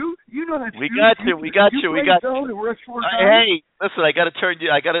that's true. You know that's true. We got you. Hey, listen, I got to turn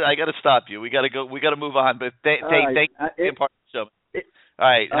you. I got to stop you. We got to go. We got to move on. But thank you for being part of the show. All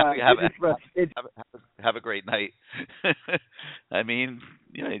right, have a great night. I mean,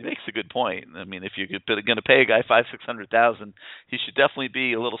 he makes a good point. I mean, if you're going to pay a guy $500,000-$600,000, he should definitely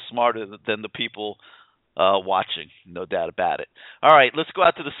be a little smarter than the people watching. No doubt about it. All right, let's go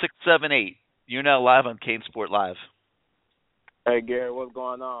out to the 678. You're now live on CaneSport Live. Hey, Gary, what's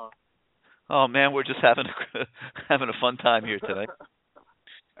going on? Oh, man, we're just having a fun time here tonight.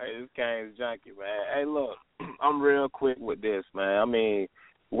 Hey, this Kane's junkie, man. Hey, look, I'm real quick with this, man. I mean,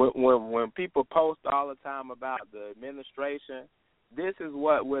 when people post all the time about the administration, this is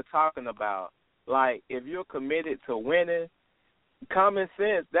what we're talking about. Like, if you're committed to winning, common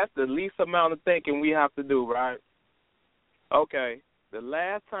sense, that's the least amount of thinking we have to do, right? Okay. The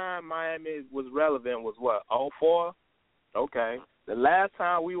last time Miami was relevant was what, 2004? Okay. The last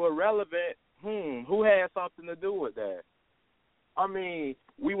time we were relevant, who had something to do with that? I mean,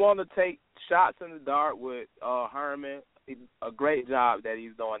 we want to take shots in the dark with Herman. A great job that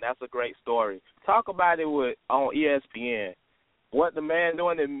he's doing. That's a great story. Talk about it on ESPN. What the man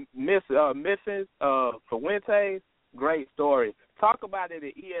doing in Memphis, Fuentes, great story. Talk about it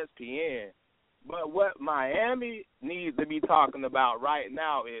at ESPN. But what Miami needs to be talking about right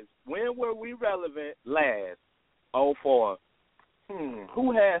now is when were we relevant last? 2004.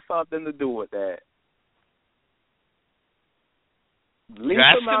 Who had something to do with that? You're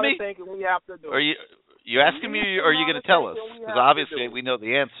asking me? Thinking we have to do. Are you asking me, or are you going to tell us? Because obviously we know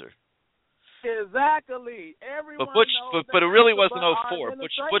the answer. Exactly. Everyone But Butch, knows but it that really Butch wasn't our 04.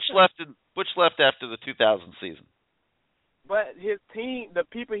 Butch administration. left after the 2000 season. But his team, the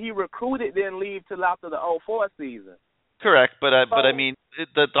people he recruited, didn't leave till after the 04 season. Correct, but I mean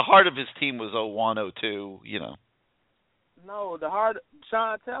the heart of his team was 01, 02, you know. No, the heart,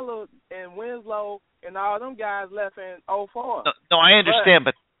 Sean Teller and Winslow and all them guys left in 04. No, I understand,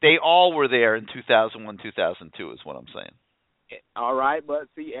 but they all were there in 2001, 2002 is what I'm saying. All right, but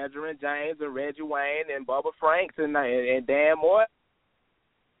see, Edgerrin James and Reggie Wayne and Bubba Franks and Dan Moore.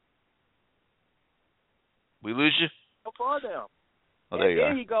 We lose you? For them. Oh, there and you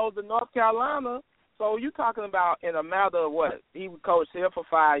then are. he goes to North Carolina. So you're talking about in a matter of what? He coached here for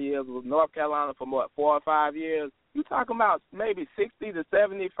 5 years, with North Carolina for what, 4 or 5 years? You're talking about maybe 60 to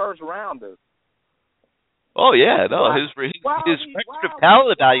 70 first rounders. Oh yeah, no, his record of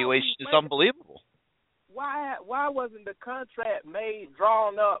talent evaluation is unbelievable. Why wasn't the contract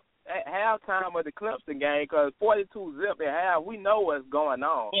drawn up at halftime of the Clemson game? Because 42 zip at half, we know what's going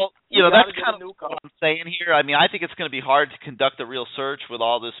on. Well, that's kind of what I'm saying here. I mean, I think it's going to be hard to conduct a real search with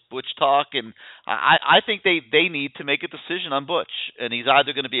all this Butch talk, and I think they need to make a decision on Butch, and he's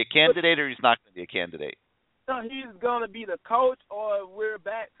either going to be a candidate or he's not going to be a candidate. So he's going to be the coach, or we're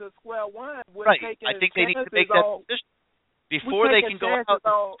back to square one. Right. I think they need to make that decision. Before they can go out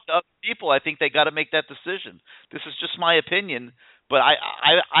to other people, I think they got to make that decision. This is just my opinion, but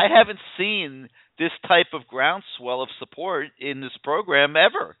I haven't seen this type of groundswell of support in this program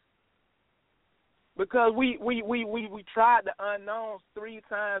ever. Because we tried the unknowns 3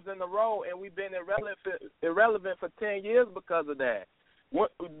 times in a row, and we've been irrelevant for 10 years because of that.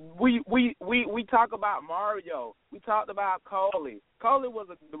 We talk about Mario. We talked about Coley. Coley was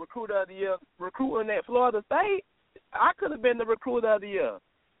the recruiter of the year, recruiting at Florida State. I could have been the recruiter of the year.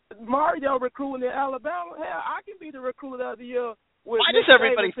 Mario recruiting at Alabama. Hell, I can be the recruiter of the year. Why does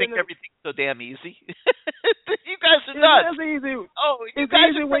everybody think everything's so damn easy? You guys are nuts. It's easy. Oh, it's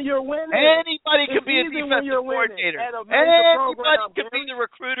easy when you're winning. Anybody can be a defensive coordinator. Anybody can be the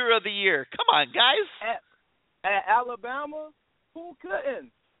recruiter of the year. Come on, guys. At Alabama, who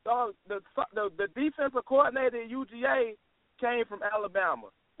couldn't? So the defensive coordinator at UGA came from Alabama.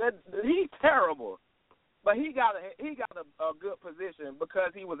 He's terrible, but he got a good position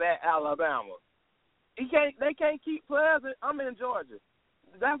because he was at Alabama. They can't keep players. I'm in Georgia.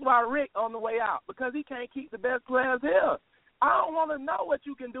 That's why Rick on the way out, because he can't keep the best players here. I don't want to know what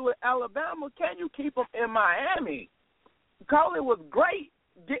you can do at Alabama. Can you keep them in Miami? Coley was great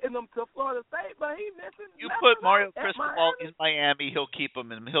getting them to Florida State, but he missing. You put Mario Cristobal in Miami, he'll keep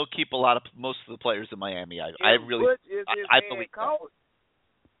them, and he'll keep most of the players in Miami. I believe that.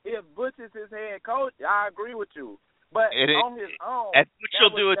 If Butch is his head coach, I agree with you. But on his own, and Butch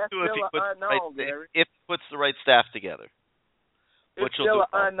will do it too if he puts the right staff together. It's still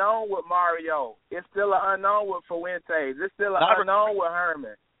an unknown with Mario. It's still an unknown with Fuentes. It's still an unknown with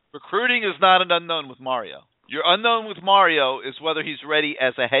Herman. Recruiting is not an unknown with Mario. Your unknown with Mario is whether he's ready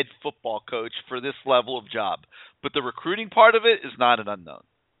as a head football coach for this level of job. But the recruiting part of it is not an unknown.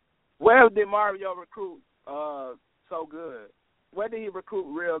 Where did Mario recruit so good? Where did he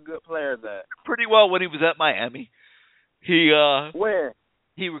recruit real good players at? Pretty well when he was at Miami. Where?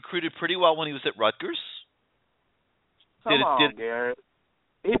 He recruited pretty well when he was at Rutgers. Come on, Garrett.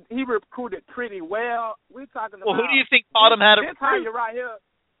 He recruited pretty well. We're talking about. Well, who do you think taught him how to recruit?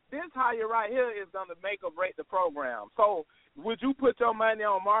 This hire right here is going to make or break the program. So, would you put your money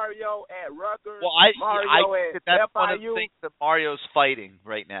on Mario at Rutgers? Well, I at that's FIU? one of the things that Mario's fighting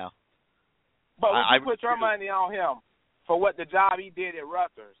right now. But would you put your money on him for what the job he did at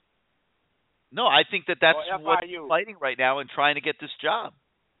Rutgers? No, I think that's what he's fighting right now and trying to get this job.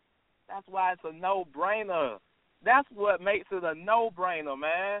 That's why it's a no-brainer. That's what makes it a no-brainer,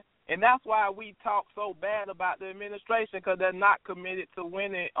 man. And that's why we talk so bad about the administration, because they're not committed to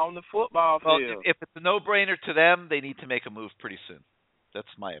winning on the football field. Well, if it's a no-brainer to them, they need to make a move pretty soon. That's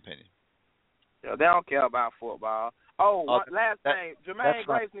my opinion. Yeah, they don't care about football. Last thing, Jermaine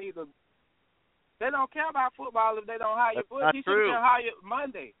Grace needs a. They don't care about football if they don't hire Butch. He should have been hired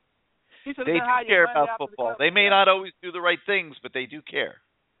Monday. They do care about football. They may not always do the right things, but they do care.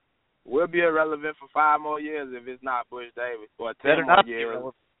 We'll be irrelevant for 5 more years if it's not Butch Davis, or 10 Better more not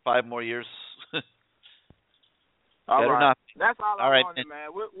years. 5 more years. All Better right. not. That's all I right, wanted, man.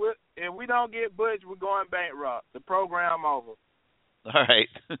 If we don't get Butch, we're going bankrupt. The program over. All right.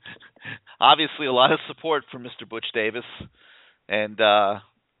 Obviously, a lot of support for Mr. Butch Davis, and I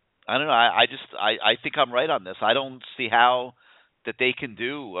don't know. I think I'm right on this. I don't see how that they can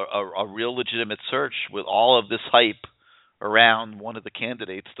do a real legitimate search with all of this hype around one of the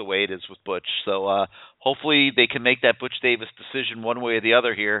candidates the way it is with Butch. So hopefully they can make that Butch Davis decision one way or the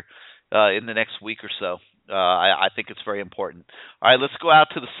other here in the next week or so. I think it's very important. All right, let's go out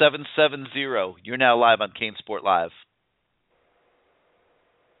to the 770. You're now live on CaneSport Live.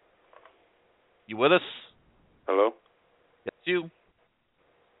 You with us? Hello? That's you.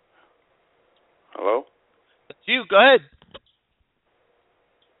 Hello? That's you. Go ahead.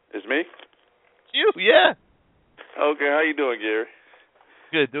 It's me? It's you, yeah. Okay, how you doing, Gary?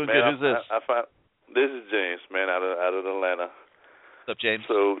 Good, doing man, good. Who's this? This is James, man, out of Atlanta. What's up, James?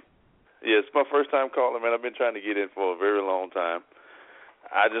 So, yeah, it's my first time calling, man. I've been trying to get in for a very long time.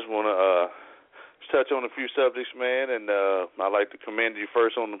 I just want to touch on a few subjects, man, and I'd like to commend you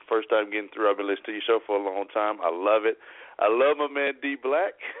first on the first time getting through. I've been listening to your show for a long time. I love it. I love my man D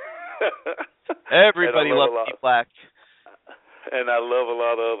Black. Everybody loves D Black. And I love a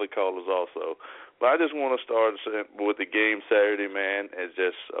lot of other callers also. But I just want to start with the game Saturday, man, and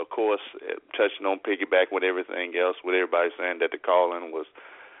just, of course, touching on piggyback with everything else, with everybody saying that the calling was,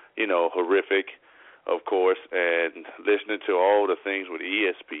 horrific, of course, and listening to all the things with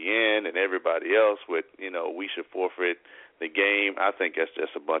ESPN and everybody else with, we should forfeit the game. I think that's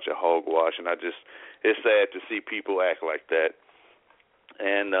just a bunch of hogwash, and it's sad to see people act like that.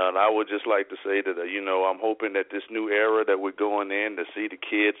 And I would just like to say that, I'm hoping that this new era that we're going in to see the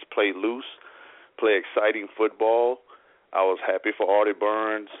kids play loose, play exciting football. I was happy for Artie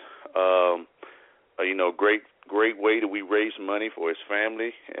Burns. Great way that we raise money for his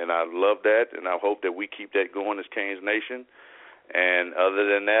family, and I love that, and I hope that we keep that going as Canes Nation. And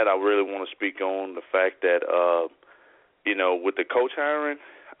other than that, I really want to speak on the fact that, with the coach hiring,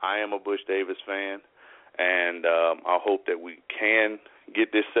 I am a Butch Davis fan, and I hope that we can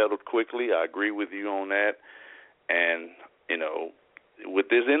get this settled quickly. I agree with you on that. And, with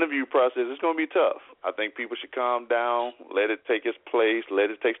this interview process, it's going to be tough. I think people should calm down, let it take its place, let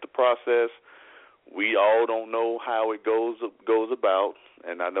it take the process. We all don't know how it goes about,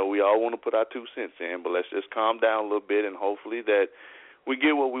 and I know we all want to put our 2 cents in, but let's just calm down a little bit, and hopefully that we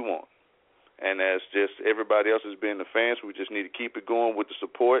get what we want. And as just everybody else has been the fans, we just need to keep it going with the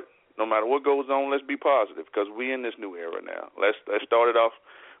support. No matter what goes on, let's be positive, because we're in this new era now. Let's start it off.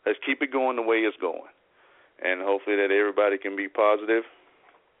 Let's keep it going the way it's going, and hopefully that everybody can be positive.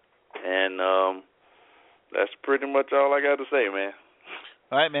 And that's pretty much all I got to say, man.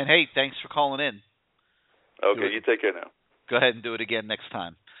 All right, man. Hey, thanks for calling in. Okay, you take care now. Go ahead and do it again next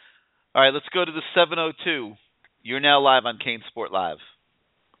time. All right, let's go to the 702. You're now live on CaneSport Live.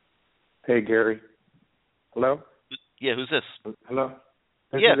 Hey, Gary. Hello? Yeah, who's this? Hello?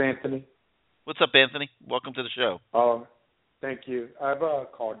 This is Anthony. What's up, Anthony? Welcome to the show. Oh, thank you. I've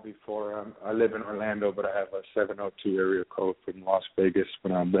called before. I live in Orlando, but I have a 702 area code from Las Vegas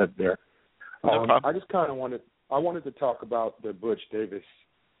when I lived there. No problem. I just kind of wanted to talk about the Butch Davis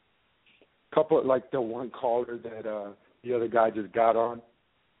couple, like the one caller that the other guy just got on.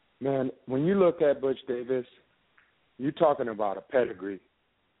 Man, when you look at Butch Davis, you're talking about a pedigree,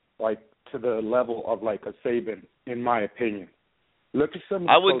 like to the level of like a Saban, in my opinion. Look at some of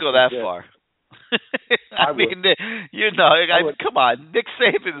the I wouldn't go that far. I mean, come on. Nick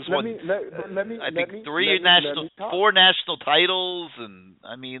Saban has won, I think, 4 national titles, and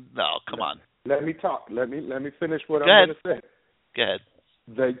I mean, no, come on. Let me talk. Let me finish what I'm going to say. Go ahead.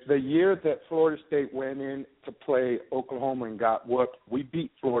 The year that Florida State went in to play Oklahoma and got whooped, we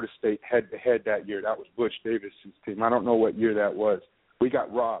beat Florida State head-to-head that year. That was Butch Davis' team. I don't know what year that was. We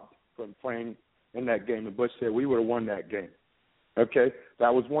got robbed from playing in that game, and Butch said we would have won that game. Okay?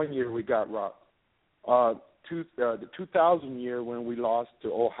 That was one year we got robbed. The 2000 year when we lost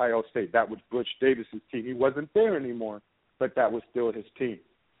to Ohio State, that was Butch Davis' team. He wasn't there anymore, but that was still his team.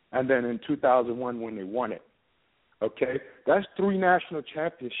 And then in 2001 when they won it. Okay? That's 3 national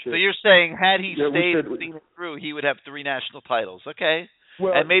championships. So you're saying had he stayed and seen it through, he would have 3 national titles. Okay.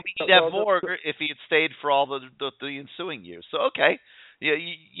 Well, and maybe he'd have more if he had stayed for all the ensuing years. So, okay. Yeah,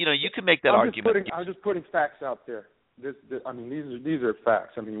 you can make that argument. I'm just putting facts out there. These are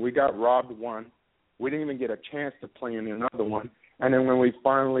facts. I mean, we got robbed one. We didn't even get a chance to play in another one. And then when we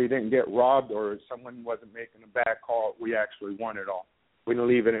finally didn't get robbed or someone wasn't making a bad call, we actually won it all. We didn't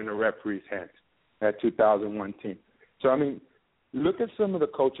leave it in the referee's hands, that 2001 team. So, I mean, look at some of the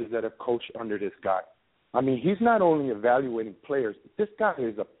coaches that have coached under this guy. I mean, he's not only evaluating players, but this guy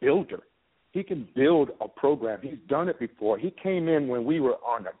is a builder. He can build a program. He's done it before. He came in when we were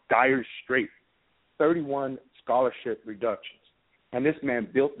on a dire strait, 31 scholarship reductions. And this man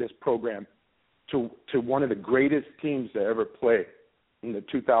built this program to one of the greatest teams to ever play in the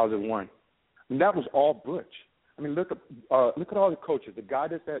 2001. And that was all Butch. I mean, look at all the coaches. The guy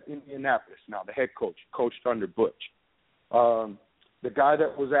that's at Indianapolis now, the head coach, coached under Butch. The guy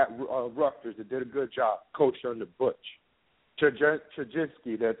that was at Rutgers that did a good job, coached under Butch.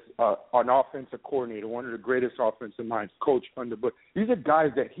 Chajinski, that's an offensive coordinator, one of the greatest offensive minds, coach under Bush. These are guys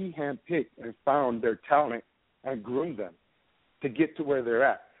that he handpicked and found their talent and groomed them to get to where they're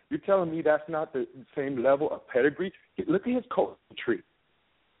at. You're telling me that's not the same level of pedigree? Look at his coaching tree.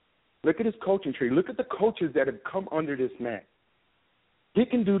 Look at his coaching tree. Look at the coaches that have come under this man. He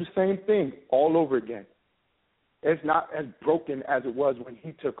can do the same thing all over again. It's not as broken as it was when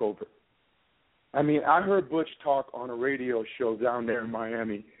he took over. I mean, I heard Butch talk on a radio show down there in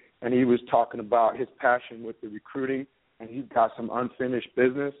Miami, and he was talking about his passion with the recruiting, and he's got some unfinished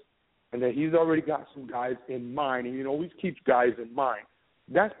business, and that he's already got some guys in mind, and he always keeps guys in mind.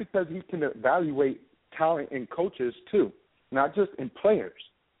 That's because he can evaluate talent in coaches too, not just in players.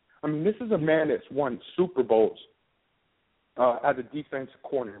 I mean, this is a man that's won Super Bowls as a defensive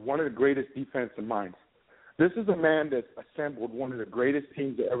coordinator, one of the greatest defensive minds. This is a man that's assembled one of the greatest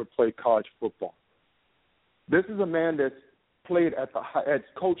teams that ever played college football. This is a man that's played that's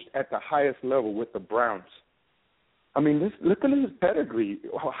coached at the highest level with the Browns. I mean, look at his pedigree.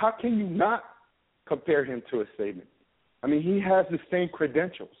 How can you not compare him to a Saban? I mean, he has the same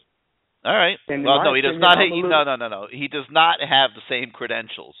credentials. All right. Well, no, he does not. No. He does not have the same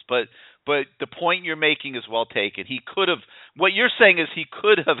credentials. But the point you're making is well taken. He could have. What you're saying is he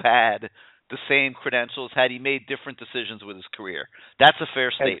could have had the same credentials had he made different decisions with his career. That's a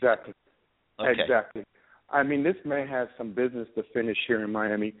fair statement. Exactly. Okay. Exactly. I mean, this man has some business to finish here in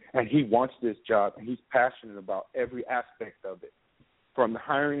Miami, and he wants this job, and he's passionate about every aspect of it, from the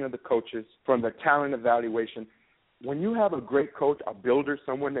hiring of the coaches, from the talent evaluation. When you have a great coach, a builder,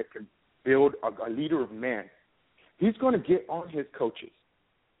 someone that can build a leader of men, he's going to get on his coaches.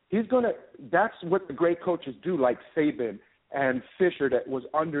 That's what the great coaches do, like Saban and Fisher that was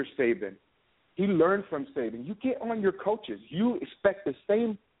under Saban. He learned from Saban. You get on your coaches. You expect the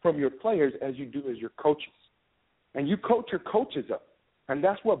same from your players as you do as your coaches. And you coach your coaches up. And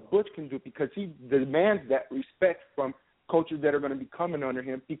that's what Butch can do because he demands that respect from coaches that are going to be coming under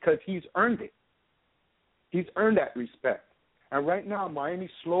him because he's earned it. He's earned that respect. And right now, Miami's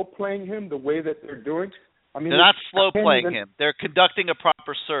slow playing him the way that they're doing. I mean, they're not slow playing him. They're conducting a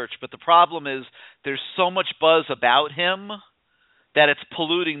proper search. But the problem is there's so much buzz about him that it's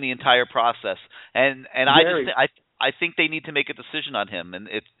polluting the entire process. And I think they need to make a decision on him. And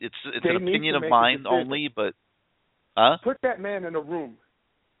it's an opinion of mine only, but put that man in a room.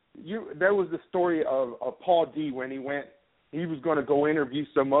 There was the story of Paul D. when he was going to go interview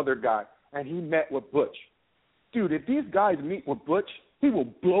some other guy, and he met with Butch. Dude, if these guys meet with Butch, he will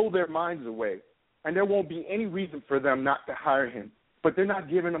blow their minds away, and there won't be any reason for them not to hire him. But they're not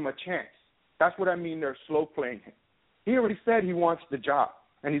giving him a chance. That's what I mean they're slow playing him. He already said he wants the job,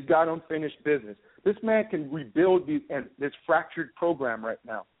 and he's got unfinished business. This man can rebuild this fractured program right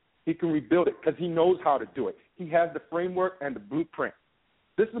now. He can rebuild it because he knows how to do it. He has the framework and the blueprint.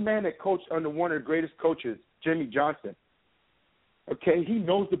 This is a man that coached under one of the greatest coaches, Jimmy Johnson. Okay, he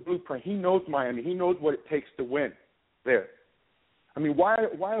knows the blueprint. He knows Miami. He knows what it takes to win there. I mean, why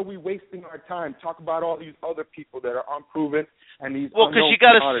are we wasting our time talking about all these other people that are unproven and these? Well, because you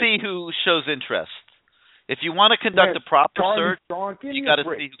got to see who shows interest. If you want to conduct a proper search, you got to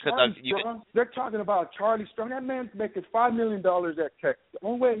see who conducts. They're talking about Charlie Strong. That man's making $5 million at Texas. The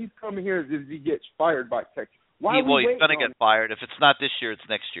only way he's coming here is if he gets fired by Texas. He's going to get fired. If it's not this year, it's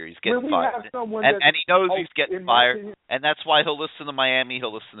next year. He's getting fired. And he knows he's getting fired, and that's why he'll listen to Miami,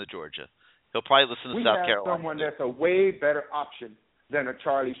 he'll listen to Georgia. He'll probably listen to South Carolina. We have someone that's a way better option than a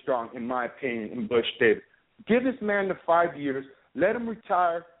Charlie Strong, in my opinion, in Butch Davis. Give this man the 5 years. Let him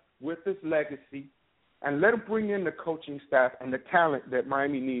retire with his legacy, and let him bring in the coaching staff and the talent that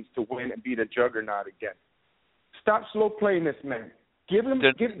Miami needs to win and be the juggernaut again. Stop slow playing this man. Give him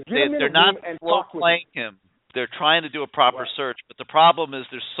they're not slow playing him. They're trying to do a proper search, but the problem is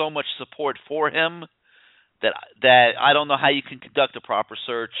there's so much support for him that I don't know how you can conduct a proper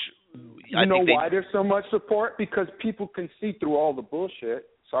search. You know why there's so much support? Because people can see through all the bullshit.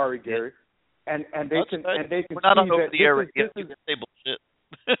 Sorry, Gary, and they can We're not see on over that the air this yet. You can say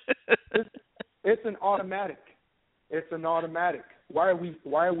bullshit. It's an automatic. It's an automatic. Why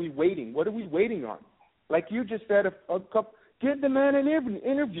are we waiting? What are we waiting on? Like you just said, give the man an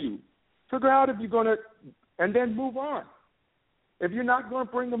interview. Figure out if you're going to, and then move on. If you're not going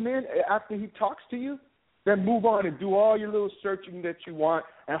to bring him in after he talks to you, then move on and do all your little searching that you want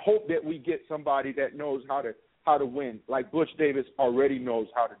and hope that we get somebody that knows how to win, like Butch Davis already knows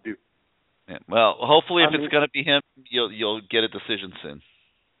how to do. Yeah, well, hopefully if it's going to be him, you'll get a decision soon.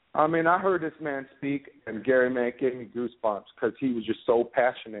 I mean, I heard this man speak, and Gary, man, gave me goosebumps because he was just so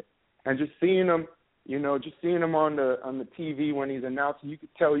passionate. And just seeing him, on the TV when he's announcing, you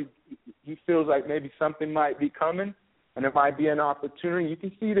could tell he feels like maybe something might be coming. And it might be an opportunity. You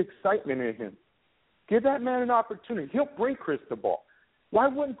can see the excitement in him. Give that man an opportunity. He'll bring Cristobal. Why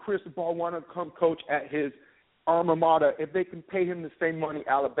wouldn't Cristobal want to come coach at his alma mater if they can pay him the same money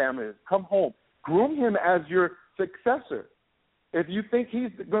Alabama is? Come home. Groom him as your successor. If you think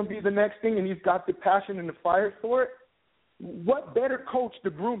he's going to be the next thing and he's got the passion and the fire for it, what better coach to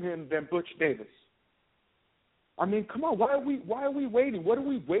groom him than Butch Davis? I mean, come on. Why are we waiting? What are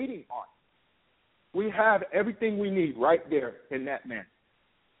we waiting on? We have everything we need right there in that man.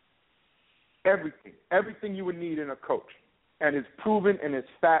 Everything you would need in a coach. And it's proven and it's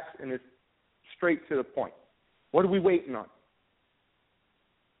facts and it's straight to the point. What are we waiting on?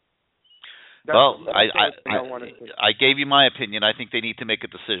 I gave you my opinion. I think they need to make a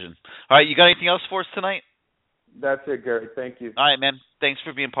decision. All right, you got anything else for us tonight? That's it, Gary. Thank you. All right, man. Thanks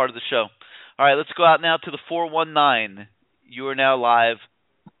for being part of the show. All right, let's go out now to the 419. You are now live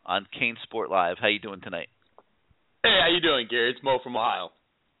on CaneSport Live. How you doing tonight? Hey, how you doing, Gary? It's Mo from Ohio.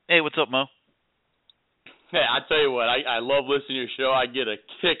 Hey, what's up, Mo? Hey, I tell you what, I love listening to your show. I get a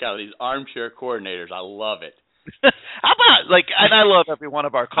kick out of these armchair coordinators. I love it. How about, and I love every one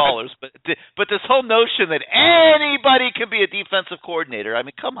of our callers, but this whole notion that anybody can be a defensive coordinator, I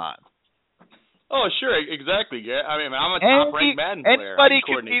mean, come on. Oh, sure, exactly, Gary. I mean, I'm a top-ranked Madden player. Anybody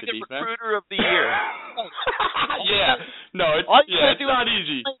can be the recruiter of the year. Yeah, no, it's not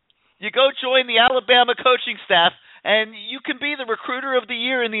easy. You go join the Alabama coaching staff, and you can be the recruiter of the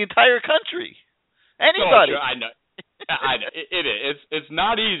year in the entire country. Anybody. Oh, sure, I know. It is. It's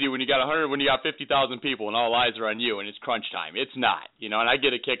not easy when you got 50,000 people and all eyes are on you and it's crunch time. It's not, and I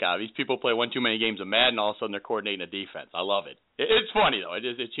get a kick out of it. These people play one too many games of Madden, all of a sudden they're coordinating a defense. I love it. It's funny though.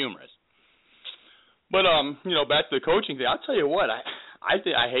 It's humorous. But back to the coaching thing. I'll tell you what. I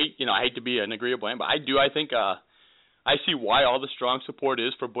hate to be an agreeable man, but I think I see why all the strong support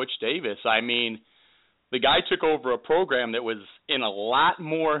is for Butch Davis. I mean, the guy took over a program that was in a lot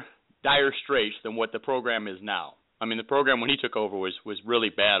more dire straits than what the program is now. I mean, the program when he took over was really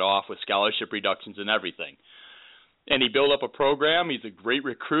bad off with scholarship reductions and everything. And he built up a program. He's a great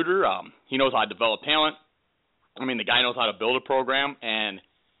recruiter. He knows how to develop talent. I mean, the guy knows how to build a program. And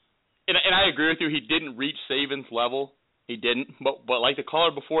I agree with you. He didn't reach Saban's level. He didn't. But like the caller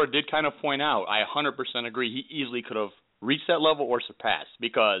before did kind of point out, I 100% agree. He easily could have reached that level or surpassed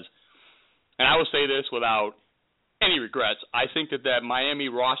because, and I will say this without any regrets, I think that Miami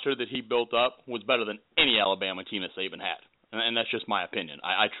roster that he built up was better than any Alabama team that Saban had. And that's just my opinion.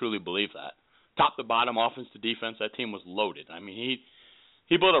 I truly believe that. Top to bottom, offense to defense, that team was loaded. I mean,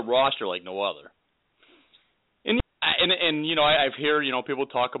 he built a roster like no other. And I've heard, people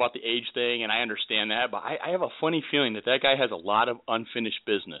talk about the age thing, and I understand that, but I have a funny feeling that guy has a lot of unfinished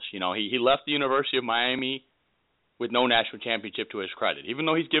business. He left the University of Miami with no national championship to his credit. Even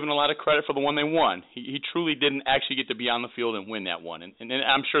though he's given a lot of credit for the one they won, he truly didn't actually get to be on the field and win that one. And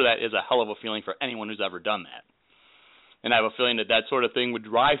I'm sure that is a hell of a feeling for anyone who's ever done that. And I have a feeling that sort of thing would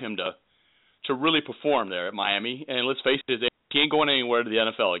drive him to really perform there at Miami. And let's face it, he ain't going anywhere to the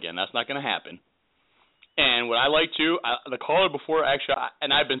NFL again. That's not going to happen. And what I like too, the caller before actually,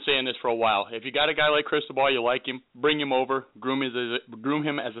 and I've been saying this for a while, if you got a guy like Cristobal, you like him, bring him over, groom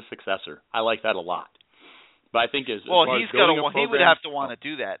him as a successor. I like that a lot. But I think he would have to want to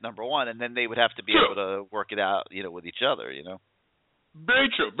do that, number one, and then they would have to be able to work it out, with each other, Very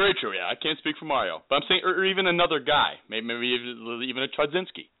true, very true. Yeah, I can't speak for Mario, but I'm saying, or even another guy, maybe even a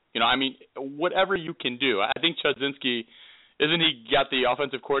Chudzinski. I mean, whatever you can do. I think Chudzinski, isn't he got the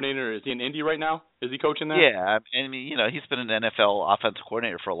offensive coordinator? Is he in Indy right now? Is he coaching that? Yeah, I mean, he's been an NFL offensive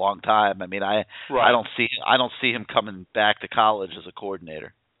coordinator for a long time. I mean, I don't see him coming back to college as a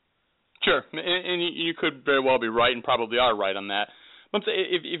coordinator. Sure, and you could very well be right, and probably are right on that. But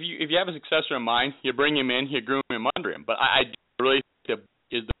if you have a successor in mind, you bring him in, you groom him under him. But I really think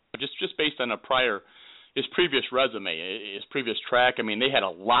just based on his previous resume, his previous track. I mean, they had a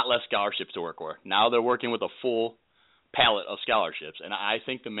lot less scholarships to work with. Now they're working with a full palette of scholarships, and I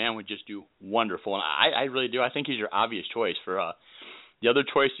think the man would just do wonderful. And I really do. I think he's your obvious choice for the other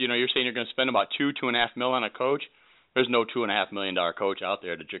choice. You're saying you're going to spend about $2.5 million on a coach. There's no $2.5 million coach out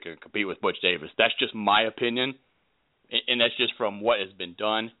there that you can compete with Butch Davis. That's just my opinion, and that's just from what has been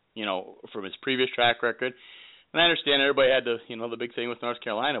done, from his previous track record. And I understand everybody had the big thing with North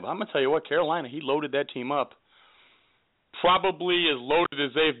Carolina, but I'm gonna tell you what, Carolina, he loaded that team up, probably as loaded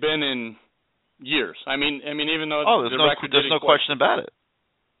as they've been in years. I mean, even though there's no question about it.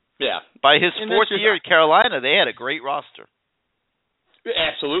 Yeah, by his fourth year at Carolina, they had a great roster.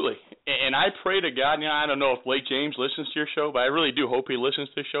 Absolutely. And I pray to God, I don't know if Blake James listens to your show, but I really do hope he listens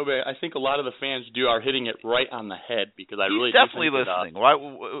to the show. But I think a lot of the fans are hitting it right on the head because I really definitely do think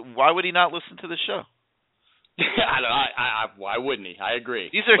listening. Why would he not listen to the show? Why wouldn't he? I agree.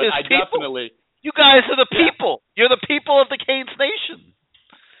 These are his people. Definitely. You guys are the people. Yeah. You're the people of the Canes Nation.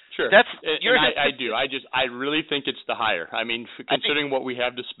 Sure. I do. I really think it's the hire. I mean, considering what we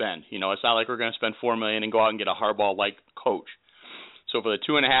have to spend, it's not like we're going to spend $4 million and go out and get a Harbaugh-like coach. So for the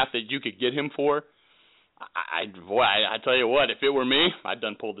 $2.5 that you could get him for, I tell you what, if it were me, I'd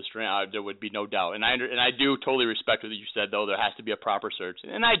done pulled the string. There would be no doubt. And I do totally respect what you said, though. There has to be a proper search,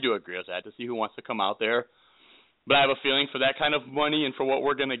 and I do agree with that to see who wants to come out there. But I have a feeling for that kind of money and for what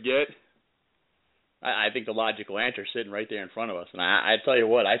we're going to get, I think the logical answer is sitting right there in front of us. And I tell you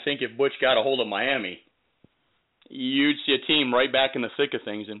what, I think if Butch got a hold of Miami, you'd see a team right back in the thick of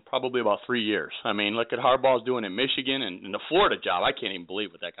things in probably about 3 years. I mean, look at Harbaugh's doing in Michigan and the Florida job. I can't even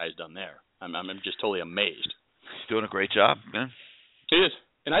believe what that guy's done there. I'm just totally amazed. He's doing a great job, man. He is.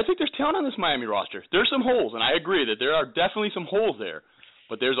 And I think there's talent on this Miami roster. There's some holes, and I agree that there are definitely some holes there.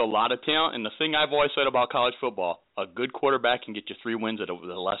 But there's a lot of talent, and the thing I've always said about college football, a good quarterback can get you 3 wins that a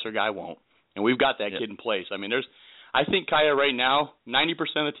lesser guy won't. And we've got that kid in place. I mean, I think Kaya right now, 90%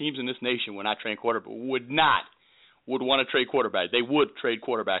 of the teams in this nation would not trade quarterback, would want to trade quarterbacks. They would trade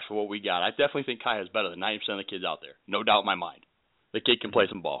quarterbacks for what we got. I definitely think Kaya is better than 90% of the kids out there. No doubt in my mind. The kid can play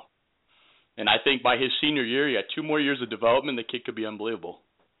some ball. And I think by his senior year, he had 2 more years of development, the kid could be unbelievable.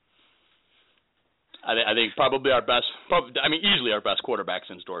 I think probably easily our best quarterback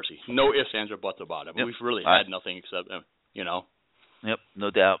since Dorsey. No ifs, ands, or buts about it. Yep. We've really had nothing except, Yep, no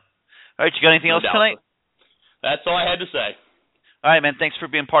doubt. All right, you got anything else tonight? That's all I had to say. All right, man, thanks for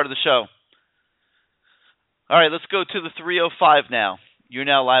being part of the show. All right, let's go to the 305 now. You're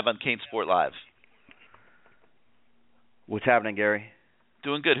now live on CaneSport Live. What's happening, Gary?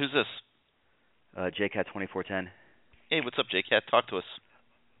 Doing good. Who's this? JCat2410. Hey, what's up, JCat? Talk to us.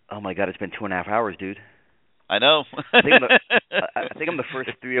 Oh, my God, it's been 2.5 hours, dude. I know. I think I'm the first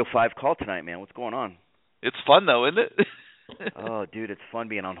 305 call tonight, man. What's going on? It's fun, though, isn't it? Oh, dude, it's fun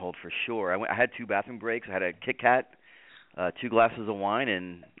being on hold for sure. I had 2 bathroom breaks. I had a Kit Kat, 2 glasses of wine,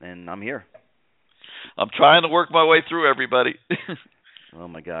 and I'm here. I'm trying to work my way through everybody. Oh,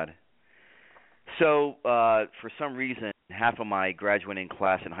 my God. So, for some reason, half of my graduating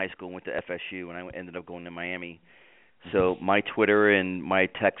class in high school went to FSU, and I ended up going to Miami. So my Twitter and my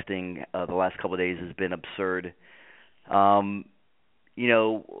texting the last couple of days has been absurd. One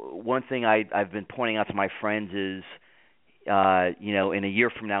thing I've been pointing out to my friends is, in a year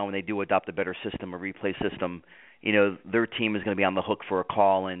from now when they do adopt a better system, a replay system, their team is going to be on the hook for a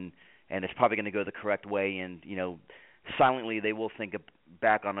call, and it's probably going to go the correct way. And, silently they will think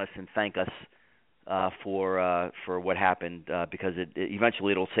back on us and thank us for what happened because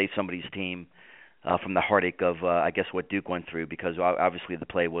eventually it'll save somebody's team from the heartache of I guess what Duke went through, because obviously the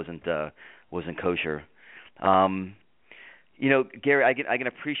play wasn't kosher. Gary, I can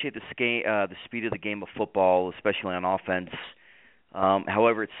appreciate the speed of the game of football, especially on offense.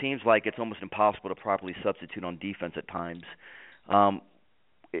 However, it seems like it's almost impossible to properly substitute on defense at times.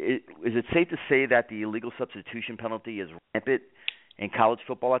 Is it safe to say that the illegal substitution penalty is rampant in college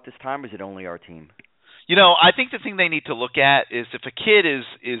football at this time, or is it only our team? I think the thing they need to look at is if a kid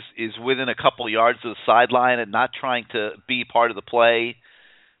is within a couple yards of the sideline and not trying to be part of the play,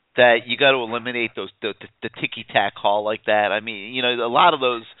 that you got to eliminate the ticky-tack call like that. I mean, a lot of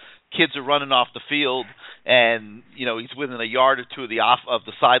those kids are running off the field, and he's within a yard or two of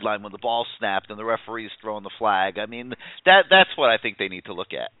the sideline when the ball snapped and the referee's throwing the flag. I mean, that's what I think they need to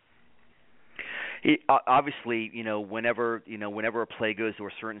look at. Obviously, whenever a play goes to a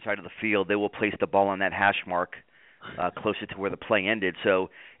certain side of the field, they will place the ball on that hash mark closer to where the play ended.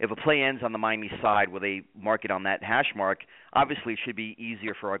 So if a play ends on the Miami side where they mark it on that hash mark, obviously it should be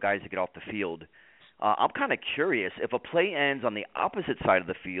easier for our guys to get off the field. I'm kind of curious, if a play ends on the opposite side of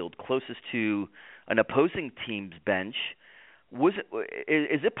the field, closest to an opposing team's bench,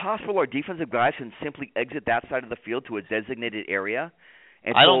 is it possible our defensive guys can simply exit that side of the field to a designated area?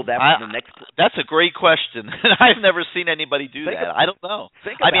 That's a great question. I've never seen anybody do that. I don't know.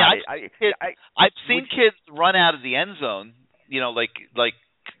 I've seen kids run out of the end zone, like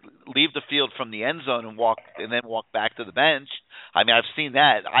leave the field from the end zone and then walk back to the bench. I mean, I've seen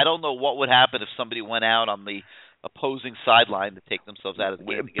that. I don't know what would happen if somebody went out on the opposing sideline to take themselves out of the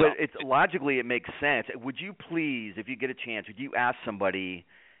game. But logically it makes sense. Would you please, if you get a chance, would you ask somebody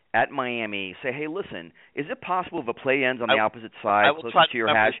at Miami, say, hey, listen, is it possible if a play ends on the opposite side, closest to your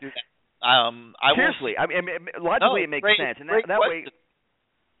hash? Seriously, logically it makes sense. And that way.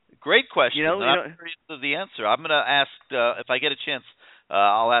 Great question. I'm curious of the answer. I'm going to ask, if I get a chance,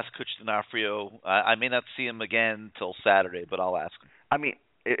 I'll ask Coach D'Onofrio. I may not see him again till Saturday, but I'll ask him. I mean,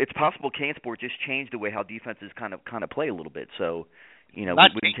 it's possible CaneSport just changed the way how defenses kind of play a little bit. So, we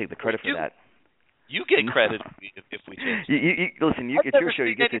can take the credit for that. You get credit if we change. Listen, it's your show.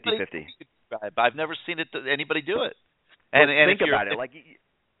 You get 50-50. I've never seen anybody do it. And think about it. Like,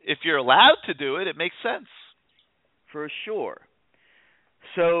 if you're allowed to do it, it makes sense. For sure.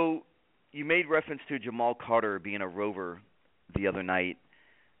 So you made reference to Jamal Carter being a Rover the other night.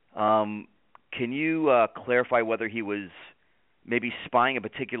 Can you clarify whether he was maybe spying a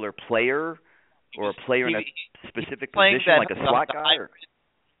particular player or a player in a specific position, like a slot guy?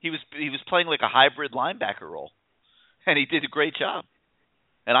 He was playing like a hybrid linebacker role, and he did a great job.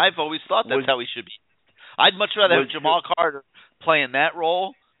 And I've always thought that's how he should be. I'd much rather have Jamal Carter playing that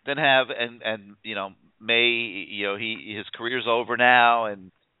role than have and his career's over now,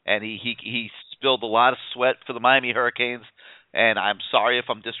 and he spilled a lot of sweat for the Miami Hurricanes. And I'm sorry if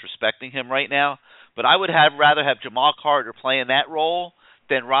I'm disrespecting him right now, but I would rather have Jamal Carter playing that role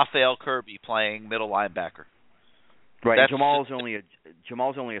than Raphael Kirby playing middle linebacker. Right. Jamal's only a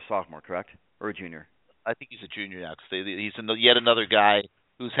sophomore, correct, or a junior? I think he's a junior now because he's yet another guy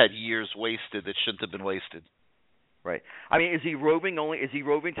who's had years wasted that shouldn't have been wasted. Right. I mean, is he roving to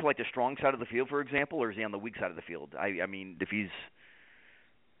like the strong side of the field, for example, or is he on the weak side of the field? I mean, if he's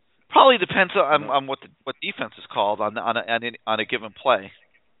probably depends on what defense is called on a given play.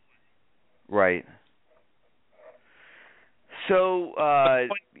 Right. So the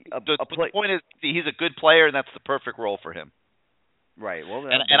point is he's a good player, and that's the perfect role for him. Right. Well,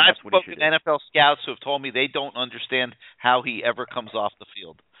 and I've spoken to NFL scouts who have told me they don't understand how he ever comes off the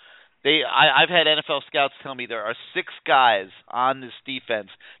field. I've had NFL scouts tell me there are 6 guys on this defense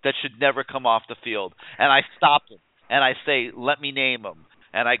that should never come off the field, and I stop them and I say, "Let me name them."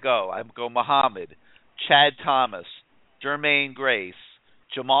 And I go Muhammad, Chad Thomas, Jermaine Grace,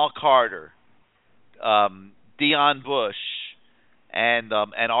 Jamal Carter, Deion Bush, and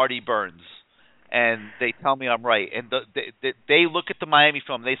Artie Burns. And they tell me I'm right. And they look at the Miami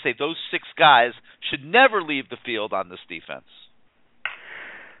film and they say those 6 guys should never leave the field on this defense.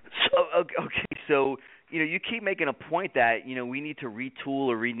 So you keep making a point that we need to retool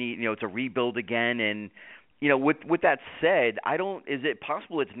or to rebuild again. And with that said, is it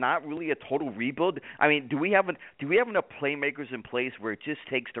possible it's not really a total rebuild? I mean, do we have enough playmakers in place where it just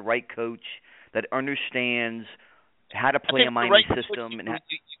takes the right coach that understands how to play a Miami system?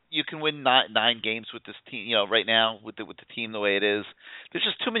 You can win 9 games with this team. Right now with the team the way it is, there's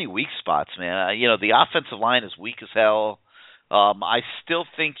just too many weak spots, man. The offensive line is weak as hell. I still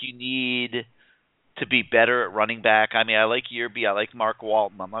think you need to be better at running back. I mean, I like Yearby, I like Mark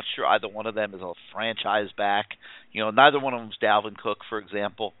Walton. I'm not sure either one of them is a franchise back. Neither one of them is Dalvin Cook, for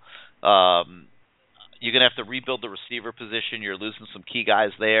example. You're going to have to rebuild the receiver position. You're losing some key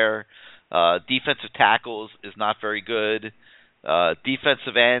guys there. Defensive tackles is not very good.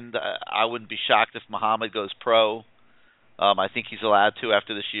 Defensive end, I wouldn't be shocked if Muhammad goes pro. I think he's allowed to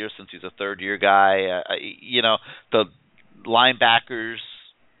after this year since he's a third-year guy. The linebackers,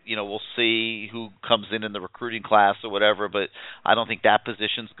 we'll see who comes in the recruiting class or whatever, but I don't think that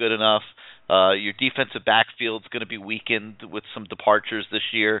position's good enough. Your defensive backfield's going to be weakened with some departures this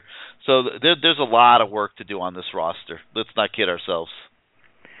year. So there's a lot of work to do on this roster. Let's not kid ourselves.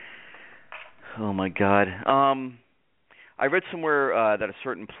 Oh, my God. I read somewhere that a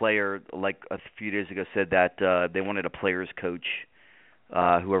certain player, like a few days ago, said that they wanted a player's coach,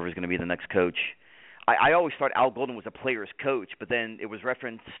 whoever's going to be the next coach. I always thought Al Golden was a player's coach, but then it was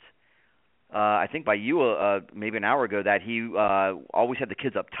referenced, I think by you maybe an hour ago, that he always had the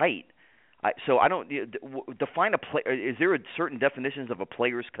kids uptight. So I don't define a player. Is there a certain definitions of a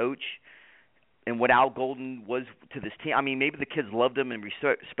player's coach and what Al Golden was to this team? I mean, maybe the kids loved him and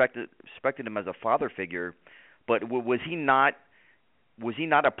respected him as a father figure, but was he not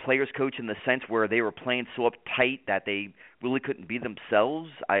a player's coach in the sense where they were playing so uptight that they really couldn't be themselves?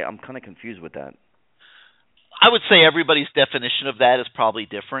 I'm kind of confused with that. I would say everybody's definition of that is probably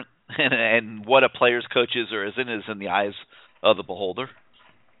different, and what a player's coach is or isn't is in the eyes of the beholder.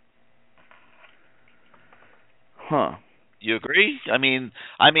 Huh. You agree? I mean,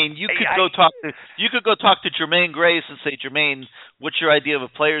 you could go talk to Jermaine Grace and say, Jermaine, what's your idea of a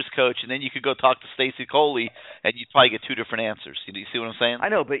player's coach? And then you could go talk to Stacy Coley, and you'd probably get 2 different answers. You see what I'm saying? I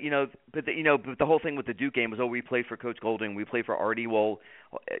know, but but the whole thing with the Duke game was, we played for Coach Golden, we played for Artie. Well,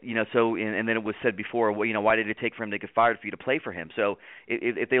 so and then it was said before, why did it take for him to get fired for you to play for him? So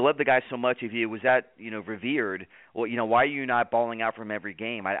if they loved the guy so much, if he was that revered, well, why are you not balling out for him every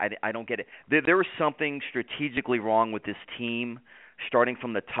game? I don't get it. There was something strategically wrong with this team, starting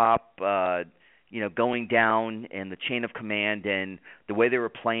from the top, going down and the chain of command and the way they were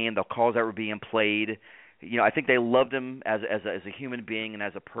playing, the calls that were being played. I think they loved him as a human being and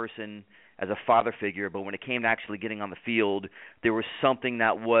as a person, as a father figure, but when it came to actually getting on the field, there was something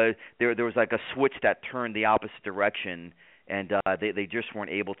that was there was like a switch that turned the opposite direction, and they just weren't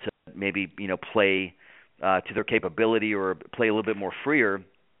able to maybe play to their capability or play a little bit more freer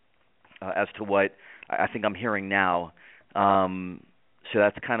as to what I think I'm hearing now. So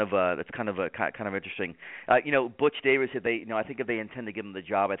that's kind of interesting. Butch Davis, if they I think if they intend to give him the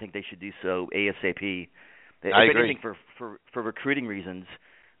job, I think they should do so ASAP. I agree. Anything for recruiting reasons.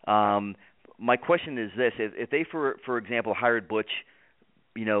 My question is this: if they, for example, hired Butch,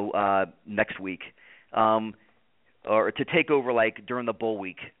 next week, or to take over like during the bowl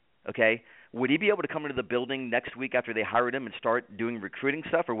week, okay, would he be able to come into the building next week after they hired him and start doing recruiting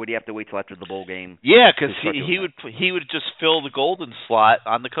stuff, or would he have to wait till after the bowl game? Yeah, because he would just fill the golden slot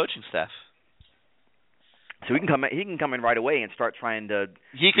on the coaching staff. So he can come in right away and start trying to.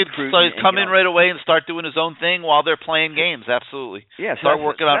 He could come in right away and start doing his own thing while they're playing games. Absolutely. Yeah. Start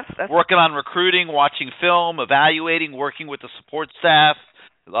working on recruiting, watching film, evaluating, working with the support staff,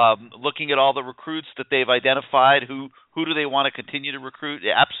 looking at all the recruits that they've identified. Who do they want to continue to recruit?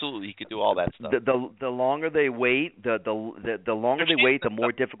 Yeah, absolutely, he could do all that stuff. The longer they wait, the longer they wait, the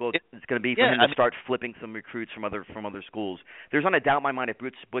more difficult it's going to be for him to start flipping some recruits from other schools. There's not a doubt in my mind if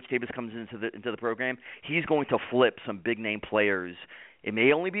Butch Davis comes into the program, he's going to flip some big name players. It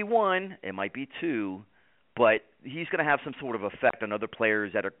may only be one, it might be two, but he's going to have some sort of effect on other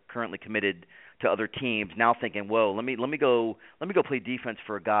players that are currently committed to other teams. Now thinking, whoa, let me go play defense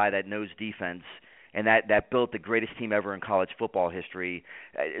for a guy that knows defense and that built the greatest team ever in college football history.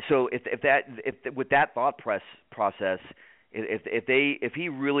 So if with that thought process, if he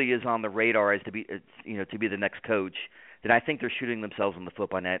really is on the radar as to be the next coach, then I think they're shooting themselves in the foot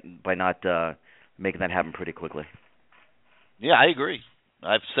by not making that happen pretty quickly. Yeah, I agree.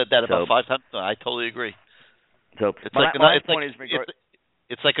 I've said that about 5 times. I totally agree. So it's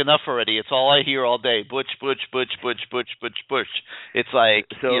it's like enough already. It's all I hear all day. Butch. It's like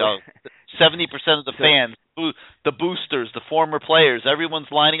 70% of the fans, the boosters, the former players,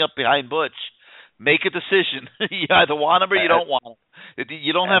 everyone's lining up behind Butch. Make a decision. You either want him or you don't want him.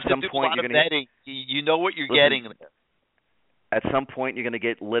 You don't have to do a lot of betting. You know what you're getting there. At some point, you're going to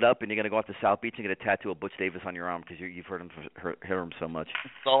get lit up, and you're going to go out to South Beach and get a tattoo of Butch Davis on your arm because you've heard him so much.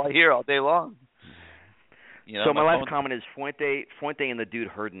 That's all I hear all day long. So my last comment is Fuente and the dude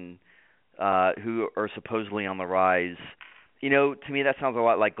Herden, who are supposedly on the rise. To me that sounds a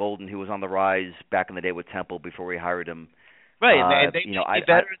lot like Golden, who was on the rise back in the day with Temple before we hired him. Right, and they might be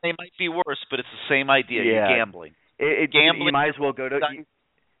better, they might be worse, but it's the same idea. Yeah. You're gambling. Gambling. You might as well go to,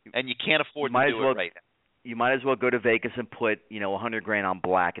 and you can't afford to do it right now. You might as well go to Vegas and put $100,000 on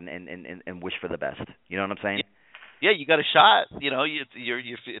black and wish for the best. You know what I'm saying? Yeah, you got a shot.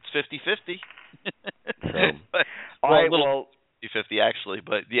 It's 50-50. So, a little 50-50 actually,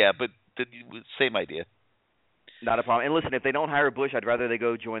 but the same idea. Not a problem. And listen, if they don't hire Bush, I'd rather they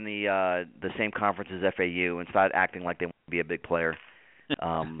go join the same conference as FAU and start acting like they want to be a big player.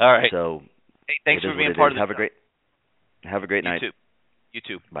 All right. So, hey, thanks for being part of the show. Have a great night. You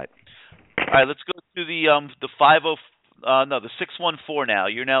too. Bye. All right, let's go to the 614 now.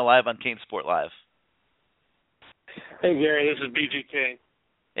 You're now live on CaneSport Live. Hey Gary, this is BG King.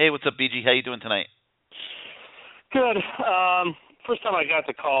 Hey, what's up, BG? How you doing tonight? Good. First time I got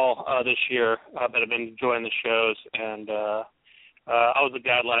to call this year, but I've been enjoying the shows, and I was the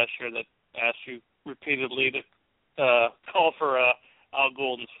guy last year that asked you repeatedly to call for Al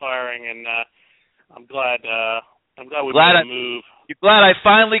Golden's firing, and I'm glad we made a move. You're glad I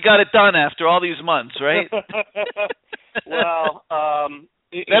finally got it done after all these months, right? Well,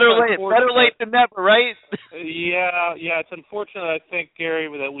 better late than never, right? Yeah. It's unfortunate, I think, Gary,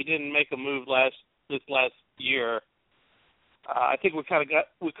 that we didn't make a move this last year. I think we could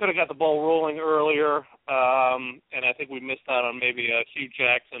have got the ball rolling earlier, and I think we missed out on maybe Hugh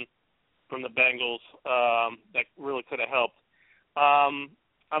Jackson from the Bengals that really could have helped.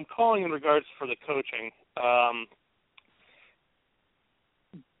 I'm calling in regards for the coaching.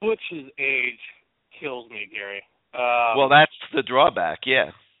 Butch's age kills me, Gary. Well, that's the drawback,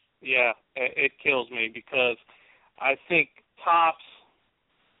 yeah. Yeah, it kills me because I think tops,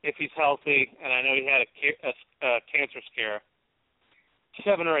 if he's healthy, and I know he had a cancer scare,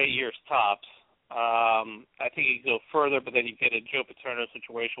 7 or 8 years tops. I think he could go further, but then you get a Joe Paterno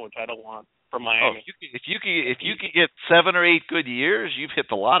situation, which I don't want for Miami. Oh, if you could get 7 or 8 good years, you've hit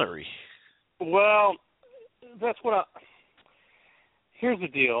the lottery. Well, that's what here's the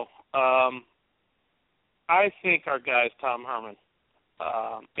deal. I think our guy's Tom Herman,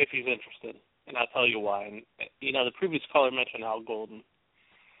 if he's interested, and I'll tell you why. And the previous caller mentioned Al Golden.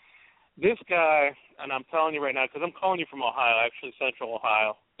 This guy, and I'm telling you right now, because I'm calling you from Ohio, actually Central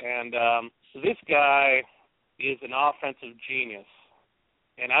Ohio, And this guy is an offensive genius.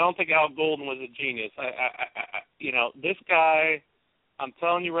 And I don't think Al Golden was a genius. This guy, I'm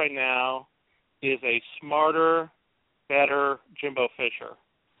telling you right now, is a smarter, better Jimbo Fisher.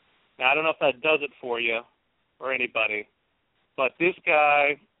 Now, I don't know if that does it for you or anybody, but this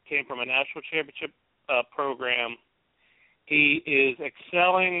guy came from a national championship program. He is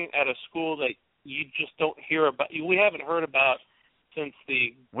excelling at a school that you just don't hear about. We haven't heard about since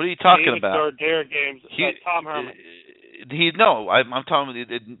the What are you talking David about? Gardere games. Tom Herman. I'm talking.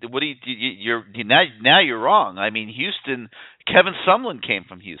 What do now you're wrong. I mean, Houston. Kevin Sumlin came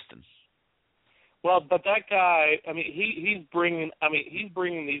from Houston. Well, but that guy. I mean, he's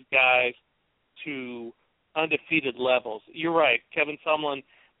bringing these guys to undefeated levels. You're right, Kevin Sumlin.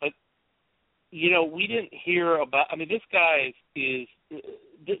 But we didn't hear about. I mean, this guy is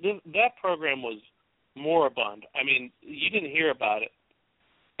that program was moribund. I mean, you didn't hear about it.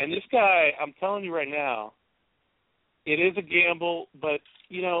 And this guy, I'm telling you right now, it is a gamble. But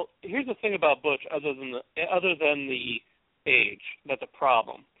here's the thing about Butch, other than the age, that's a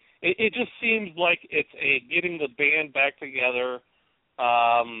problem. It just seems like it's getting the band back together.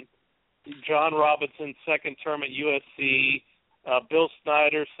 John Robinson, second term at USC. Bill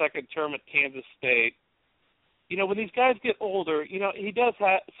Snyder, second term at Kansas State. When these guys get older, he does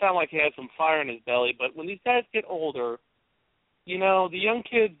sound like he has some fire in his belly, but when these guys get older, the young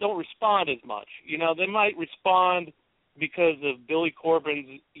kids don't respond as much. They might respond because of Billy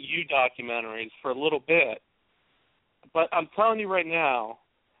Corbin's U documentaries for a little bit. But I'm telling you right now,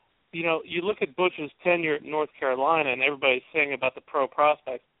 you look at Butch's tenure at North Carolina and everybody's saying about the pro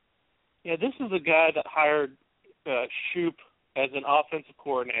prospects. This is a guy that hired Shoup as an offensive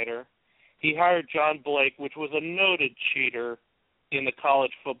coordinator. He hired John Blake, which was a noted cheater in the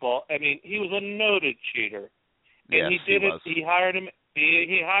college football. I mean, he was a noted cheater. And yes, he did he it. was. He hired him.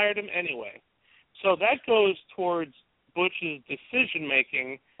 He hired him anyway. So that goes towards Butch's decision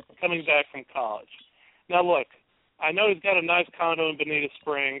making coming back from college. Now look, I know he's got a nice condo in Bonita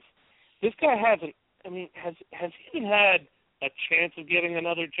Springs. This guy hasn't. I mean, has he even had a chance of getting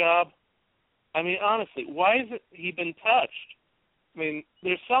another job? I mean, honestly, why hasn't he been touched? I mean,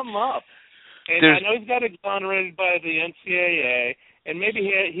 there's something up. And I know he's got exonerated by the NCAA, and maybe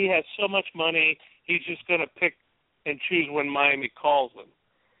he has so much money, he's just going to pick and choose when Miami calls him.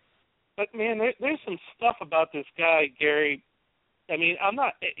 But, man, there's some stuff about this guy, Gary. I mean, I'm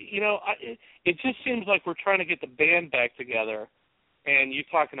not, it just seems like we're trying to get the band back together, and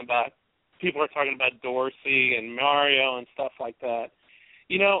people are talking about Dorsey and Mario and stuff like that.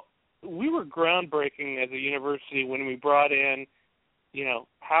 We were groundbreaking as a university when we brought in,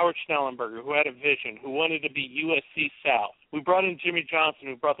 Howard Schnellenberger, who had a vision, who wanted to be USC South. We brought in Jimmy Johnson,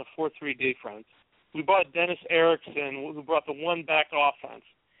 who brought the 4-3 defense. We brought Dennis Erickson, who brought the one-back offense.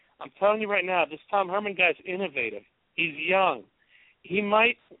 I'm telling you right now, this Tom Herman guy's innovative. He's young. He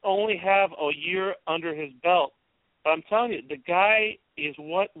might only have a year under his belt, but I'm telling you, the guy is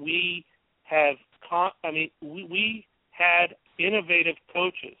what we have. We had innovative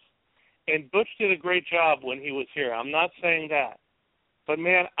coaches, and Butch did a great job when he was here. I'm not saying that. But,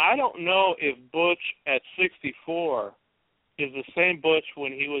 man, I don't know if Butch at 64 is the same Butch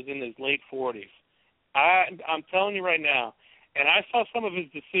when he was in his late 40s. I'm telling you right now. And I saw some of his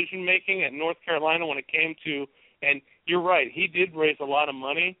decision-making at North Carolina when it came to, and you're right, he did raise a lot of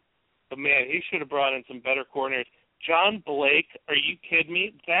money, but, man, he should have brought in some better coordinators. John Blake, are you kidding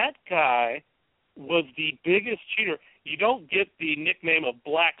me? That guy was the biggest cheater. You don't get the nickname of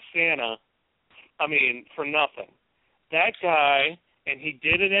Black Santa, for nothing. That guy, and he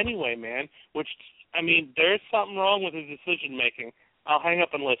did it anyway, man, which, there's something wrong with his decision-making. I'll hang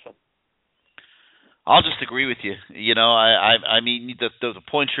up and listen. I'll just agree with you. The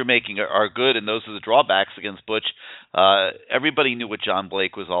points you're making are good, and those are the drawbacks against Butch. Everybody knew what John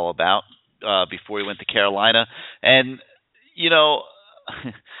Blake was all about before he went to Carolina. And,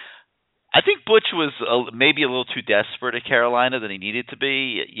 I think Butch was maybe a little too desperate at Carolina than he needed to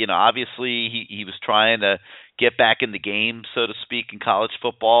be. Obviously he was trying to get back in the game, so to speak, in college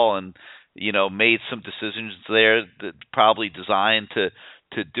football, and made some decisions there that probably designed to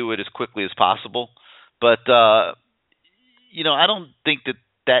do it as quickly as possible. But I don't think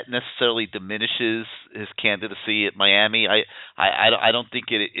that necessarily diminishes his candidacy at Miami. I don't think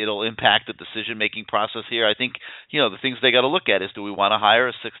it'll impact the decision-making process here. I think, the things they got to look at is, do we want to hire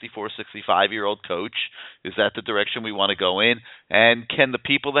a 64, 65-year-old coach? Is that the direction we want to go in? And can the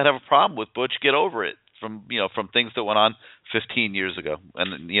people that have a problem with Butch get over it from things that went on 15 years ago?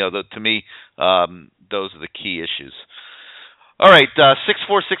 And, to me, those are the key issues. All right,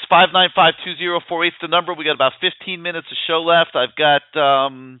 646-595-2048 is the number. We got about 15 minutes of show left. I've got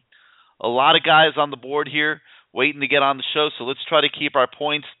a lot of guys on the board here waiting to get on the show, so let's try to keep our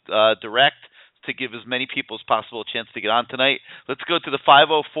points direct to give as many people as possible a chance to get on tonight. Let's go to the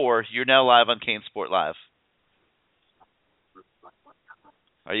 504. You're now live on CaneSport Live.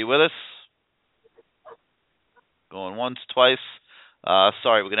 Are you with us? Going once, twice.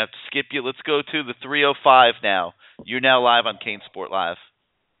 Sorry, we're going to have to skip you. Let's go to the 305 now. You're now live on CaneSport Live.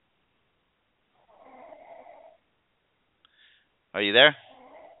 Are you there?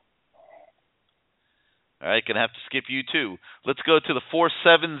 All right, going to have to skip you too. Let's go to the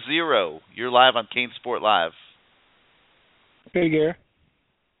 470. You're live on CaneSport Live. Hey, Gary.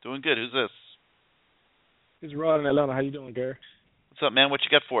 Doing good. Who's this? It's Rod in Atlanta. How you doing, Gary? What's up, man? What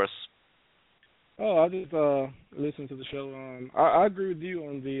you got for us? Oh, I just listened to the show. I agree with you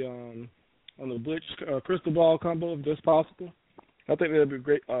on the Butch crystal ball combo, if that's possible. I think that'd be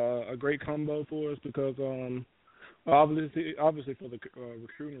a great combo for us because obviously for the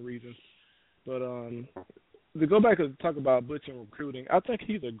recruiting reasons. But to go back and talk about Butch and recruiting, I think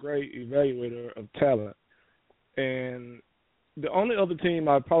he's a great evaluator of talent. And the only other team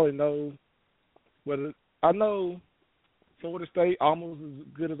I probably know, I know Florida State almost as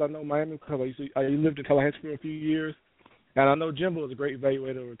good as I know Miami because I lived in Tallahassee for a few years, and I know Jimbo is a great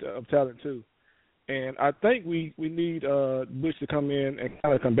evaluator of talent too. And I think we need Bush to come in and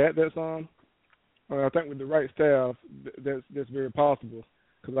kind of combat that some. I think with the right staff, that's very possible.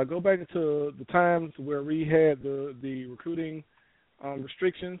 Because I go back into the times where we had the recruiting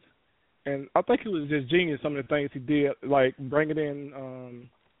restrictions, and I think it was just genius some of the things he did, like bringing in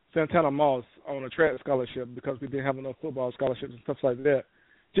Santana Moss on a track scholarship because we didn't have enough football scholarships and stuff like that.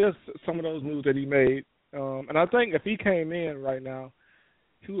 Just some of those moves that he made. And I think if he came in right now,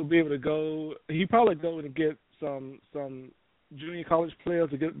 he would be able to go – he'd probably go and get some junior college players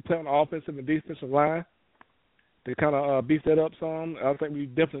to play on the offensive and defensive line to kind of beef that up some. I think we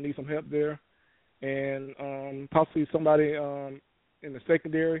definitely need some help there. And possibly somebody in the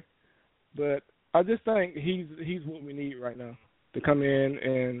secondary. But I just think he's what we need right now to come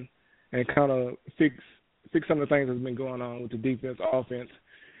in and kind of fix some of the things that's been going on with the defense, offense.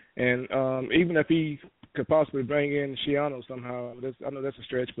 And even if he could possibly bring in Shiano somehow, I know that's a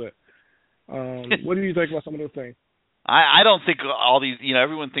stretch, but what do you think about some of those things? I don't think all these,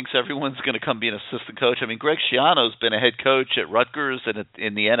 everyone thinks everyone's going to come be an assistant coach. I mean, Greg Schiano's been a head coach at Rutgers and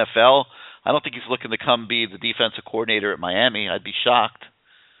in the NFL. I don't think he's looking to come be the defensive coordinator at Miami. I'd be shocked.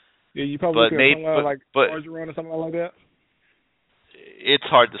 Yeah, you probably look at someone like Orgeron or something like that. It's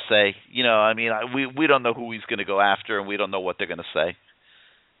hard to say. We don't know who he's going to go after, and we don't know what they're going to say.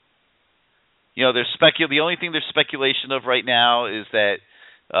 There's the only thing there's speculation of right now is that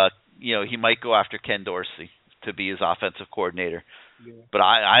he might go after Ken Dorsey to be his offensive coordinator. Yeah. But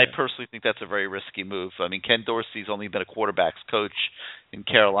I personally think that's a very risky move. I mean, Ken Dorsey's only been a quarterbacks coach in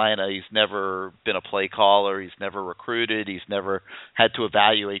Carolina. He's never been a play caller. He's never recruited. He's never had to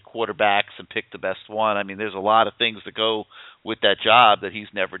evaluate quarterbacks and pick the best one. I mean, there's a lot of things that go with that job that he's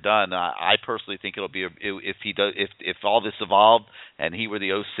never done. I personally think it'll be if all this evolved and he were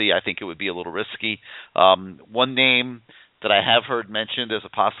the OC, I think it would be a little risky. One name that I have heard mentioned as a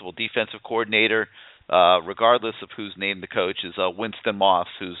possible defensive coordinator, regardless of who's named the coach, is Winston Moss,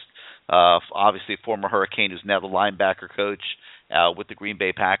 who's obviously a former Hurricane, who's now the linebacker coach with the Green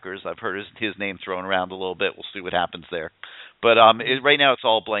Bay Packers. I've heard his name thrown around a little bit. We'll see what happens there. But right now it's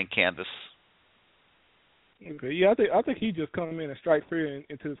all blank canvas. Okay, yeah, I think he just come in and strike fear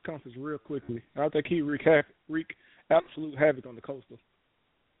into this conference real quickly. I think he wreak absolute havoc on the Coastal.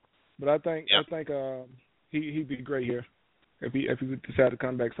 But I think he'd be great here if he decide to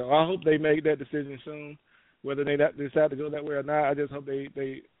come back. So I hope they make that decision soon. Whether they decide to go that way or not, I just hope they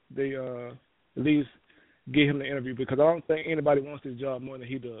at least get him the interview because I don't think anybody wants this job more than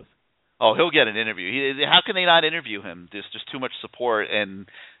he does. Oh, he'll get an interview. How can they not interview him? There's just too much support, and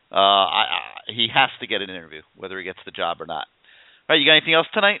he has to get an interview, whether he gets the job or not. All right, you got anything else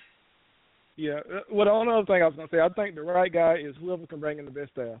tonight? Yeah. Well, the only other thing I was going to say, I think the right guy is whoever can bring in the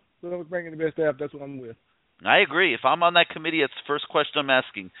best staff. Whoever's bringing the best staff, that's what I'm with. I agree. If I'm on that committee, that's the first question I'm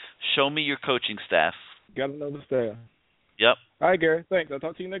asking. Show me your coaching staff. Got to know the staff. Yep. All right, Gary. Thanks. I'll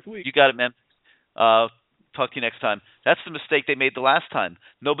talk to you next week. You got it, man. Talk to you next time. That's the mistake they made the last time.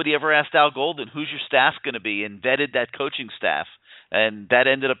 Nobody ever asked Al Golden, who's your staff going to be, and vetted that coaching staff. And that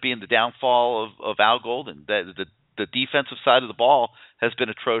ended up being the downfall of Al Golden. The defensive side of the ball has been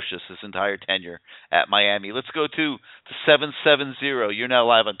atrocious his entire tenure at Miami. Let's go to 770. You're now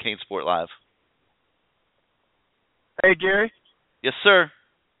live on CaneSport Live. Hey, Gary. Yes, sir.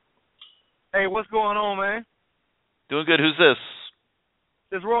 Hey, what's going on, man? Doing good. Who's this?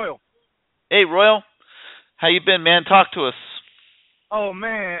 It's Royal. Hey, Royal. How you been, man? Talk to us. Oh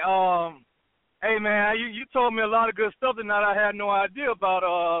man, hey man, you told me a lot of good stuff tonight I had no idea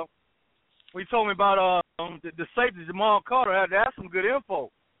about. When you told me about the safety Jamal Carter. That's some good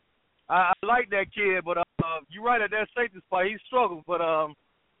info. I like that kid, but you're right at that safety spot. He struggled, but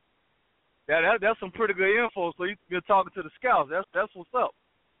that's some pretty good info. So you're talking to the scouts. That's what's up.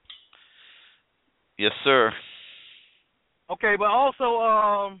 Yes, sir. Okay, but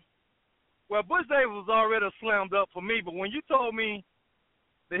also, well, Butch Davis was already slammed up for me, but when you told me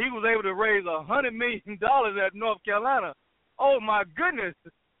that he was able to raise $100 million at North Carolina, oh my goodness,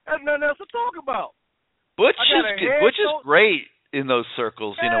 that's nothing else to talk about. Butch is great in those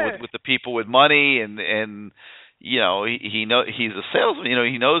circles, with the people with money and he's a salesman.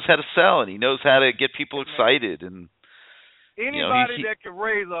 He knows how to sell and he knows how to get people excited. And anybody that can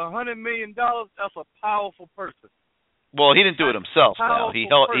raise $100 million, that's a powerful person. Well, he didn't do it himself. Now he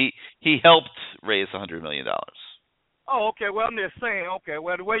helped raise $100 million. Oh, okay. Well, I'm just saying. Okay.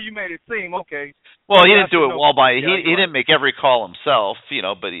 Well, the way you made it seem, okay. Well, he didn't do it all by. He didn't make every call himself,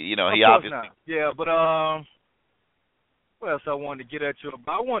 but he obviously. Not. Yeah, but what else I wanted to get at you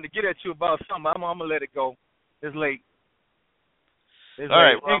about? I wanted to get at you about something. I'm gonna let it go. It's late. All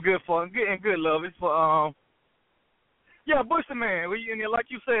right. Well, and good fun. And good love. It's for yeah, Bush the man. And like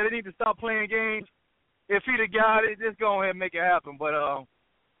you said, they need to stop playing games. If he the guy, just go ahead and make it happen. But I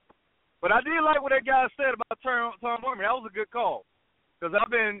did like what that guy said about Tom Herman. That was a good call. Because I've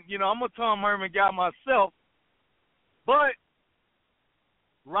been, I'm a Tom Herman guy myself. But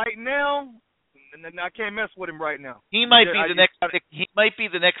right now, I can't mess with him right now. He might be the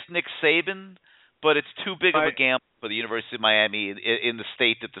next Nick Saban, but it's too big of a gamble for the University of Miami in the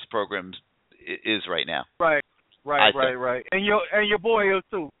state that this program is right now. Right. And your boy is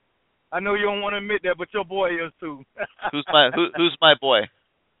too. I know you don't want to admit that, but your boy is too. Who's my boy?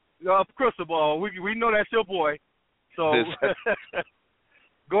 Cristobal. We know that's your boy. So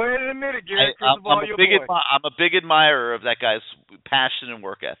go ahead and admit it, Gary. Cristobal, your boy. I'm a big admirer of that guy's passion and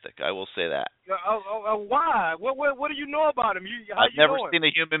work ethic. I will say that. Why? What do you know about him? I've never seen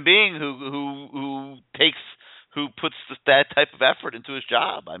a human being who puts that type of effort into his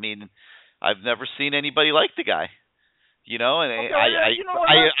job. I mean, I've never seen anybody like the guy. And I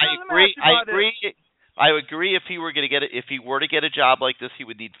agree. I agree. If he were to get a job like this, he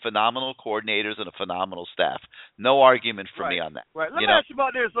would need phenomenal coordinators and a phenomenal staff. No argument for me on that. Right. Let me ask you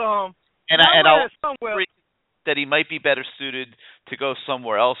about this. I'll agree that he might be better suited to go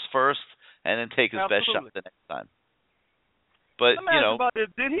somewhere else first and then take his best shot the next time. But let me ask you about this.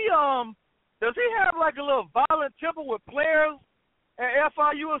 Did he does he have like a little violent temper with players at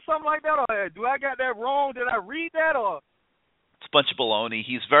FIU or something like that? Or do I got that wrong? Did I read that or? It's a bunch of baloney.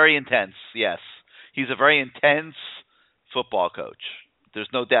 He's very intense, yes. He's a very intense football coach.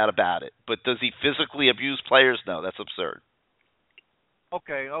 There's no doubt about it. But does he physically abuse players? No, that's absurd.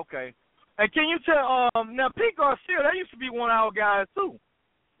 Okay. And can you tell, now Pete Garcia, that used to be one of our guys too.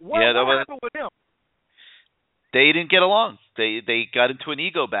 What happened with him? They didn't get along. They got into an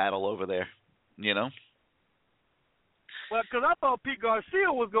ego battle over there, Well, because I thought Pete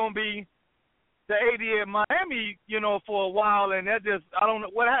Garcia was going to be the AD at Miami, for a while, and that just, I don't know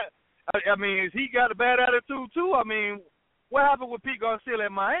what happened. I mean, has he got a bad attitude too? I mean, what happened with Pete Garcia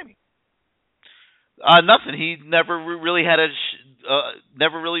at Miami? Nothing. He never really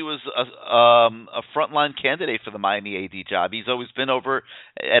was a frontline candidate for the Miami AD job. He's always been over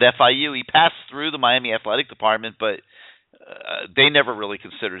at FIU. He passed through the Miami athletic department, but they never really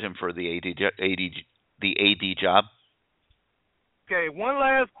considered him for the AD job. Okay, one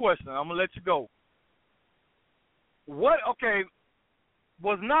last question. I'm gonna let you go.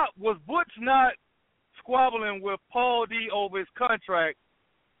 Was Butch not squabbling with Paul D over his contract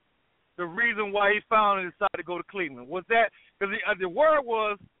the reason why he finally decided to go to Cleveland? Was that because the word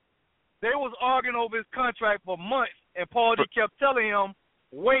was they was arguing over his contract for months, and Paul D kept telling him,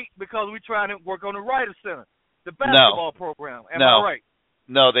 wait, because we're trying to work on the Writer Center, the basketball program. Am I right?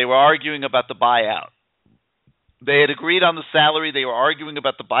 No, they were arguing about the buyout. They had agreed on the salary. They were arguing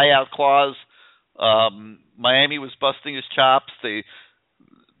about the buyout clause. Miami was busting his chops. They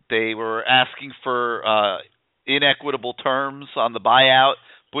were asking for inequitable terms on the buyout.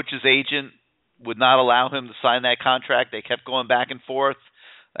 Butch's agent would not allow him to sign that contract. They kept going back and forth,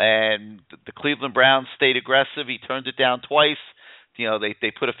 and the Cleveland Browns stayed aggressive. He turned it down twice.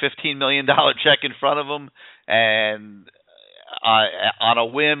 They put a $15 million check in front of him, and on a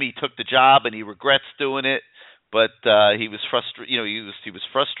whim, he took the job, and he regrets doing it. But he was frustrated. He was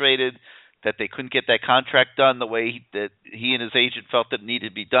frustrated that they couldn't get that contract done the way that he and his agent felt that it needed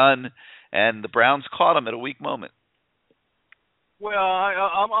to be done, and the Browns caught him at a weak moment. Well,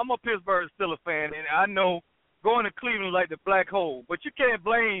 I'm a Pittsburgh Steelers fan, and I know going to Cleveland like the black hole. But you can't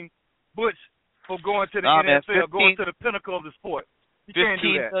blame Butch for going to the NFL, going to the pinnacle of the sport. You can't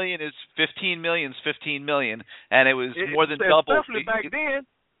do that. 15 million is 15 million, and it was more than double. Especially back then.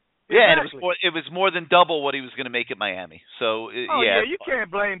 Yeah, exactly. and it was more than double what he was going to make at Miami. So yeah, you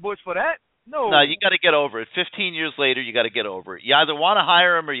can't blame Butch for that. No, you got to get over it. 15 years later, you got to get over it. You either want to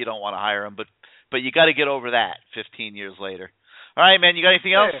hire him or you don't want to hire him, but you got to get over that 15 years later. All right, man. You got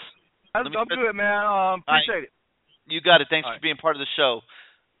anything else? I'm good, man. Appreciate it. You got it. Thanks for being part of the show.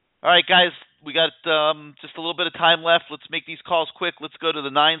 All right, guys. We got just a little bit of time left. Let's make these calls quick. Let's go to the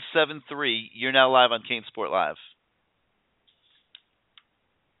 973. You're now live on CaneSport Live.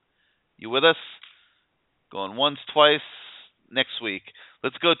 You with us? Going once, twice, next week.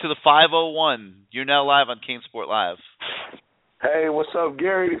 Let's go to the 501. You're now live on CaneSport Live. Hey, what's up,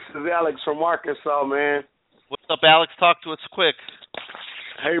 Gary? This is Alex from Arkansas, man. What's up, Alex? Talk to us quick.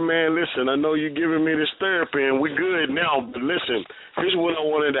 Hey, man, listen, I know you're giving me this therapy, and we're good now, but listen, here's what I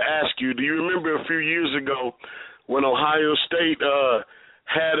wanted to ask you. Do you remember a few years ago when Ohio State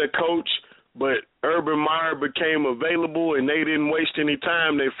had a coach, but Urban Meyer became available and they didn't waste any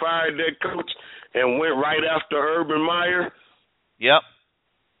time? They fired that coach and went right after Urban Meyer? Yep.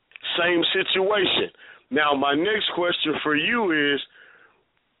 Same situation. Now, my next question for you is,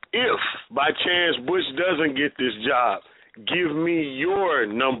 if by chance Bush doesn't get this job, give me your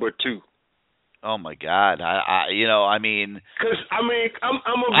number 2. Oh my God! Because I'm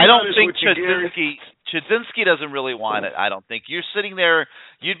I don't think Chudzinski doesn't really want it. I don't think you'd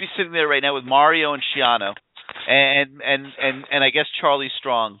be sitting there right now with Mario and Schiano, and I guess Charlie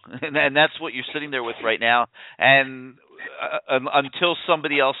Strong, and that's what you're sitting there with right now, and until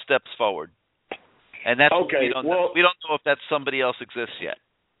somebody else steps forward, and that's okay. We don't know if that somebody else exists yet.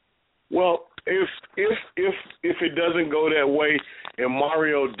 Well, if it doesn't go that way and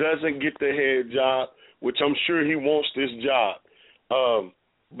Mario doesn't get the head job, which I'm sure he wants this job,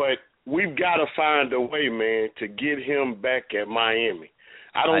 but we've got to find a way, man, to get him back at Miami.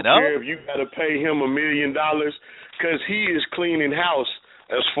 I don't care if you got to pay him $1 million, because he is cleaning house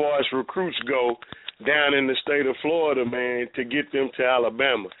as far as recruits go down in the state of Florida, man, to get them to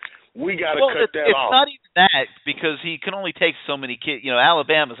Alabama. We got to cut that off. It's not even that, because he can only take so many kids.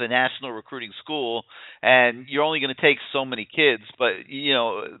 Alabama's a national recruiting school, and you're only going to take so many kids. But,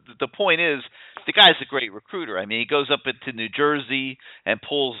 the point is, the guy's a great recruiter. I mean, he goes up into New Jersey and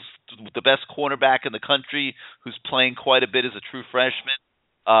pulls the best cornerback in the country who's playing quite a bit as a true freshman.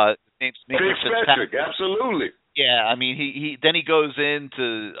 Name's Fitzpatrick, absolutely. Yeah, I mean, he then he goes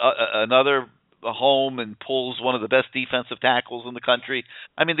into another home and pulls one of the best defensive tackles in the country.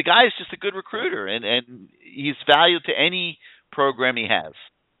 I mean, the guy is just a good recruiter, and he's valued to any program he has,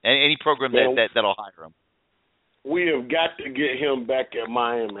 any program that'll hire him. We have got to get him back at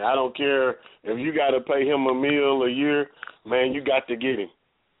Miami. I don't care if you got to pay him $1 million a year, man. You got to get him.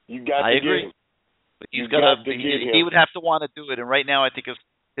 You got to get him. But he's got to. He would have to want to do it, and right now, I think his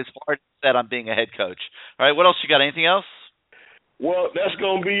heart is set on being a head coach. All right, what else you got? Anything else? Well, that's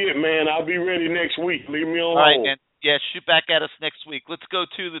going to be it, man. I'll be ready next week. Leave me on hold. All right, man. Yeah, shoot back at us next week. Let's go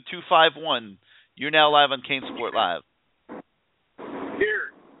to the 251. You're now live on CaneSport Live.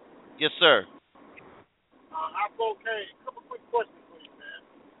 Here. Yes, sir. I'm okay. A couple quick questions for you, man.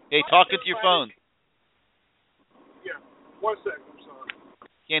 Hey, talk into your phone. Yeah. 1 second. I'm sorry.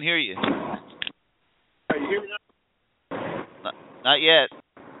 Can't hear you. Hey, you hear me now? Not yet.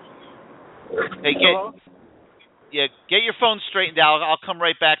 Hey, get your phone straightened out. I'll come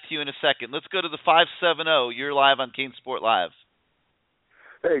right back to you in a second. Let's go to the 570. You're live on CaneSport Live.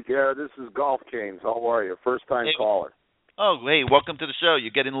 Hey, Garrett, this is Golf Canes. How are you? First-time caller. Oh, hey, welcome to the show.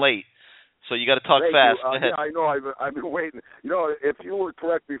 You're getting late, so you got to talk fast. Go ahead. Yeah, I know. I've been waiting. If you were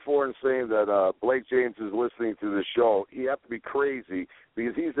correct before in saying that Blake James is listening to the show, he have to be crazy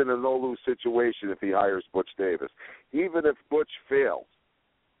because he's in a no-lose situation if he hires Butch Davis. Even if Butch fails,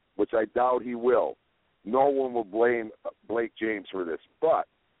 which I doubt he will, no one will blame Blake James for this. But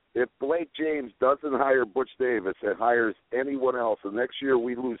if Blake James doesn't hire Butch Davis and hires anyone else, and next year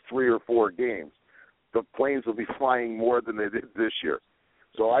we lose 3 or 4 games, the Plains will be flying more than they did this year.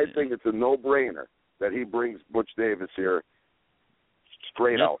 So I think it's a no-brainer that he brings Butch Davis here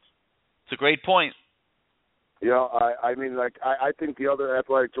straight out. It's a great point. I think the other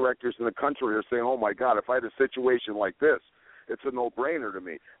athletic directors in the country are saying, oh, my God, if I had a situation like this, it's a no-brainer to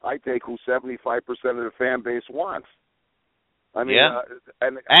me. I take who 75% of the fan base wants. I mean,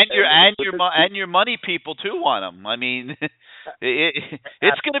 and your money people too want him. I mean,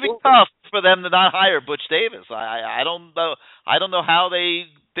 it's going to be tough for them to not hire Butch Davis. I don't know how they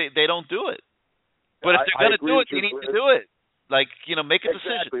don't do it. But if they're going to do it, they need to do it. Like, make a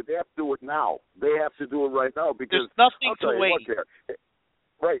decision. Exactly. They have to do it now. They have to do it right now because there's nothing I'll tell to you wait. What, Gary,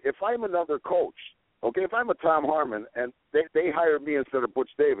 right. If I'm another coach, okay, if I'm a Tom Harmon and they hire me instead of Butch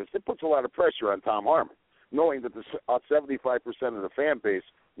Davis, it puts a lot of pressure on Tom Harmon, knowing that 75% of the fan base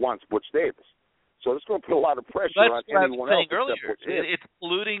wants Butch Davis. So it's going to put a lot of pressure on anyone else except Butch Davis. It's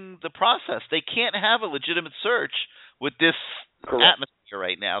polluting the process. They can't have a legitimate search with this Correct. atmosphere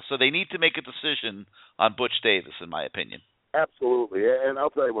right now. So they need to make a decision on Butch Davis, in my opinion. Absolutely. And I'll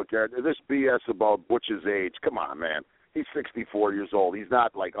tell you what, Garrett, this BS about Butch's age, come on, man. He's 64 years old. He's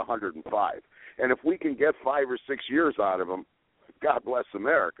not like 105. And if we can get 5 or 6 years out of him, God bless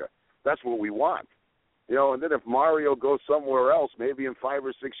America. That's what we want. And then if Mario goes somewhere else, maybe in 5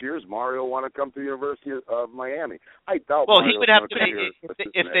 or 6 years, Mario will want to come to the University of Miami. I doubt. Well, Mario's he would have to make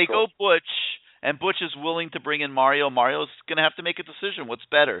if they go Butch, and Butch is willing to bring in Mario's going to have to make a decision. What's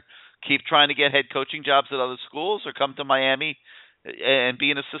better? Keep trying to get head coaching jobs at other schools, or come to Miami and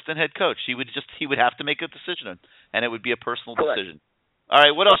be an assistant head coach? He would have to make a decision, and it would be a personal decision. All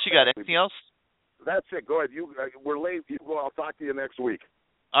right, what else you got? Anything else? That's it. Go ahead. We're late. You go. I'll talk to you next week.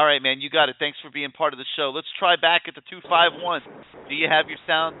 All right, man, you got it. Thanks for being part of the show. Let's try back at the 251. Do you have your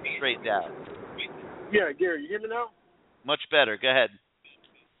sound straightened out? Yeah, Gary, you hear me now? Much better. Go ahead.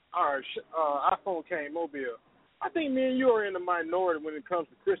 All right, iPhone came, Mobile. I think me and you are in the minority when it comes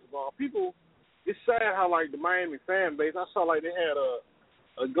to Cristobal. People, it's sad how, the Miami fan base, I saw, they had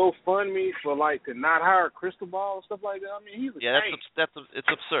a GoFundMe for, to not hire Cristobal and stuff like that. I mean, he's it's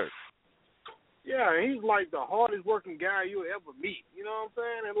absurd. Yeah, and he's the hardest working guy you'll ever meet. You know what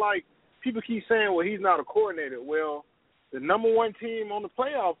I'm saying? And people keep saying, well, he's not a coordinator. Well, the number one team on the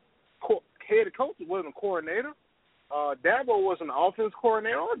playoff head coach wasn't a coordinator. Dabo wasn't an offense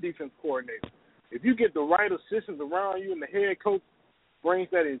coordinator or a defense coordinator. If you get the right assistants around you and the head coach brings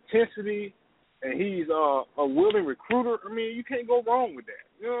that intensity and he's a willing recruiter, I mean, you can't go wrong with that.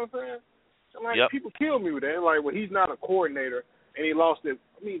 You know what I'm saying? And people kill me with that. Well, he's not a coordinator and he lost it.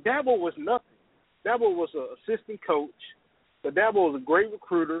 I mean, Dabo was nothing. Dabo was an assistant coach, but Dabo was a great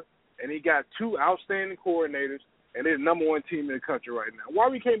recruiter, and he got 2 outstanding coordinators, and they're the number one team in the country right now. Why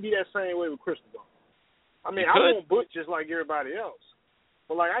we can't be that same way with Cristobal? I mean, I want Butch just like everybody else,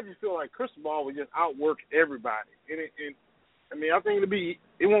 but I just feel like Cristobal would just outwork everybody. And I mean, I think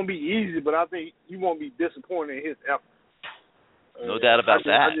it won't be easy, but I think you won't be disappointed in his effort. No doubt about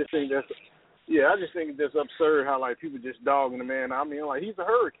that. I just think it's just absurd how people just dogging the man. I mean, he's a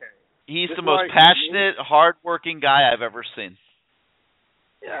hurricane. He's the most passionate, hard-working guy I've ever seen.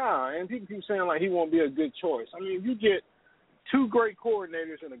 Yeah, and people keep saying he won't be a good choice. I mean, if you get 2 great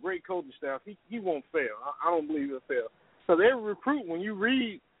coordinators and a great coaching staff, he won't fail. I don't believe he'll fail. Because every recruit, when you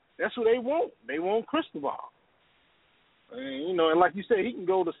read, that's what they want. They want Cristobal. And, and like you said, he can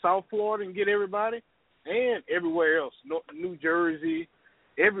go to South Florida and get everybody, and everywhere else, New Jersey,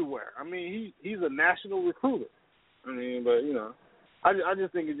 everywhere. I mean, he's a national recruiter. I mean, but I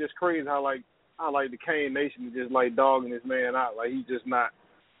just think it's just crazy how the Cane Nation is just dogging this man out. He's just not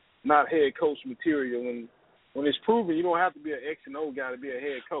head coach material when it's proven you don't have to be an X and O guy to be a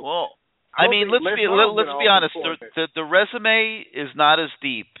head coach. Well, I mean, let's be honest. The resume is not as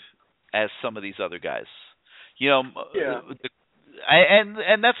deep as some of these other guys. Yeah.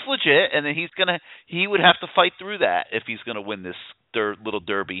 And that's legit. And then he would have to fight through that if he's gonna win this little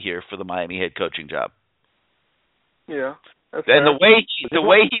derby here for the Miami head coaching job. Yeah. And the way he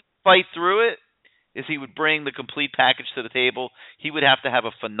would fight through it is he would bring the complete package to the table. He would have to have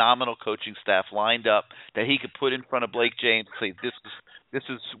a phenomenal coaching staff lined up that he could put in front of Blake James and say, this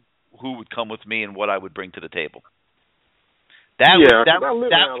is who would come with me and what I would bring to the table. That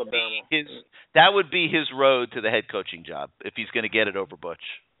would be his road to the head coaching job if he's going to get it over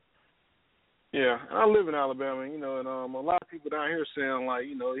Butch. Yeah, I live in Alabama, and a lot of people down here saying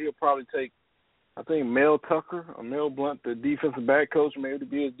he'll probably take, I think, Mel Tucker or Mel Blunt, the defensive back coach, maybe to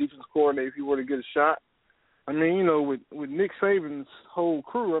be his defensive coordinator if he were to get a shot. I mean, with Nick Saban's whole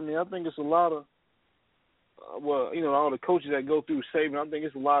crew, I mean, I think it's a lot of, all the coaches that go through Saban, I think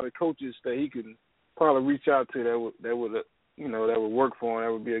it's a lot of coaches that he can probably reach out to that would work for him.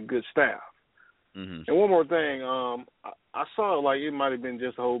 That would be a good staff. Mm-hmm. And one more thing, I saw it might have been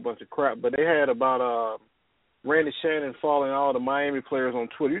just a whole bunch of crap, but they had about Randy Shannon following all the Miami players on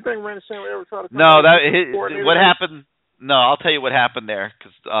Twitter. You think Randy Shannon would ever try to come what happened? No, I'll tell you what happened there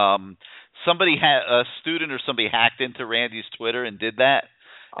because a student or somebody hacked into Randy's Twitter and did that.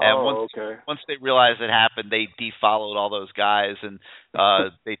 And once they realized it happened, they defollowed all those guys, and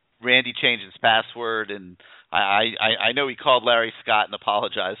Randy changed his password, and I know he called Larry Scott and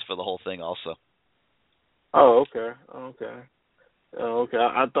apologized for the whole thing also. Oh, okay. Oh, okay.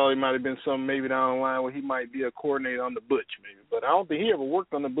 I thought it might have been something maybe down the line where he might be a coordinator on the Butch, maybe. But I don't think he ever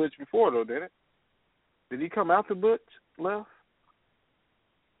worked on the Butch before, though, did it? Did he come after Butch left?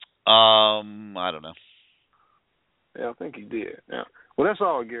 I don't know. Yeah, I think he did. Yeah. Well, that's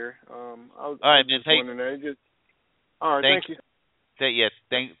all, Gary. All right, man. Hey, all right, thank you.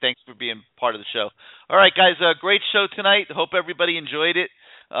 Thanks for being part of the show. All right, guys, great show tonight. Hope everybody enjoyed it.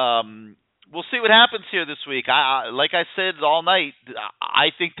 We'll see what happens here this week. Like I said all night, I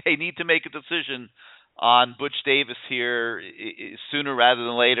think they need to make a decision on Butch Davis here sooner rather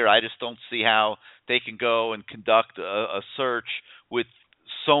than later. I just don't see how they can go and conduct a search with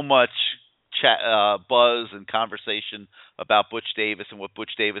so much buzz and conversation about Butch Davis and what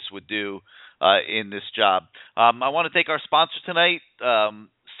Butch Davis would do in this job. I want to thank our sponsor tonight,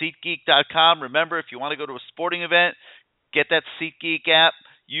 SeatGeek.com. Remember, if you want to go to a sporting event, get that SeatGeek app.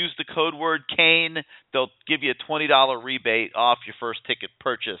 Use the code word Cane. They'll give you a $20 rebate off your first ticket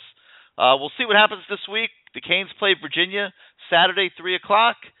purchase. We'll see what happens this week. The Canes play Virginia Saturday, 3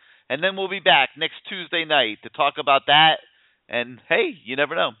 o'clock, and then we'll be back next Tuesday night to talk about that. And, hey, you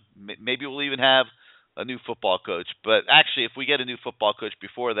never know. Maybe we'll even have a new football coach. But actually, if we get a new football coach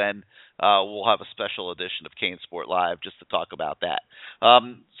before then, we'll have a special edition of CaneSport Live just to talk about that.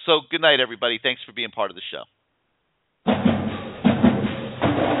 So good night, everybody. Thanks for being part of the show.